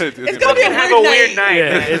 Let's just It's gonna be a have weird a weird night. night.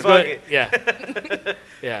 Yeah, man. it's Fuck good. it. Yeah.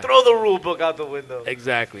 Yeah. Throw the rule book out the window.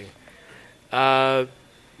 Exactly.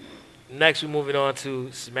 Next, we're moving on to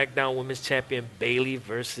SmackDown Women's Champion Bayley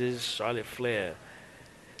versus Charlotte Flair.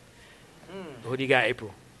 Who do you got,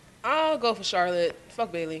 April? I'll go for Charlotte.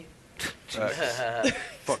 Fuck Bailey.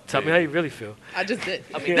 Fuck Tell me how you really feel. I just did.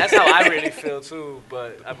 I mean, that's how I really feel too.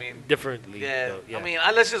 But I mean, Differently. yeah. though, yeah. I mean,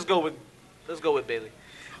 let's go with Bailey.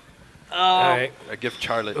 all right. I give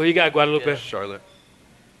Charlotte. Who you got, Guadalupe? Yeah. Charlotte.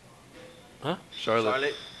 Huh?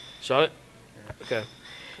 Charlotte. Charlotte? Okay.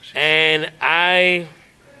 And I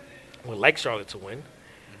would like Charlotte to win,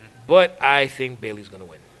 but I think Bailey's going to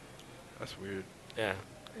win. That's weird. Yeah.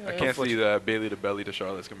 I can't see that Bailey to belly to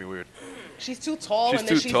Charlotte's gonna be weird. She's too tall She's and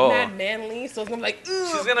then too she's tall. mad manly, so it's gonna be like, ugh.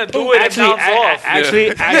 She's gonna do it and bounce off.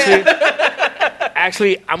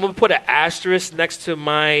 Actually, I'm gonna put an asterisk next to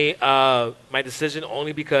my my decision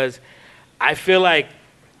only because I feel like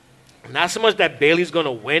not so much that Bailey's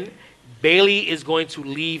gonna win, Bailey is going to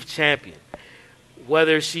leave champion,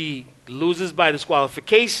 whether she loses by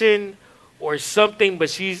disqualification or something, but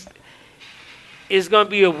it's gonna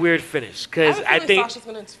be a weird finish because I I think Sasha's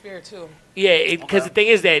gonna interfere too. yeah, because the thing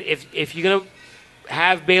is that if you're gonna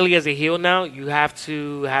have Bailey as a heel now, you have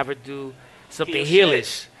to have her do something Heel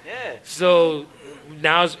heelish. Yeah. So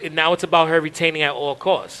now it's about her retaining at all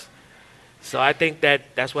costs. So I think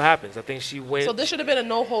that's what happens. I think she wins. So this should have been a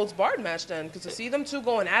no holds barred match then, because to see them two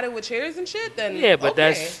going at it with chairs and shit, then yeah, but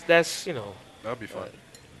okay. that's That'll be fun.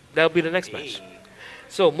 that'll be the next match.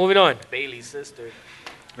 So moving on, Bailey's sister.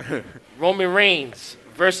 Roman Reigns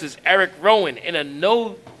versus Eric Rowan in a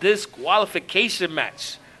no disqualification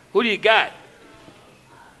match. Who do you got?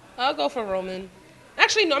 I'll go for Roman.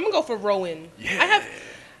 Actually, no, I'm gonna go for Rowan. Yeah.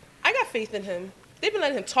 I got faith in him. They've been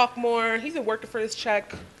letting him talk more. He's been working for his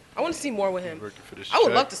check. I want to see more with him. Working for this I would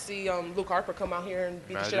check. love to see Luke Harper come out here and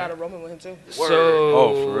beat the shit out of Roman with him too. So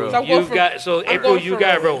Oh, for real. So I'm going for- I'm April, going you for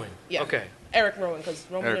got Rowan. Rowan. Yeah. Okay. Eric Rowan, because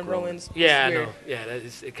Roman Eric and Rowan. Rowan's Yeah, I weird. know. Yeah,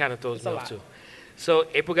 it kind of throws It's me a off lot. too. So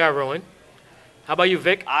April got Rowan. How about you,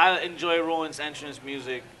 Vic? I enjoy Rowan's entrance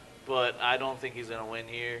music, but I don't think he's gonna win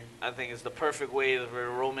here. I think it's the perfect way for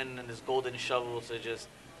Roman and his golden shovel to just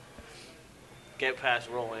get past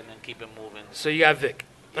Rowan and keep him moving. So you got Vic.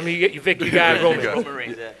 I mean, Vic, you got Roman. got- Roman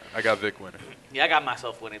Reigns, yeah. I got Vic winning. Yeah, I got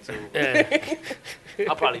myself winning too. Yeah.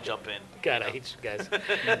 I'll probably jump in. God, I hate you guys.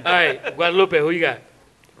 All right, Guadalupe, who you got?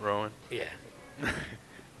 Rowan. Yeah.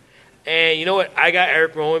 And you know what? I got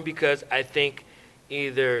Eric Rowan because I think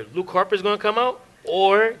either Luke Harper's going to come out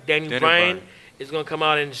or Daniel Bryan is going to come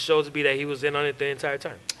out and show to be that he was in on it the entire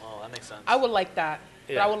time. Oh, that makes sense. I would like that.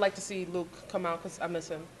 But Yeah. I would like to see Luke come out because I miss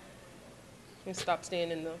him. And stop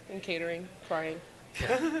staying in catering, crying.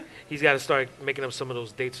 He's got to start making up some of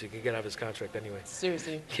those dates so he can get out of his contract anyway.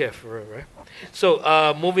 Seriously. Yeah, for real, right?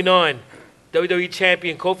 So, moving on. WWE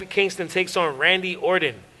Champion Kofi Kingston takes on Randy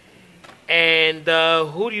Orton. And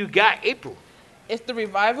who do you got, April? If the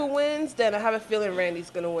Revival wins, then I have a feeling Randy's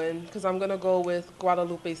going to win because I'm going to go with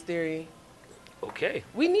Guadalupe's theory. Okay.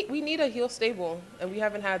 We need a heel stable, and we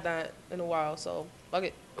haven't had that in a while, so fuck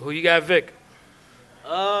it. Who you got, Vic?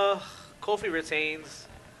 Kofi retains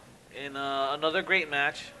in another great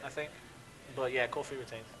match, I think. But yeah, Kofi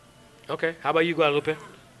retains. Okay. How about you, Guadalupe?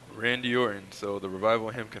 Randy Orton, so the Revival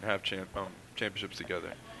and him can have championships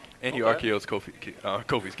together. And he Okay. RKO's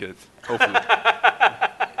Kofi's kids, hopefully.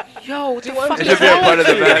 Yo, what the want fuck It is should be a wrong part of with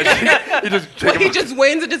the you? match. He just take He him. just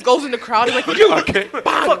wins and just goes in the crowd. He's like, you, Okay.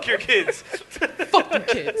 Fuck your kids. fuck them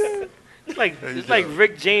kids. It's like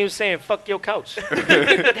Rick James saying, fuck your couch.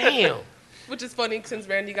 Damn. Which is funny since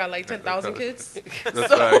Randy got like 10,000 kids. That's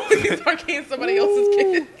So facts. he's RKing somebody else's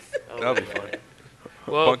kids. That'll be funny.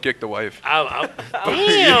 Well, Punk kick the wife.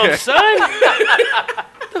 damn, son.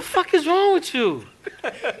 What the fuck is wrong with you?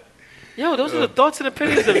 Yo, those are the thoughts and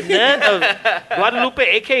opinions of Guadalupe,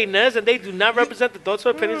 a.k.a. Nez, and they do not represent the thoughts or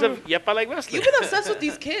opinions of Yep, I Like Wrestling. You've been obsessed with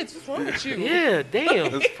these kids. What's wrong with you? Yeah,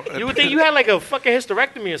 damn. That's fine. You would think you had like a fucking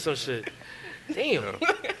hysterectomy or some shit. Damn. All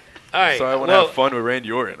right. So I want to well, have fun with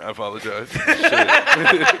Randy Orton. I apologize. Shit.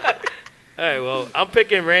 All right, well, I'm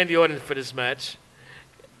picking Randy Orton for this match.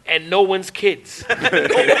 And no one's kids.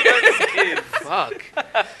 Fuck.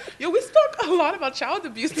 Yo, we talk a lot about child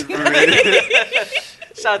abuse tonight.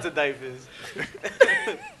 Shout out to Diapers.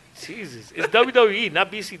 Jesus. It's WWE,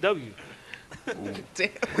 not BCW. Damn.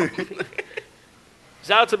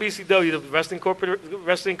 Shout out to BCW, the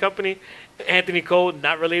wrestling company. Anthony Cole,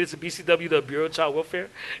 not related to BCW, the Bureau of Child Welfare.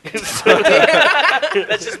 So,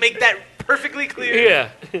 Let's just make that perfectly clear.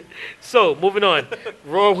 yeah. So, moving on.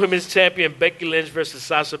 Raw Women's Champion Becky Lynch versus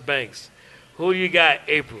Sasha Banks. Who you got,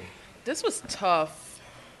 April? This was tough.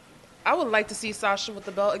 I would like to see Sasha with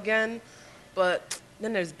the belt again, but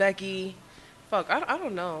then there's Becky. Fuck, I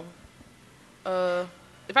don't know.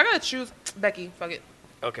 If I gotta choose, Becky, fuck it.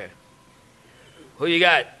 Okay. Who you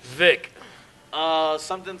got, Vic?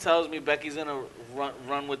 Something tells me Becky's gonna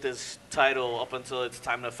run with this title up until it's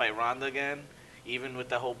time to fight Ronda again, even with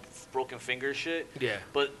that whole broken finger shit. Yeah.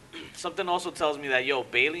 But something also tells me that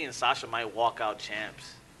Bailey and Sasha might walk out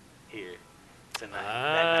champs here tonight.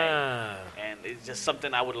 That night. And it's just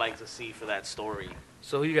something I would like to see for that story.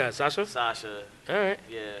 So who you got, Sasha? Sasha, All right.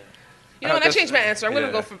 yeah. You know what? I that's- changed my answer. I'm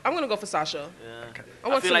yeah. gonna go for Sasha, Yeah. I I,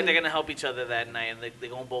 want feel like some- they're gonna help each other that night, and they're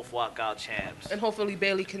gonna both walk out champs. and hopefully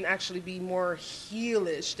Bailey can actually be more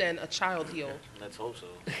heelish than a child heel. Let's hope so.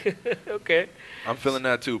 Okay. I'm feeling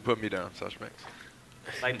that too. Put me down, Sasha Banks.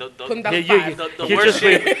 Like Put him down Yeah, to you, five. The you worst just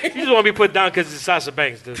shit. you just want to be put down because it's Sasha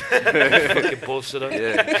Banks, dude. Fucking bullshit up.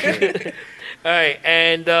 Yeah. All right,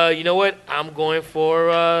 and you know what? I'm going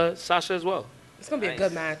for Sasha as well. It's gonna be a Nice.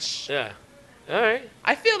 good match. Yeah. All right.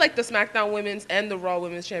 I feel like the SmackDown Women's and the Raw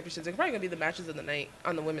Women's Championships are probably gonna be the matches of the night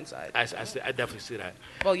on the women's side. I definitely see that.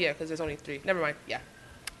 Well, yeah, because there's only 3. Never mind. Yeah.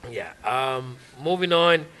 Yeah. Moving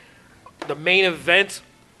on, the main event,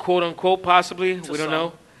 quote unquote, possibly. We don't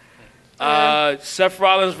know. Seth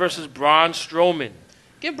Rollins versus Braun Strowman.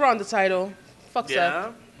 Give Braun the title. Fuck Seth.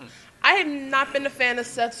 Yeah. I have not been a fan of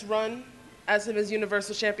Seth's run as him as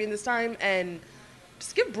Universal Champion this time, and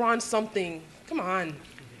just give Braun something. Come on.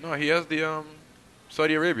 No, he has the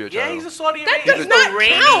Saudi Arabia title. Yeah, he's a Saudi That Arabian. does not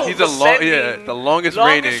count. He's the longest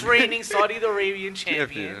reigning Saudi Arabian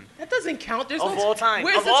champion That doesn't count. There's of no all time.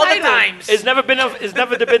 Where's Of the all the title? times. It's never been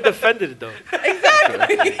defended though.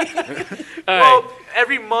 Exactly. All Well, right.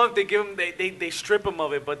 every month they give him, they strip him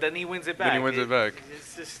of it, but then he wins it back. Then he wins it back.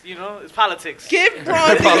 It's just, it's politics. Give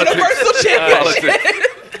Braun the Universal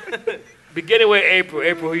Championship. Politics. Beginning with April.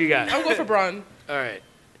 April, who you got? I'm going for Braun. All right.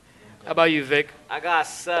 How about you, Vic? I got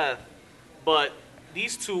Seth, but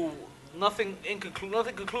these two, nothing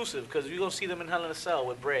conclusive, because we're gonna see them in Hell in a Cell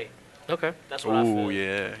with Bray. Okay. That's what I feel. Oh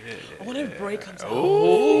yeah. I wonder if Bray comes out.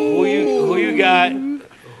 Who you got?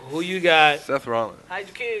 Who you got? Seth Rollins. Hide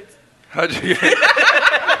your kids. How'd you get?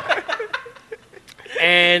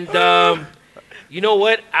 And you know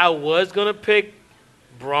what? I was gonna pick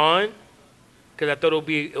Braun because I thought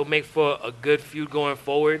it'll make for a good feud going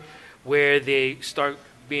forward, where they start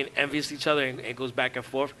being envious of each other and it goes back and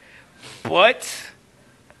forth. But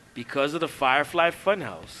because of the Firefly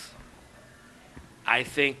Funhouse, I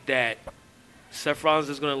think that Seth Rollins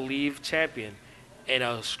is gonna leave champion in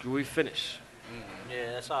a screwy finish.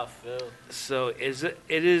 Yeah, that's how I feel. So it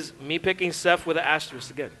is me picking Seth with an asterisk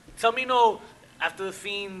again. Tell me, after the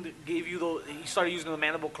Fiend gave you he started using the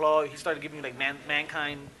mandible claw, he started giving you like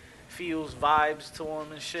Mankind feels, vibes to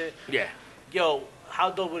him and shit. Yeah. Yo, how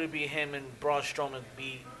dope would it be him and Braun Strowman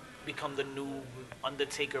become the new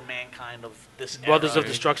Undertaker Mankind of this Brothers era? of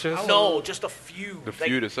Destruction? No, just a feud. The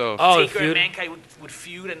feud itself. Oh, the Taker feud. and Mankind would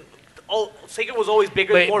feud, and Taker was always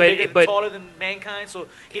bigger, But- taller than Mankind, so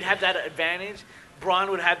he'd have that advantage.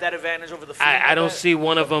 Braun would have that advantage over the Fiend. I don't see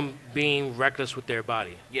one of them being reckless with their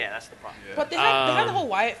body. Yeah, that's the problem. But they had the whole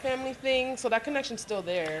Wyatt family thing, so that connection's still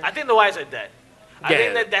there. I think the Wyatts are dead. I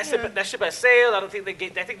Yeah. think that ship has sailed. I don't think I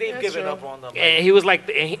think they've That's given true. up on them. And he was like,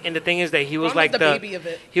 and the thing is that he was Braun like was the baby of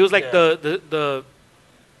it. he was like Yeah.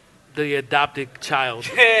 the adopted child.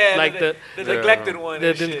 Yeah, like the neglected one.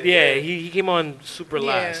 and shit. yeah, he came on super Yeah.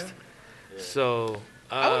 last. So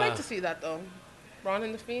I would like to see that though. Braun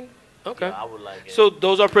and the Fiend. okay. Yeah, I would like it. So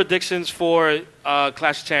those are predictions for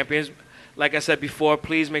Clash of Champions. Like I said before,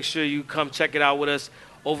 please make sure you come check it out with us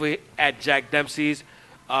over at Jack Dempsey's,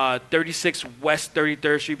 36 West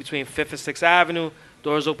 33rd Street between 5th and 6th Avenue.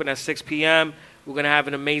 Doors open at 6 p.m. We're going to have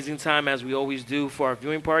an amazing time, as we always do, for our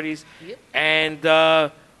viewing parties. Yep. And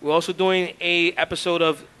we're also doing a episode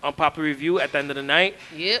of Unpopular Review at the end of the night.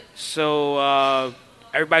 Yep. So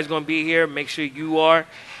everybody's going to be here. Make sure you are,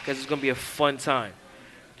 because it's going to be a fun time.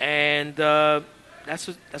 And that's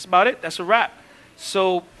about it. That's a wrap.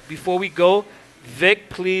 So before we go, Vic,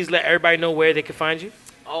 please let everybody know where they can find you.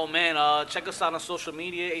 Oh man, check us out on social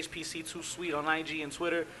media, HPC2Sweet on IG and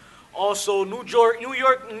Twitter. Also, New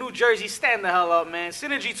York, New Jersey, stand the hell up, man.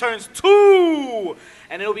 Synergy turns 2,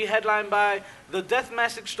 and it'll be headlined by the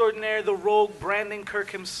Deathmatch Extraordinaire, the Rogue, Brandon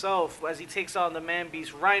Kirk himself, as he takes on the Man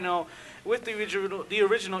Beast Rhino, with the original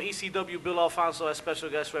ECW Bill Alfonso as special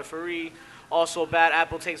guest referee. Also, Bad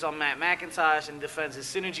Apple takes on Matt McIntosh and defends his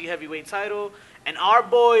Synergy heavyweight title. And our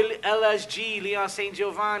boy LSG, Leon St.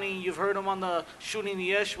 Giovanni, you've heard him on the Shooting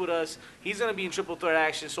the Esh with us. He's going to be in triple threat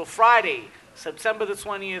action. So Friday, September the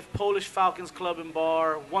 20th, Polish Falcons Club and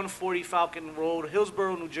Bar, 140 Falcon Road,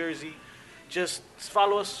 Hillsborough, New Jersey. Just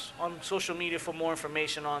follow us on social media for more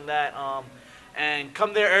information on that. And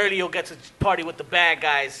come there early, you'll get to party with the bad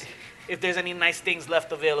guys. If there's any nice things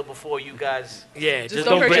left available for you guys. Yeah, Just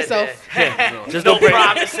don't hurt break, yourself. Yeah, just No don't break.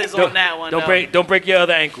 promises on that one. Don't break your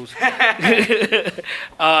other ankles.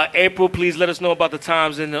 April, please let us know about the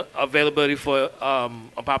times and the availability for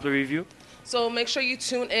Unpopular Review. So make sure you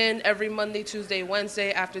tune in every Monday, Tuesday,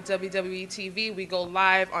 Wednesday after WWE TV. We go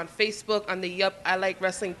live on Facebook on the Yup I Like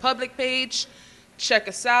Wrestling public page. Check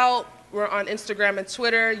us out. We're on Instagram and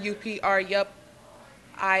Twitter, UPR Yup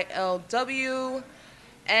ILW.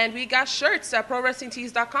 And we got shirts at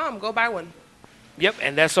ProWrestlingTees.com. Go buy one. Yep,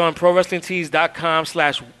 and that's on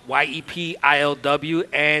ProWrestlingTees.com/YEPILW,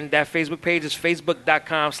 and that Facebook page is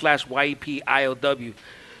Facebook.com/YEPILW.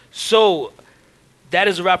 So that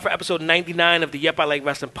is a wrap for episode 99 of the Yep I Like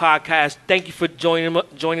Wrestling podcast. Thank you for joining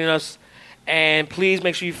us, and please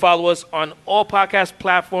make sure you follow us on all podcast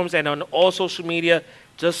platforms and on all social media.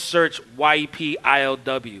 Just search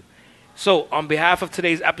YEPILW. So, on behalf of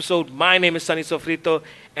today's episode, my name is Sonny Sofrito,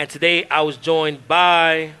 and today I was joined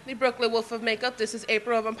by... The Brooklyn Wolf of Makeup. This is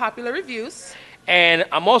April of Unpopular Reviews. And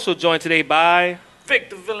I'm also joined today by...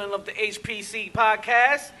 Vic, the villain of the HPC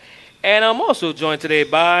podcast. And I'm also joined today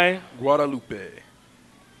by... Guadalupe.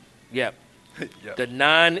 Yep. Yep. The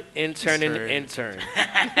non-interning Intern. intern.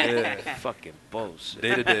 Yeah. Fucking bullshit.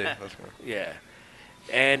 Day to day. Let's go. Yeah.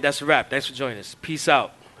 And that's a wrap. Thanks for joining us. Peace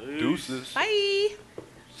out. Deuces. Bye.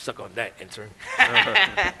 Suck on that, intern.